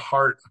that to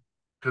heart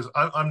because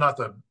I'm not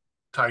the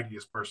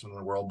tidiest person in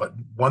the world, but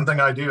one thing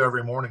I do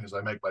every morning is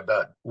I make my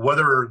bed.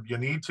 Whether you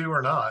need to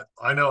or not,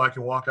 I know I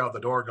can walk out the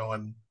door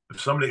going,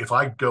 if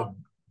I go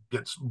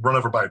get run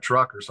over by a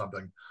truck or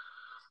something,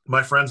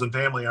 my friends and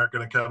family aren't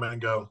going to come in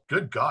and go,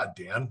 "Good God,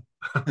 Dan."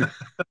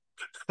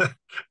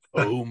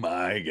 Oh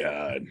my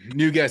God.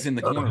 New guy's in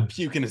the corner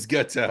puking his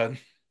guts out.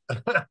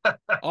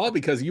 All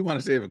because you want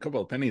to save a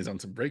couple of pennies on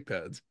some brake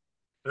pads.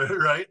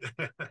 Right.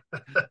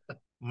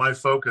 My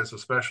focus,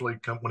 especially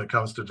when it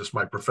comes to just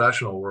my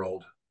professional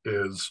world,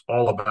 is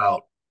all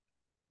about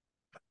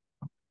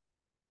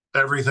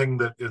everything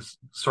that is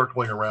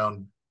circling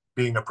around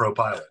being a pro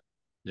pilot.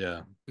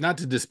 Yeah. Not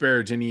to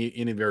disparage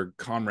any of your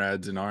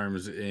comrades in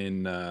arms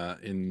in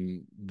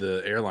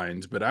the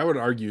airlines, but I would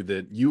argue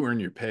that you earn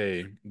your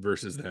pay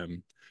versus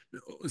them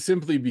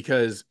simply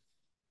because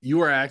you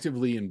are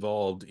actively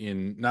involved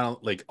in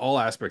not like all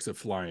aspects of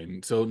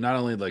flying. So not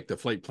only like the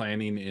flight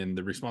planning and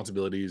the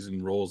responsibilities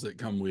and roles that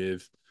come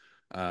with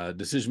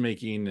decision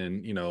making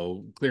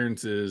and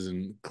clearances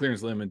and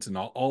clearance limits and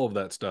all of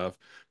that stuff,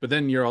 but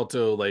then you're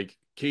also like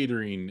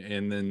catering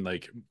and then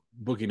like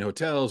booking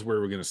hotels where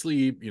we're going to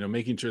sleep,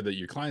 making sure that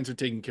your clients are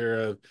taken care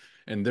of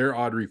and their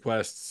odd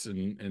requests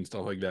and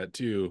stuff like that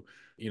too.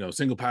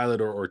 Single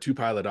pilot or two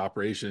pilot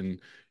operation,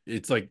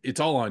 it's like it's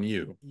all on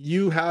you.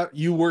 You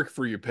work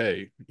for your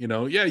pay.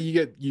 Yeah, you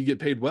get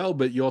paid well,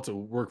 but you also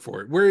work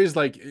for it. Whereas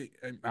like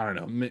I don't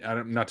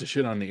know, not to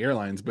shit on the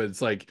airlines, but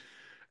it's like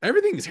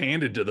everything's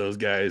handed to those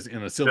guys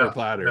in a silver Yeah,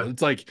 platter. yeah.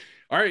 It's like,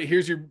 all right,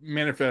 here's your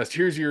manifest,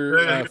 here's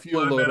your Yeah, you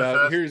fuel fly loadout,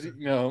 manifest. here's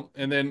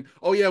and then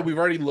oh yeah, we've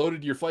already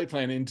loaded your flight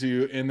plan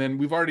into, and then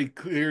we've already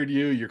cleared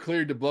you. You're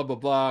cleared to blah blah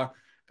blah.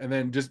 and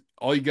then just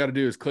all you got to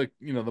do is click,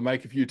 the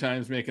mic a few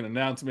times, make an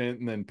announcement,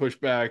 and then push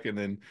back, and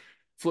then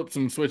flip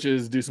some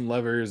switches, do some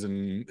levers,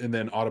 and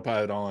then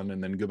autopilot on,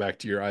 and then go back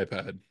to your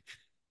iPad.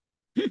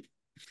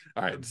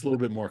 All right, it's a little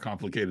bit more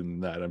complicated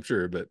than that, I'm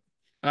sure, but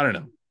I don't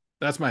know.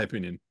 That's my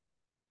opinion.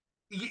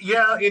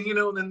 Yeah,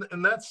 and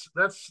and that's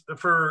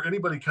for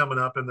anybody coming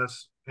up in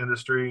this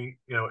industry.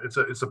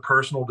 It's a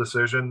personal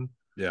decision.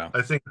 Yeah.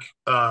 I think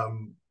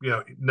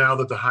now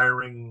that the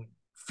hiring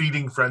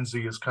feeding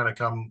frenzy has kind of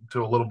come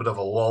to a little bit of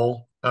a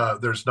lull.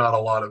 There's a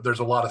lot of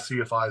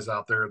CFIs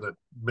out there that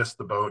missed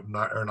the boat and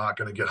are not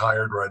going to get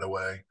hired right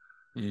away.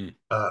 Mm.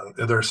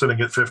 They're sitting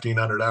at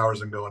 1,500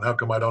 hours and going, "How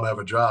come I don't have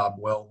a job?"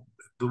 Well,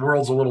 the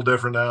world's a little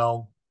different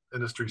now.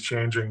 Industry's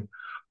changing.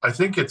 I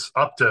think it's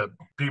up to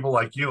people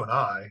like you and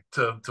I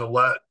to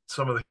let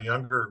some of the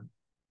younger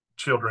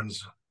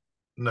children's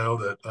know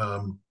that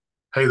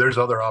hey, there's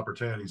other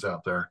opportunities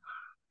out there.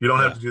 You don't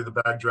have Yeah. to do the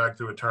bag drag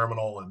through a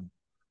terminal, and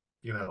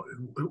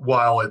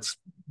while it's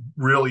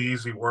really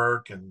easy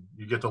work and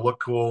you get to look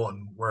cool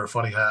and wear a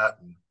funny hat,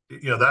 and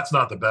that's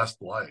not the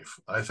best life.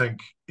 I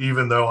think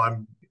even though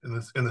I'm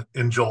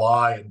in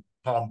July in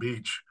Palm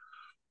Beach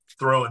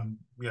throwing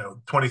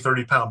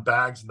 20-30 pound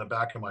bags in the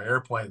back of my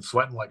airplane,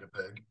 sweating like a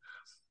pig,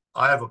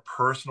 I have a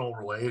personal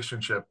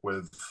relationship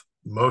with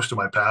most of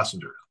my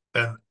passengers,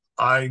 and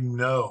I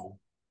know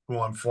who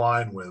I'm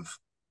flying with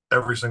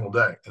every single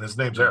day, and his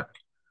name's Yeah. Eric.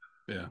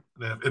 Yeah.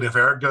 And if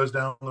Eric goes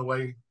down the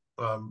way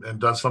and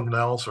does something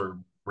else or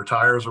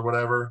retires or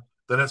whatever,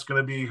 then it's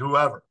going to be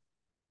whoever,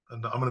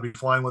 and I'm going to be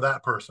flying with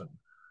that person.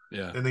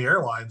 Yeah. In the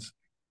airlines,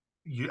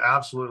 you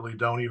absolutely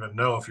don't even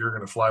know if you're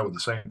going to fly with the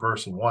same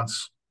person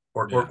once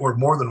Yeah. or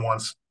more than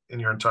once in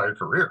your entire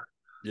career.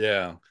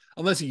 Yeah.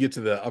 Unless you get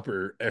to the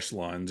upper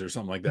echelons or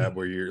something like that,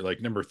 where you're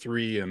like number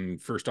three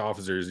and first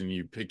officers, and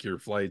you pick your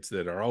flights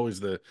that are always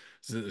the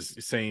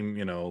same,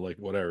 like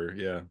whatever.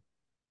 Yeah.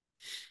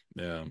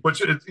 Yeah.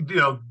 Which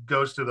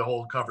goes to the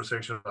whole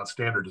conversation about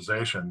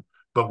standardization.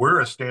 But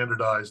we're as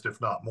standardized,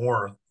 if not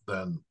more,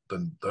 than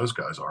those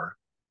guys are.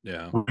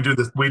 Yeah. We do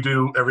this. We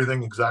do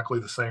everything exactly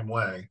the same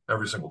way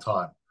every single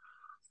time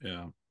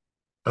Yeah.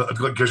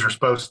 because you're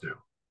supposed to.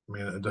 I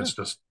mean, Yeah. that's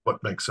just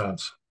what makes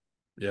sense.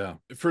 Yeah.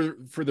 For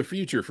the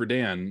future, for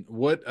Dan,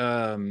 what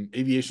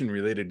aviation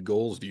related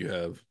goals do you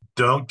have?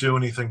 Don't do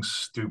anything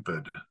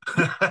stupid.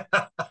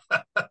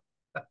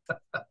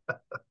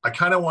 I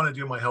kind of want to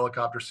do my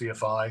helicopter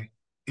CFI,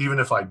 even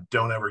if I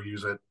don't ever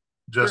use it,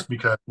 Sure. just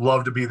because I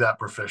love to be that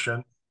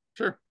proficient.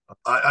 Sure.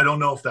 I don't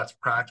know if that's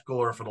practical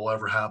or if it'll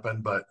ever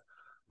happen, but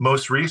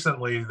most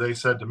recently they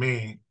said to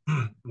me,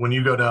 when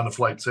you go down to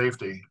flight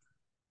safety,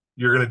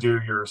 you're going to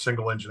do your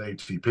single engine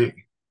ATP.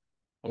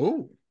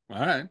 Oh, all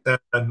right.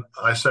 And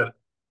I said,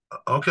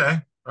 okay,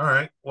 all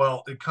right.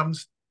 Well, it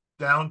comes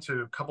down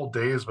to a couple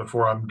days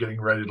before I'm getting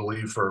ready to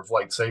leave for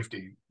flight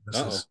safety. This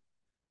Uh-oh. is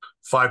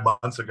 5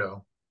 months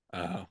ago.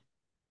 Uh,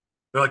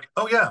 They're like,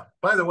 oh, yeah,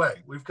 by the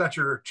way, we've got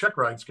your check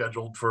ride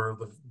scheduled for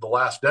the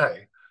last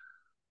day.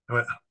 I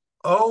went,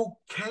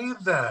 okay,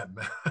 then.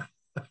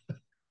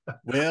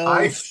 well,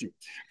 I shoot.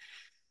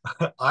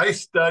 I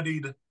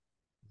studied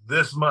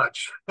this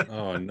much,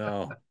 Oh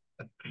no.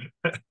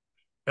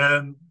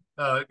 and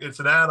it's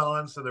an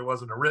add-on, so there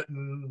wasn't a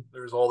written.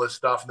 There's all this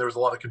stuff, and there was a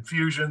lot of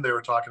confusion. They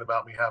were talking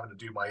about me having to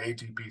do my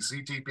ATP,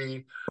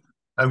 CTP.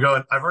 I'm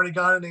going, I've already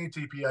got an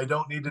ATP. I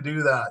don't need to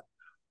do that.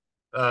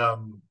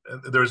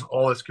 There's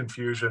all this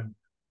confusion,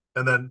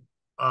 and then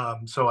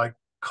so I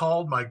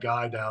called my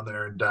guy down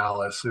there in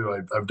Dallas, who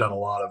I've done a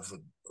lot of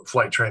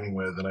flight training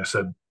with, and I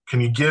said, can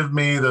you give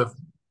me the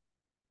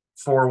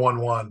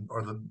 411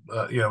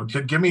 or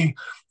give me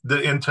the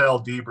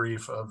intel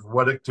debrief of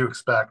what to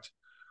expect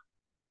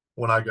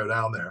when I go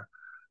down there.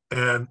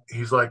 And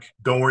he's like,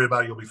 don't worry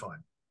about it, you'll be fine.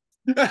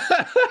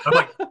 I'm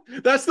like,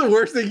 That's the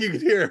worst thing you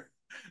could hear,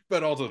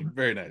 but also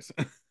very nice.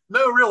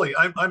 no, really,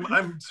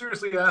 I'm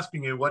seriously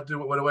asking you, what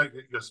do I?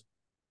 He goes,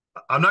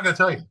 I'm not going to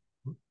tell you.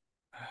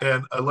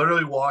 And I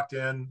literally walked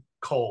in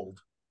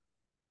cold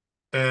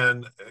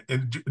and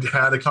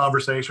had a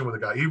conversation with a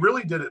guy. He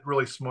really did it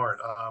really smart.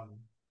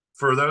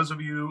 For those of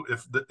you,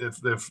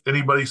 if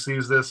anybody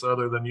sees this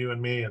other than you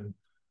and me, and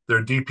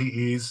they're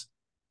DPEs,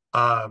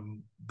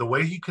 the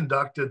way he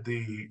conducted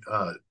the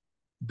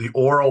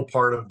oral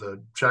part of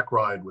the check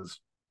ride was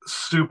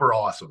super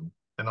awesome,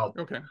 and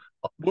Okay.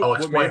 I'll What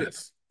made explain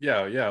it?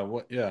 Yeah, yeah,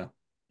 what yeah.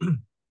 it.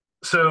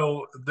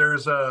 So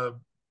there's a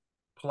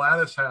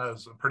Pilatus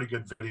has a pretty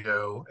good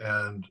video,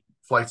 and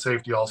Flight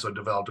Safety also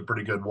developed a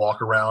pretty good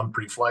walk around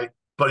pre-flight.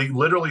 But he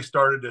literally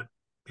started it.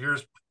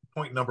 Here's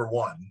point number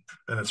one,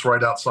 and it's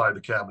right outside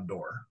the cabin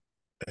door.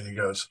 And he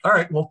goes, "All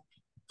right, well,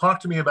 talk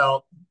to me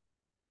about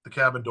the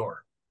cabin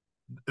door.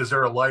 Is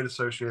there a light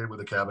associated with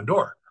the cabin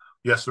door?"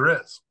 Yes,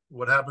 there is.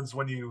 What happens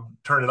when you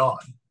turn it on?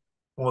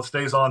 Well, it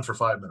stays on for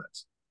 5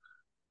 minutes.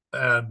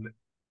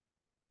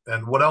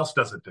 And what else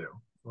does it do?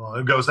 Well,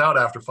 it goes out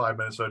after 5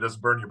 minutes, so it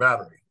doesn't burn your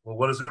battery. Well,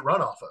 what does it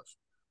run off of?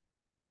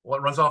 Well,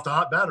 it runs off the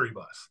hot battery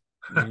bus.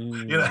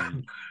 you know,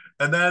 Mm.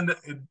 And then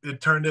it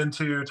turned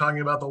into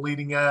talking about the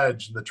leading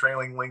edge and the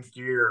trailing link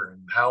gear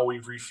and how we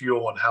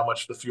refuel and how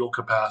much the fuel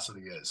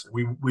capacity is.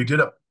 We did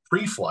a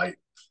pre-flight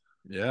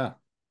Yeah.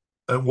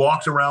 and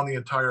walked around the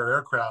entire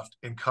aircraft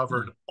and Hmm.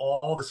 covered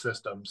all the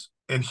systems.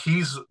 And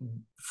he's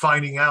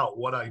finding out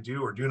what I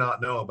do or do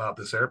not know about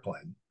this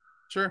airplane.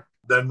 Sure.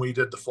 Then we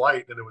did the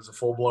flight, and it was a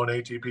full blown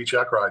ATP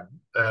check ride,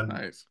 and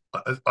Nice.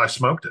 I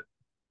smoked it.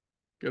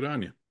 Good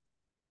on you.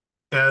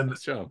 And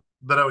Nice job.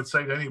 that I would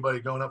say to anybody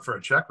going up for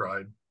a check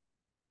ride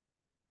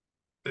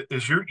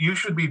is you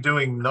should be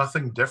doing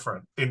nothing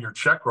different in your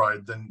check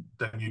ride than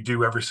you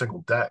do every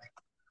single day.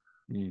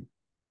 Mm.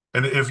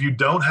 And if you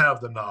don't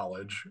have the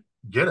knowledge,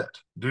 get it.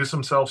 Do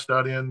some self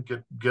studying.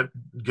 Get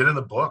in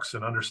the books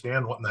and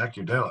understand what in the heck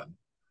you're doing.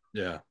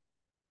 Yeah.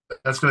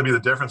 That's going to be the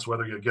difference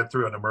whether you get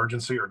through an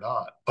emergency or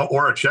not,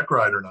 or a check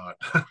ride or not.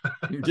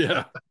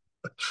 Yeah.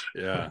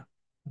 Yeah.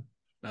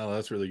 No,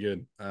 that's really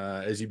good.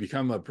 As you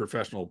become a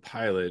professional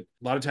pilot,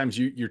 a lot of times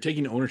you're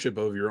taking ownership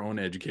of your own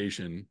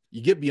education.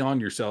 You get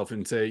beyond yourself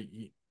and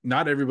say,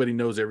 not everybody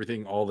knows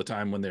everything all the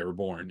time when they were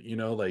born. You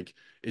know, like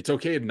it's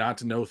okay not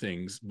to know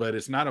things, but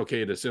it's not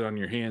okay to sit on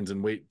your hands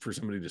and wait for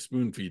somebody to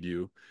spoon feed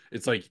you.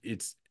 It's like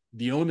it's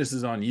the onus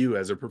is on you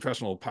as a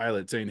professional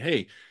pilot saying,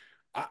 hey,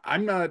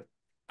 I'm not,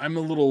 I'm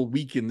a little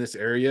weak in this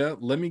area.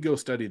 Let me go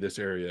study this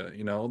area.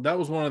 You know, that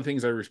was one of the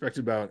things I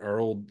respected about our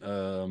old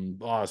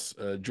boss,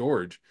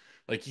 George.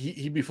 Like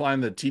he'd be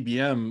flying the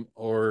TBM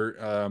or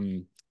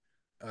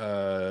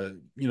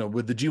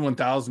with the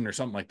G1000 or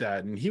something like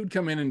that. And he would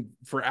come in and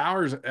for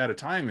hours at a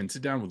time and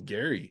sit down with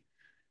Gary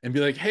and be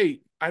like,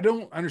 hey, I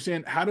don't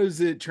understand. How does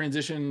it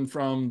transition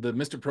from the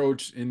missed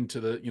approach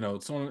into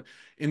so on?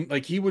 And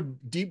like he would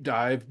deep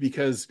dive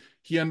because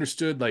he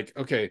understood like,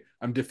 okay,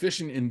 I'm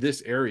deficient in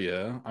this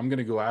area. I'm going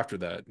to go after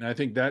that. And I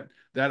think that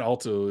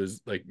also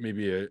is like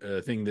maybe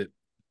a thing that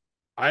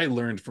I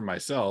learned for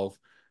myself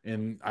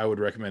and I would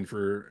recommend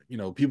for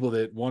people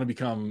that want to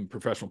become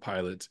professional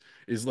pilots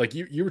is like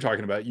you were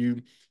talking about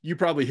you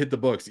probably hit the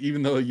books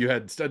even though you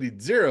had studied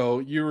zero.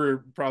 You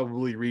were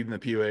probably reading the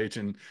POH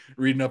and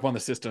reading up on the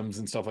systems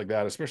and stuff like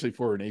that, especially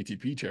for an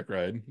ATP check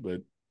ride.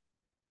 But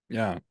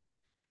yeah.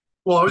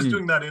 Well, I was Hmm.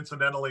 doing that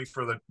incidentally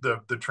for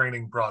the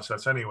training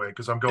process anyway,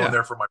 because I'm going Yeah.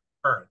 there for my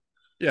return.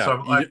 Yeah.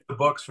 So I have the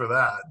books for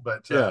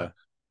that, Yeah.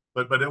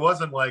 but it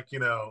wasn't like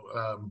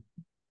the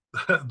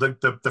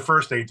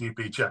first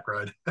ATP check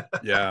ride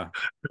Yeah.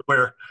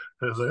 where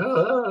it was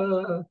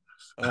like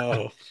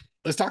Oh,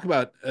 let's talk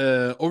about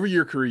over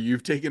your career.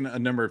 You've taken a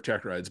number of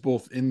check rides,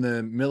 both in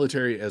the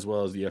military as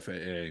well as the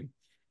FAA.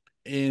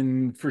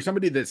 And for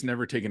somebody that's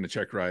never taken a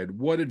check ride,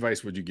 what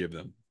advice would you give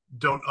them?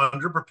 don't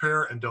under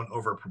prepare and don't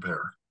over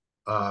prepare.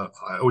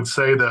 I would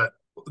say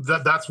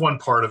that's one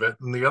part of it,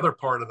 and the other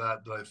part of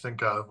that that I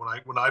think of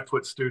when I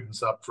put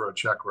students up for a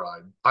check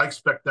ride, I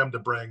expect them to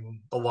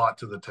bring a lot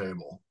to the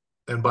table,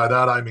 and by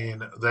that I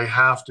mean they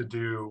have to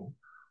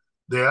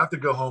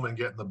go home and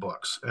get in the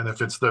books. And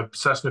if it's the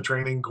Cessna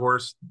training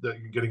course that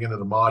you're getting into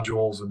the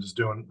modules and just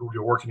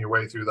you're working your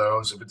way through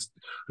those. If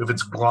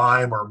it's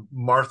Gleim or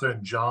Martha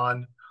and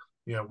John,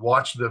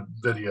 watch the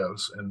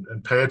videos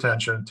and pay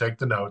attention, take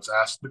the notes,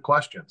 ask the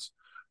questions.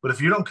 But if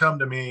you don't come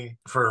to me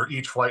for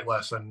each flight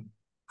lesson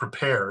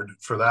prepared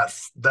for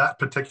that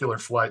particular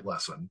flight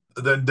lesson,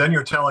 then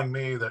you're telling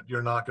me that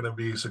you're not going to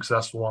be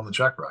successful on the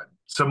check ride.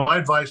 So my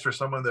advice for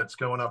someone that's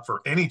going up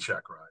for any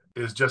check ride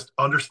is just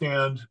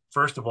understand,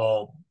 first of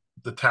all,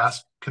 the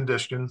task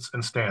conditions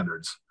and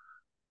standards.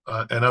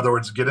 In other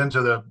words, get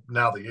into the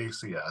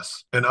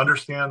ACS and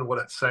understand what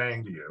it's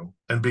saying to you,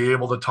 and be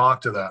able to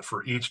talk to that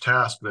for each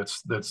task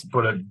that's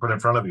put in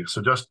front of you.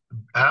 So just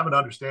have an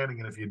understanding,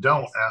 and if you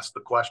don't, ask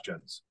the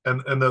questions. And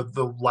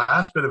the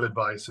last bit of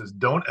advice is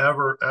don't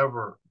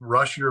ever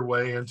rush your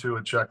way into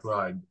a check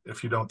ride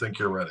if you don't think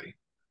you're ready.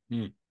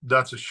 Hmm.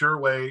 That's a sure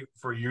way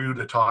for you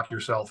to talk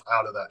yourself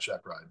out of that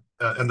check ride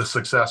and the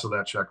success of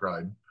that check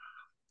ride,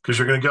 because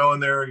you're going to go in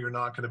there, you're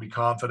not going to be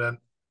confident,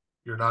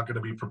 you're not going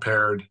to be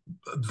prepared.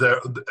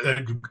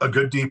 A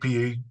good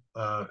DPE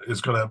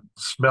is going to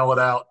smell it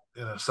out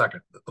in a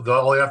second.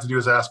 All you have to do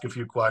is ask a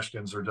few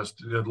questions or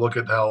just look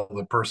at how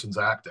the person's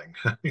acting.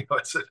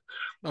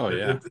 Oh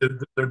yeah.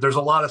 There's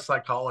a lot of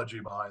psychology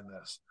behind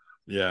this.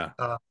 Yeah.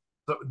 Uh,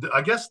 so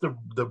I guess the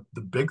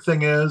big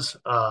thing is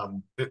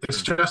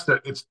it's just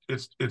that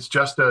it's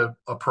just a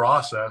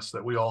process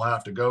that we all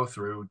have to go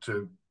through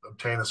to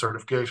obtain a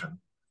certification,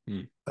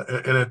 Hmm.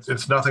 and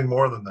it's nothing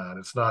more than that.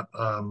 It's not.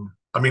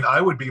 I mean,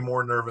 I would be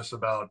more nervous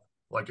about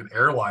like an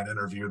airline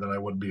interview than I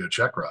would be a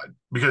check ride,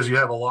 because you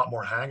have a lot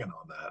more hanging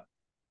on that.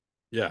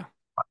 Yeah.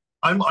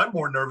 I'm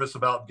more nervous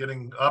about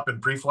getting up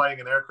and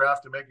pre-flying an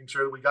aircraft and making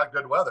sure that we got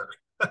good weather.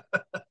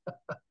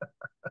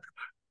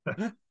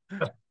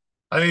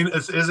 I mean,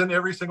 isn't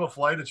every single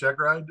flight a check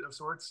ride of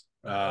sorts?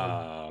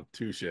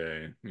 Touche.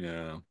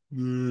 Yeah.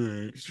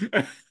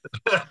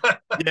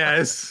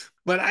 Yes.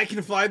 but I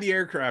can fly the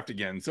aircraft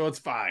again, so it's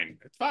fine.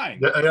 It's fine.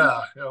 Yeah,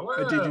 yeah,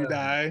 yeah. Did you Well,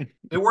 die?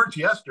 it worked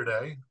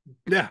yesterday.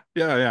 Yeah,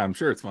 yeah, yeah. I'm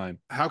sure it's fine.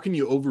 How can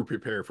you over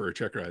prepare for a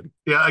check ride?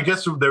 Yeah, I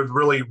guess there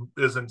really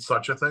isn't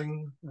such a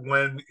thing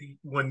when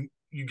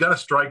you got to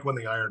strike when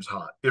the iron's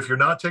hot. If you're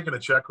not taking a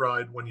check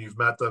ride when you've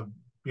met the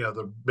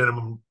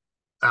minimum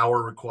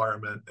hour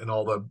requirement and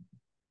all the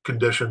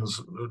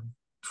conditions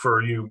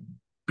for you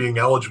being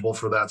eligible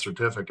for that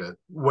certificate.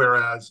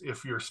 Whereas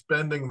if you're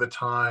spending the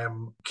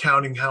time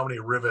counting how many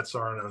rivets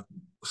are in a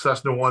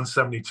Cessna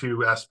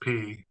 172 SP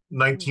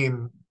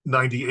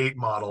 1998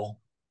 model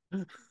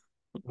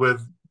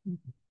with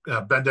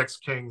Bendix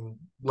King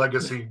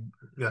legacy.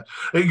 Yeah,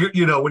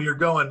 when you're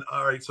going,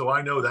 all right, so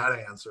I know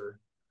that answer,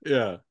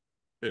 Yeah,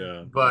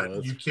 yeah. but No,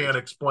 that's you great. can't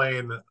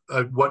explain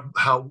what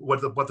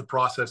the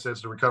process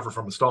is to recover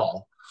from a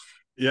stall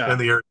Yeah, and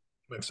the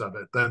aerodynamics of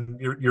it. Then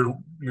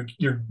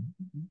you're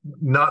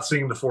not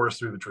seeing the forest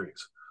through the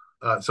trees.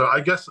 So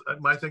I guess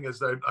my thing is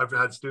that I've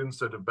had students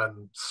that have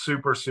been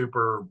super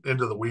super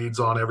into the weeds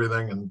on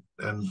everything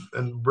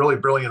and really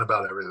brilliant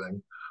about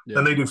everything, and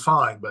yeah, they do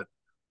fine. But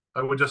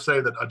I would just say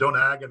that I don't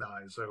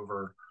agonize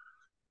over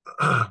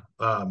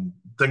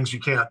things you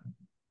can't.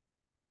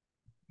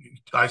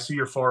 I see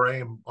your far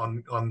aim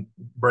on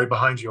right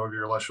behind you over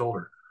your left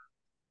shoulder.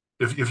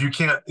 If you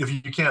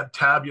can't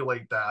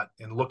tabulate that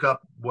and look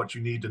up what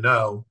you need to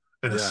know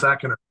in a yeah.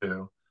 second or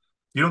two,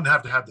 you don't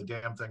have to have the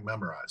damn thing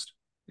memorized.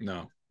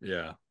 No,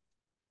 yeah.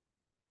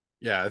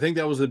 Yeah, I think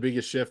that was the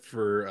biggest shift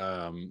for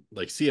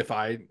like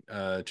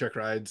CFI check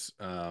rides.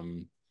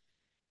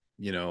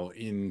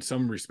 In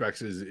some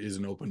respects is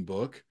an open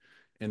book.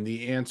 And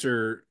the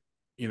answer,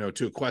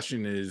 to a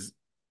question is,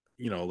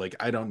 like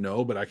I don't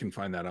know, but I can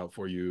find that out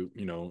for you,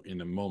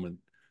 in a moment.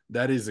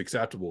 That is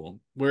acceptable.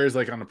 Whereas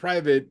like on a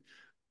private,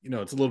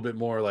 it's a little bit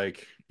more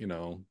like,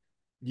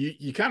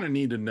 you kind of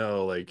need to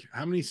know like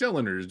how many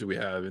cylinders do we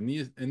have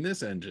in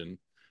this engine?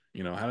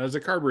 How does a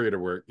carburetor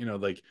work?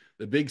 Like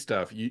the big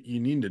stuff, you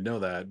need to know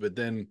that. But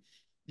then,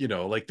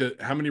 like the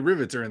how many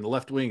rivets are in the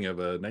left wing of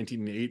a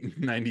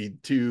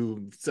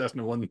 1992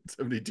 Cessna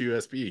 172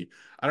 SP?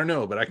 I don't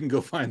know, but I can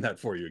go find that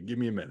for you. Give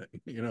me a minute.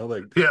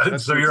 Like Yeah,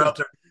 that's so the you're out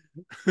accept.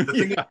 there. The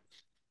thing is Yeah.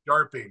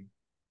 sharpie,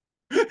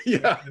 and,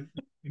 Yeah. and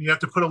you have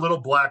to put a little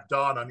black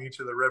dot on each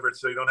of the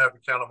rivets so you don't have to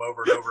count them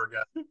over and over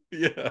again.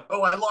 Yeah.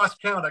 Oh, I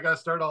lost count. I got to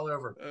start all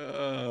over.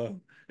 Uh,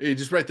 you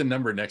just write the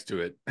number next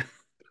to it.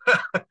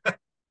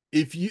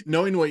 If you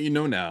knowing what you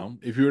know now,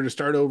 if you were to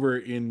start over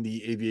in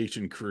the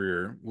aviation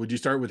career, would you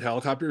start with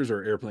helicopters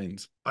or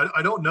airplanes?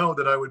 I don't know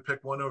that I would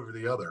pick one over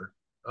the other,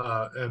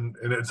 and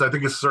I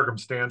think it's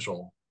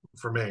circumstantial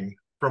for me.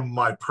 From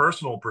my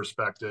personal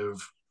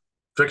perspective,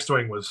 fixed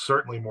wing was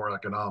certainly more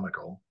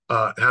economical.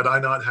 Had I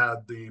not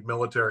had the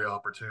military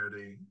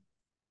opportunity,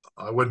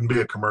 I wouldn't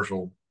be a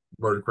commercial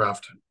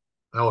rotorcraft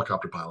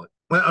helicopter pilot.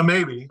 Well,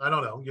 maybe, I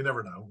don't know. You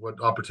never know what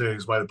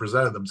opportunities might have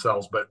presented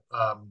themselves, but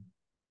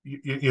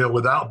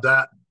without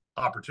that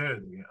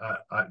opportunity,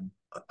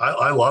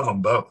 I love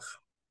them both.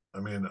 I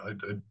mean,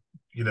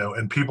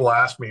 and people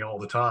ask me all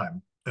the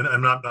time, and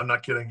I'm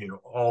not kidding you,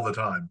 all the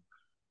time,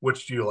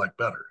 which do you like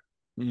better?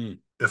 Mm.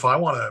 If I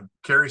want to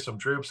carry some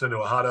troops into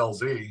a hot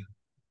LZ,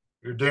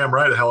 you're damn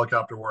right a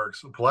helicopter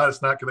works.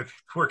 Pilatus not going to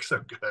work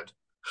so good.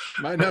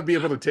 Might not be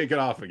able to take it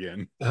off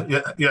again.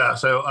 Yeah, yeah.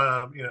 So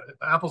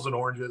apples and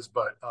oranges,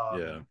 but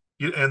Yeah.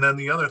 and then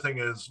the other thing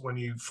is when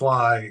you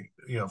fly,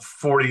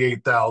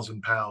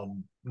 48,000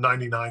 pound,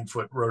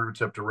 99-foot rotor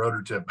tip to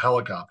rotor tip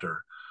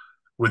helicopter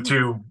with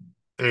two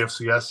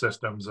AFCS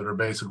systems that are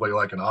basically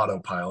like an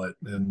autopilot,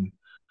 and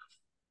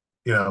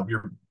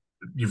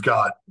you've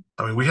got.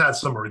 I mean, we had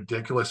some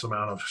ridiculous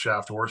amount of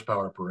shaft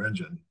horsepower per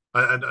engine.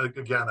 And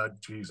again,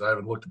 geez, I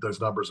haven't looked at those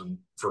numbers in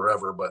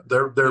forever, but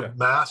they're Yeah.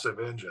 massive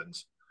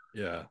engines.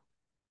 Yeah.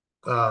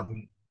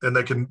 And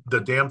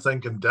the damn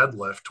thing can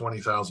deadlift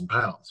 20,000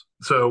 pounds.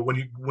 So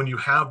when you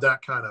have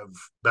that kind of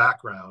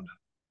background,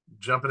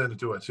 jumping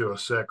into a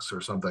 206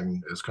 or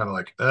something is kind of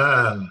like,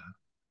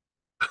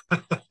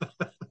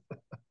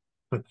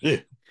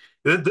 Yeah.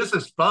 this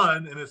is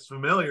fun and it's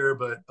familiar,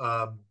 but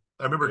I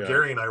remember Yeah.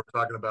 Gary and I were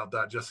talking about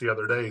that just the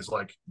other day. He's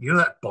like,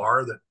 that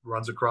bar that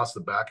runs across the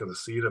back of the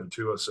seat of a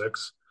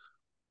 206,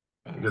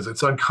 because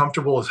it's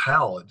uncomfortable as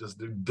hell. It just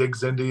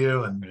digs into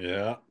you, and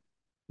Yeah.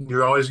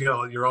 you're always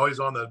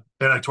on the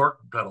anti-torque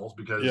pedals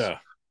because Yeah.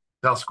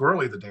 how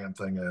squirrely the damn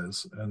thing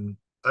is. And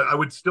I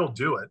would still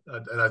do it,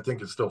 and I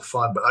think it's still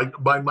fun.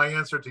 But my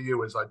answer to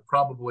you is I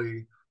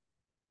probably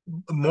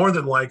more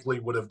than likely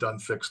would have done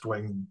fixed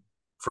wing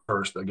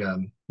first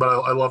again,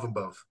 but I love them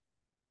both.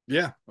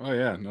 Yeah. Oh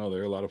yeah. No,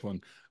 they're a lot of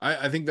fun.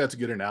 I think that's a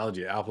good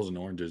analogy. Apples and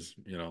oranges,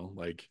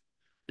 like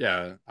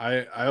yeah,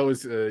 I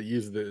always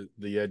use the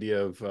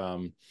idea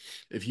of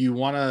if you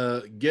want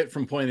to get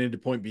from point A to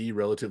point B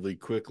relatively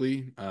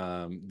quickly,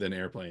 then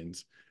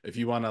airplanes. If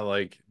you want to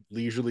like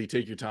leisurely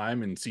take your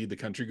time and see the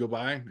country go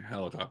by,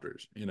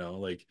 helicopters,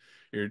 like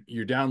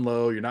you're down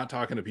low, you're not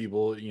talking to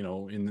people,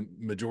 in the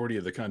majority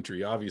of the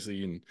country.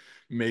 Obviously in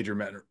major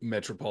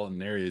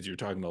metropolitan areas, you're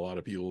talking to a lot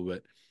of people,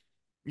 but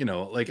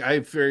like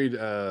I ferried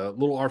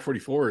little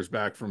R-44s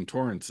back from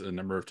Torrance a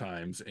number of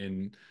times,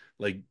 and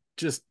like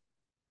just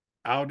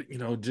out,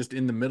 just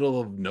in the middle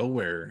of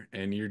nowhere,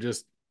 and you're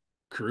just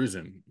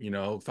cruising,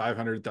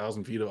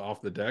 500,000 feet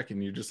off the deck,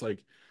 and you're just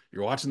like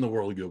you're watching the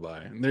world go by,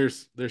 and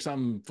there's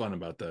something fun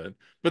about that.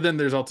 But then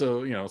there's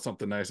also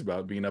something nice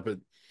about being up at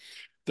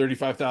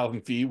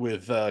 35,000 feet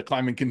with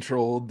climate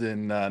controlled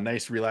and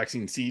nice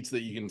relaxing seats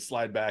that you can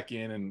slide back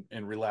in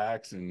and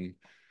relax. And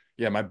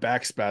yeah, my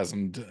back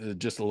spasmed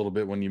just a little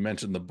bit when you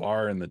mentioned the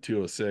bar and the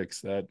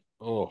 206. That,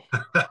 oh,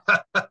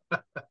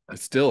 it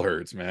still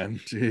hurts, man.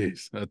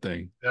 Jeez, that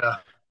thing. Yeah.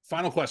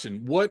 Final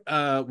question. What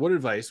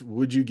advice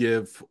would you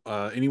give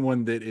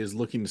anyone that is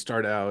looking to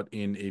start out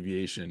in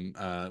aviation,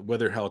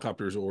 whether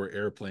helicopters or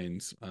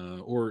airplanes,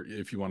 or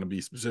if you want to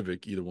be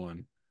specific, either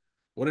one?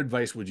 What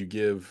advice would you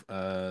give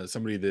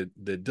somebody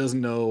that doesn't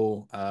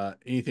know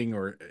anything,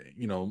 or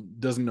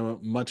doesn't know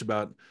much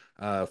about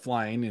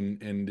flying,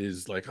 and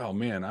is like, oh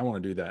man, I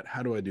want to do that.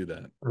 How do I do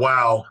that?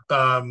 Wow.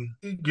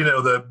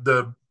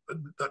 The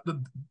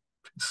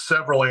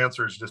several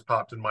answers just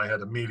popped in my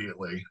head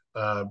immediately.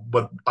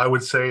 But I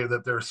would say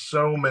that there's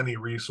so many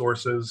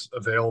resources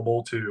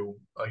available to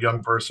a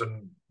young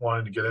person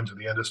wanting to get into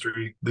the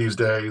industry these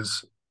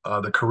days.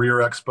 The career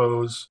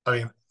expos. I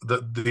mean,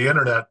 the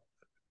internet.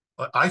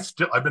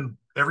 I've been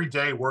every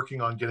day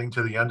working on getting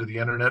to the end of the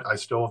internet. I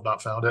still have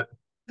not found it.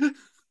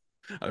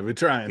 I've been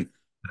trying.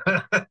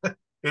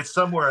 It's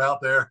somewhere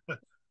out there.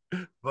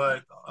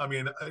 But I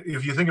mean,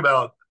 if you think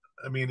about,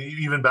 I mean,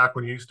 even back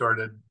when you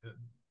started,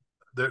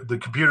 the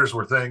computers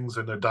were things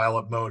and the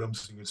dial-up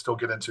modems. You can still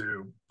get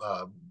into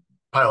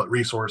pilot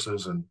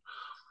resources, and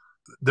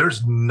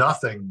there's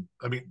nothing.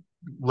 I mean,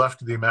 left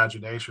to the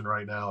imagination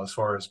right now as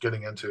far as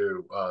getting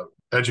into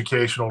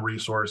educational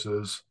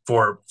resources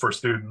for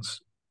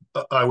students.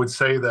 I would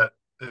say that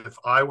if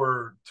I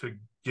were to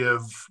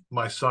give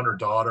my son or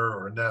daughter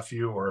or a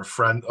nephew or a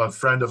friend of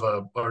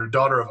a or a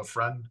daughter of a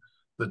friend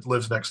that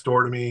lives next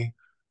door to me,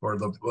 or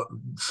the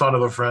son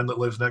of a friend that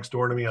lives next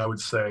door to me, I would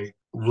say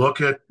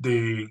look at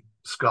the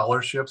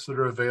scholarships that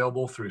are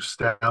available through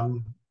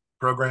STEM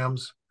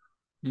programs.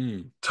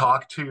 Hmm.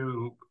 Talk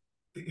to,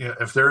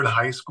 if they're in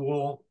high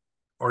school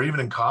or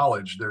even in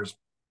college, there's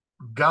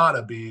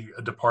gotta be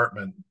a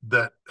department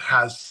that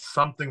has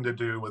something to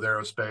do with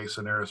aerospace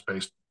and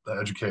aerospace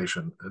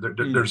education.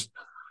 Hmm.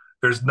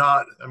 There's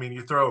not. I mean,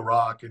 you throw a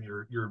rock and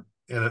you're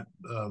in it.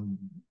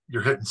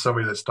 You're hitting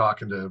somebody that's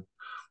talking to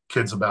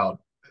kids about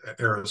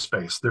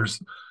aerospace.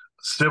 There's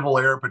Civil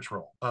Air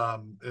Patrol.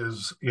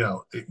 Is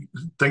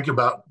think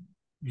about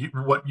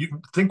what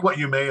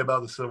you may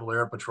about the Civil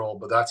Air Patrol,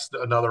 but that's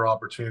another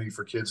opportunity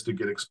for kids to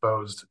get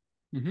exposed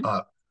Hmm.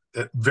 uh,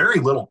 at very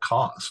little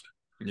cost,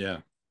 Yeah.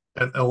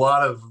 and a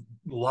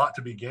lot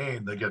to be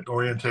gained. They get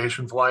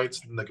orientation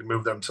flights, and they can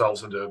move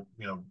themselves into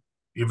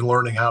even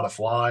learning how to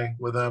fly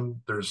with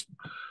them. There's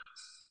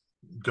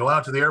Go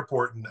out to the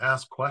airport and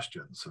ask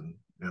questions,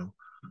 and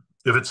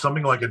if it's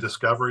something like a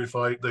discovery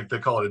flight, they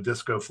call it a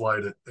disco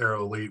flight at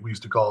Aero Elite. We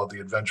used to call it the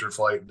adventure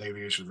flight in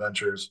Aviation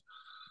Ventures.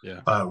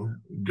 Yeah.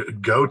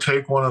 Go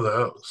take one of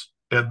those.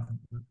 And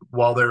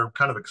while they're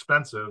kind of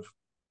expensive,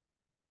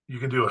 you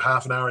can do a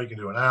half an hour, you can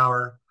do an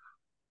hour,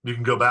 you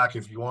can go back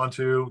if you want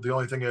to. The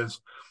only thing is,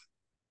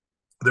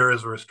 there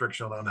is a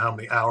restriction on how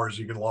many hours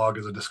you can log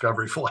as a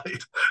discovery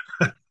flight.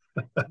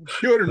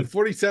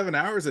 247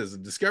 hours as a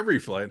discovery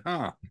flight,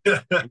 huh?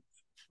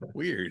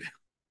 Weird.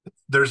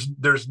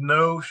 There's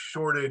no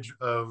shortage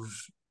of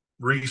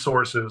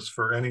resources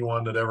for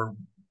anyone that ever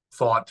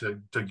thought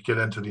to get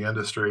into the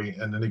industry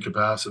in any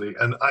capacity.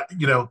 And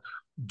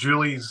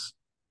Julie's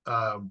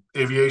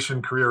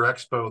Aviation Career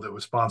Expo that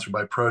was sponsored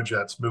by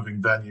ProJets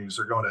moving venues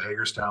are going to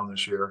Hagerstown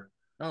this year.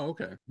 Oh,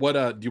 okay. What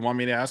do you want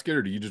me to ask it,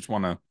 or do you just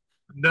want to hop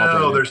right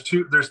No, in?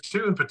 there's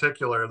two in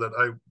particular that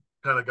I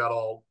kind of got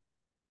all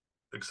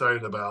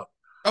excited about.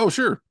 Oh,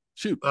 sure.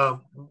 Shoot.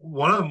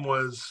 One of them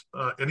was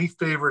any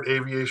favorite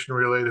aviation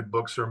related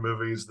books or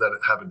movies that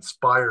have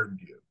inspired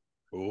you.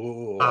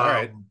 Oh, all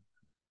right. Um,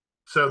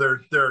 so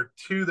there are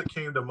two that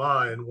came to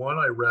mind. One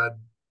I read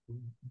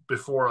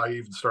before I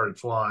even started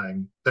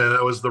flying, and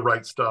it was The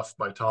Right Stuff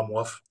by Tom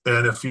Wolfe.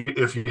 And if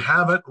you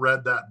haven't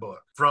read that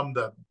book, from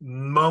the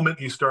moment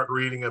you start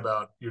reading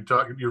about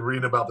you're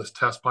reading about this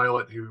test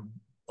pilot who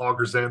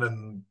augers in,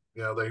 and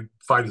they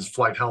find his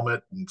flight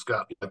helmet, and it's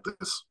got like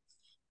this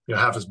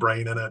half his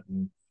brain in it,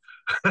 and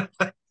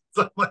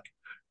so I'm like,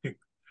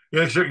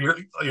 sure,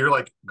 you're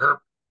like, Gerp,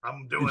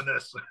 I'm doing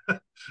this.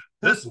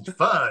 This is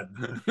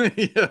fun.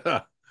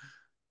 Yeah.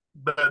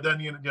 But then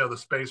the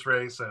space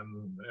race,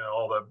 and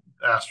all the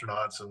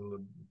astronauts and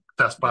the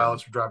test Yeah.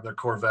 pilots were driving their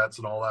Corvettes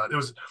and all that. It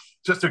was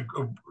just a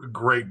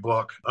great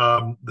book.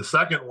 The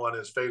second one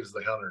is Fate is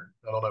the Hunter.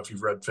 I don't know if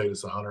you've read Fate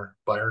is the Hunter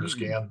by Ernest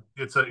Mm-mm.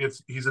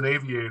 Gann. He's an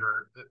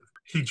aviator.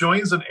 He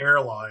joins an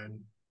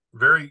airline,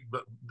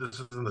 but this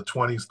is in the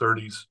 20s,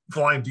 30s,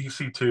 flying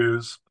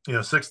DC-2s,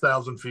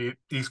 6,000 feet,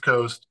 East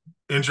Coast,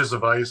 inches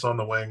of ice on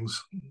the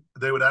wings.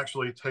 They would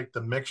actually take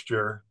the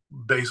mixture,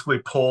 basically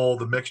pull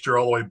the mixture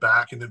all the way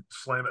back and then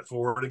slam it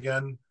forward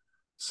again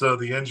So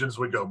the engines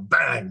would go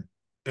bang,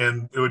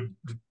 and it would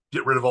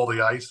get rid of all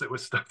the ice that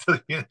was stuck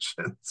to the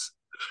engines.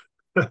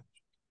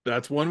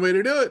 That's one way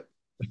to do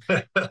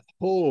it.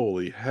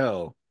 Holy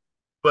hell.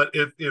 But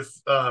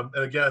and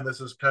again,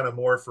 this is kind of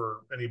more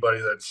for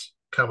anybody that's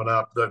coming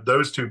up.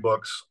 Those two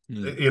books,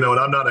 Hmm. and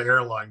I'm not an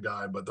airline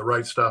guy, but The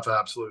Right Stuff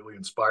absolutely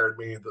inspired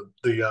me.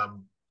 The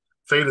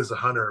Fate as a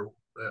Hunter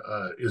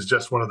is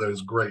just one of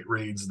those great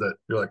reads that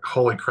you're like,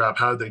 holy crap,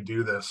 how did they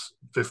do this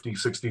 50,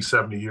 60,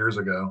 70 years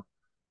ago?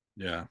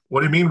 Yeah.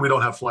 What do you mean we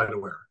don't have flight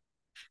aware?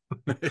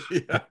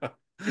 Yeah.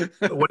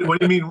 What do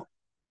you mean?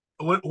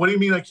 What do you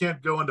mean I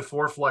can't go into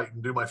ForeFlight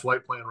and do my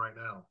flight plan right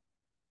now?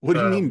 What do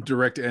you mean Um,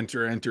 direct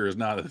enter is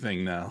not a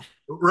thing now?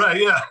 right,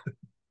 yeah.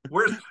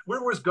 Where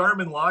was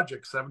Garmin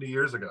Logic 70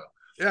 years ago?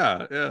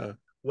 Yeah, yeah.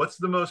 What's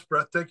the most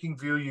breathtaking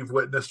view you've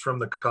witnessed from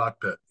the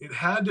cockpit? It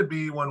had to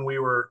be when we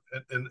were,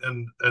 and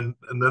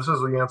this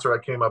is the answer I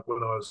came up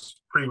when I was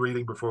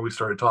pre-reading before we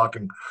started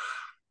talking.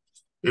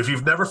 If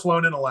you've never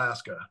flown in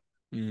Alaska,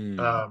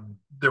 Mm.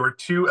 there were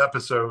two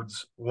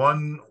episodes.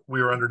 One, we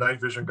were under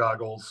night vision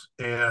goggles,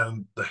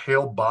 and the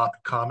Hale Bopp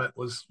comet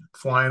was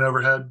flying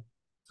overhead.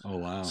 Oh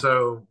wow.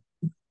 So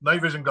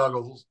night vision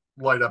goggles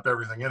light up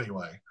everything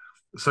anyway.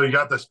 So you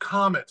got this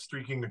comet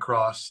streaking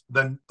across,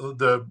 then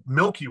the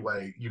Milky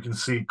Way you can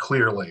see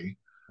clearly.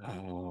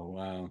 Oh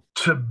wow.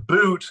 To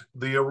boot,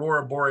 the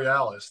Aurora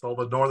Borealis, all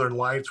the northern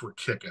lights were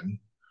kicking.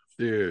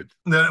 Dude.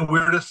 And then we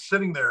were just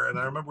sitting there, and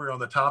I remember we were on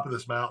the top of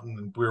this mountain,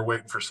 and we were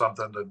waiting for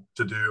something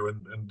to do,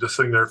 and just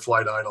sitting there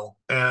flight idle.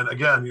 And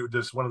again, you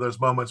just one of those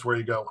moments where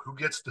you go, "Who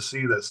gets to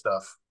see this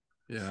stuff?"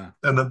 Yeah.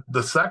 And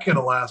the second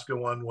Alaska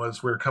one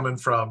was we were coming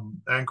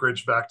from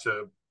Anchorage back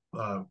to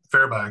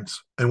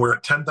Fairbanks, and we're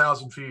at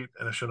 10,000 feet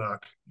in a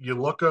Chinook. You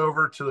look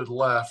over to the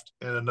left,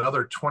 and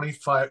another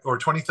 25 or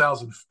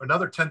 20,000,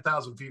 another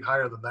 10,000 feet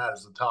higher than that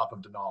is the top of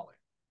Denali.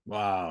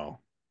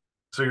 Wow.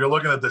 So you're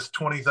looking at this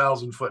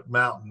 20,000 foot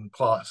mountain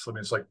plus. I mean,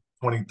 it's like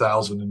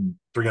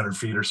 20,300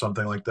 feet or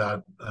something like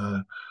that.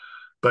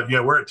 But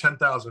yeah, we're at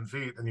 10,000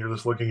 feet, and you're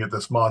just looking at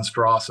this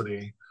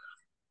monstrosity,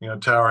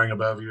 towering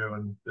above you,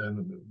 and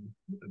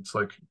it's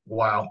like,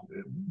 wow,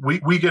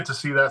 we get to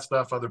see that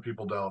stuff other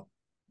people don't.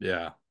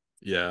 Yeah.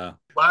 Yeah.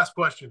 Last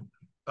question.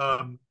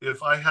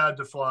 If I got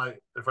to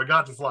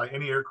fly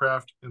any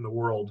aircraft in the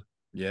world,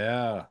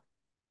 Yeah.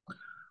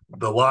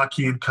 the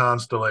Lockheed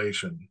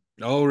Constellation,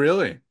 Oh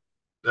really?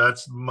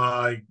 that's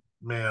my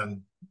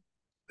man.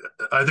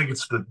 I think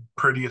it's the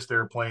prettiest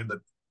airplane that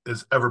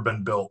has ever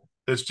been built.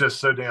 It's just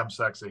so damn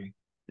sexy.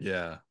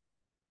 Yeah.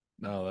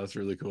 No, that's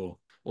really cool.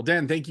 Well,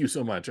 Dan, thank you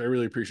so much. I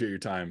really appreciate your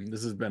time.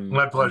 This has been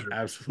My an pleasure.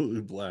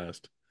 absolute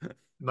blast.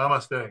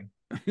 Namaste.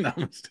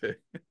 Namaste.